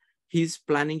 and he's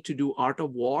planning to do Art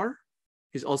of War.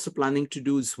 He's also planning to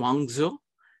do Zhuangzi,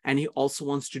 and he also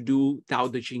wants to do Tao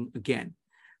Te Ching again.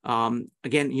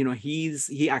 Again, you know,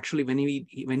 he actually, when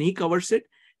he covers it,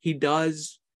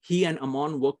 he and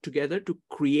Amon work together to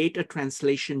create a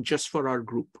translation just for our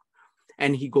group.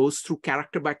 And he goes through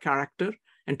character by character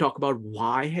and talk about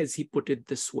why has he put it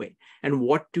this way, and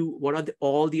what are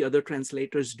all the other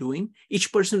translators doing.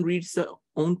 Each person reads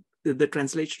the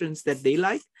translations that they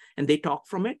like, and they talk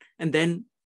from it. And then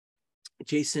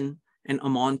Jason and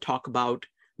Amon talk about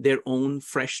their own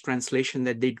fresh translation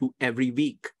that they do every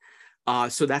week.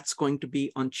 So that's going to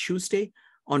be on Tuesday.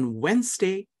 On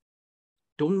Wednesday,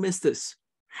 don't miss this.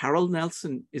 Harold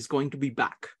Nelson is going to be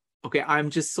back. Okay, I'm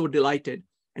just so delighted.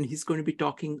 And he's going to be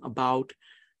talking about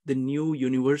the new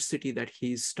university that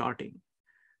he's starting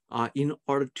in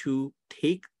order to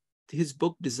take his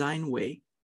book Design Way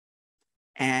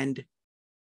and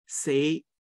say,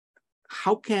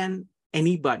 how can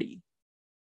anybody,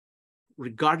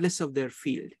 regardless of their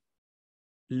field,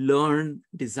 learn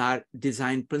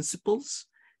design principles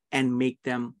and make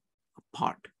them a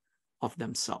part of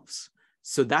themselves?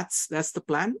 So that's the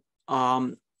plan.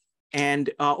 I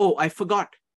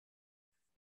forgot.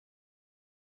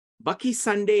 Bucky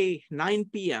Sunday, 9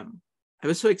 p.m. I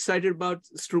was so excited about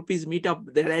Struppi's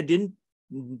meetup that I didn't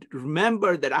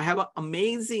remember that we have an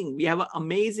amazing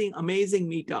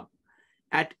meetup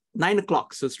at 9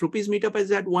 o'clock. So Struppi's meetup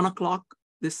is at 1 o'clock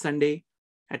this Sunday.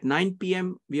 At 9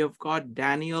 p.m., we have got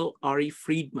Daniel Ari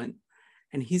Friedman,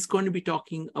 and he's going to be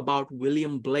talking about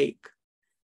William Blake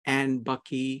and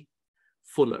Bucky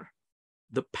Fuller,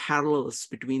 the parallels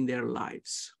between their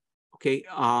lives. Okay,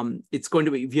 it's going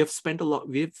to be, we've spent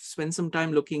some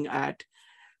time looking at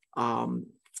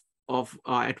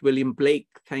William Blake,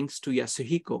 thanks to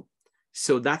Yasuhiko.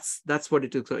 So that's what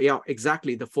it is. So yeah,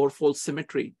 exactly. The fourfold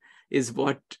symmetry is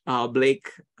what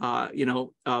Blake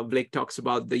talks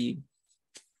about, the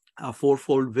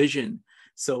fourfold vision.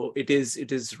 So it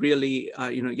is really,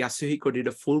 Yasuhiko did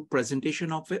a full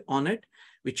presentation of it on it,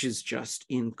 which is just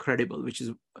incredible, which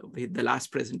is the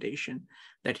last presentation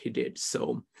that he did.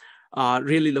 So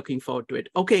really looking forward to it.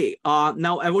 Okay,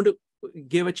 now I want to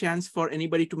give a chance for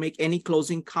anybody to make any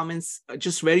closing comments,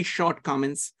 just very short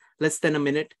comments, less than a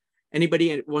minute.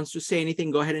 Anybody wants to say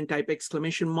anything, go ahead and type ! And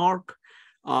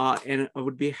I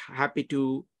would be happy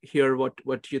to hear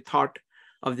what you thought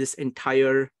of this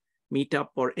entire meetup,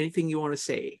 or anything you want to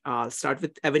say. Start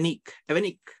with Evanik.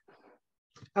 Evanik.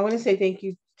 I want to say thank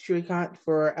you, Shrikant,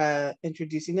 for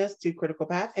introducing us to Critical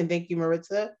Path, and thank you,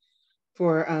 Maritza,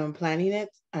 for planning it.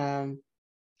 I'm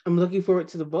looking forward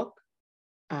to the book.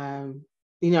 I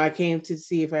came to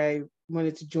see if I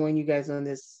wanted to join you guys on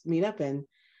this meetup, and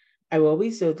I will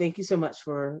be. So thank you so much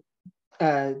for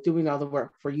doing all the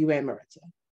work for you and Maritza.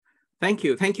 Thank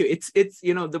you. It's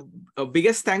the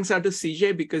biggest thanks are to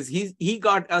CJ, because he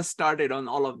got us started on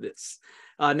all of this.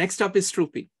 Next up is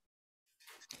Struppi.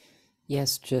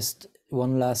 Yes, just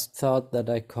one last thought that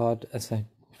I caught as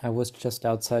I was just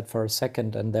outside for a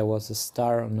second, and there was a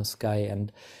star on the sky,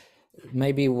 and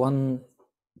maybe one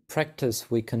practice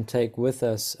we can take with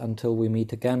us until we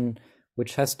meet again,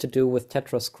 which has to do with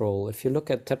TetraScroll. If you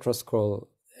look at TetraScroll,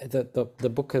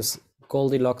 the book is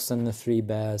Goldilocks and the Three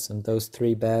Bears, and those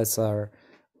three bears are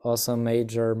also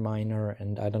major, minor,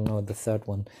 and I don't know the third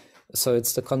one. So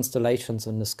it's the constellations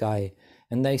in the sky,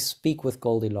 and they speak with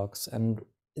Goldilocks, and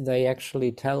they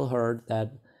actually tell her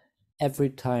that every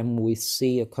time we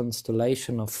see a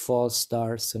constellation of 4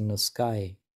 stars in the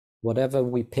sky, whatever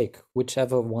we pick,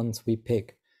 whichever ones we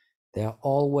pick, they are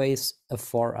always a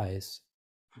 4 eyes,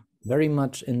 very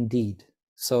much indeed.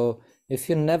 So if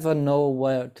you never know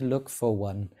where to look for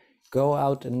one, go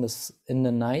out in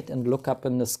the night and look up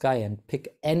in the sky and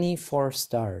pick any 4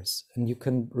 stars, and you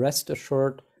can rest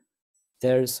assured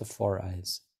there's a 4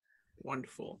 eyes.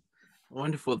 Wonderful.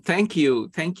 Thank you,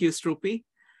 Struppi.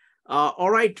 All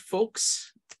right,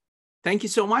 folks, thank you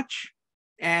so much,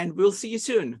 and we'll see you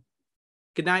soon.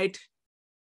 Good night.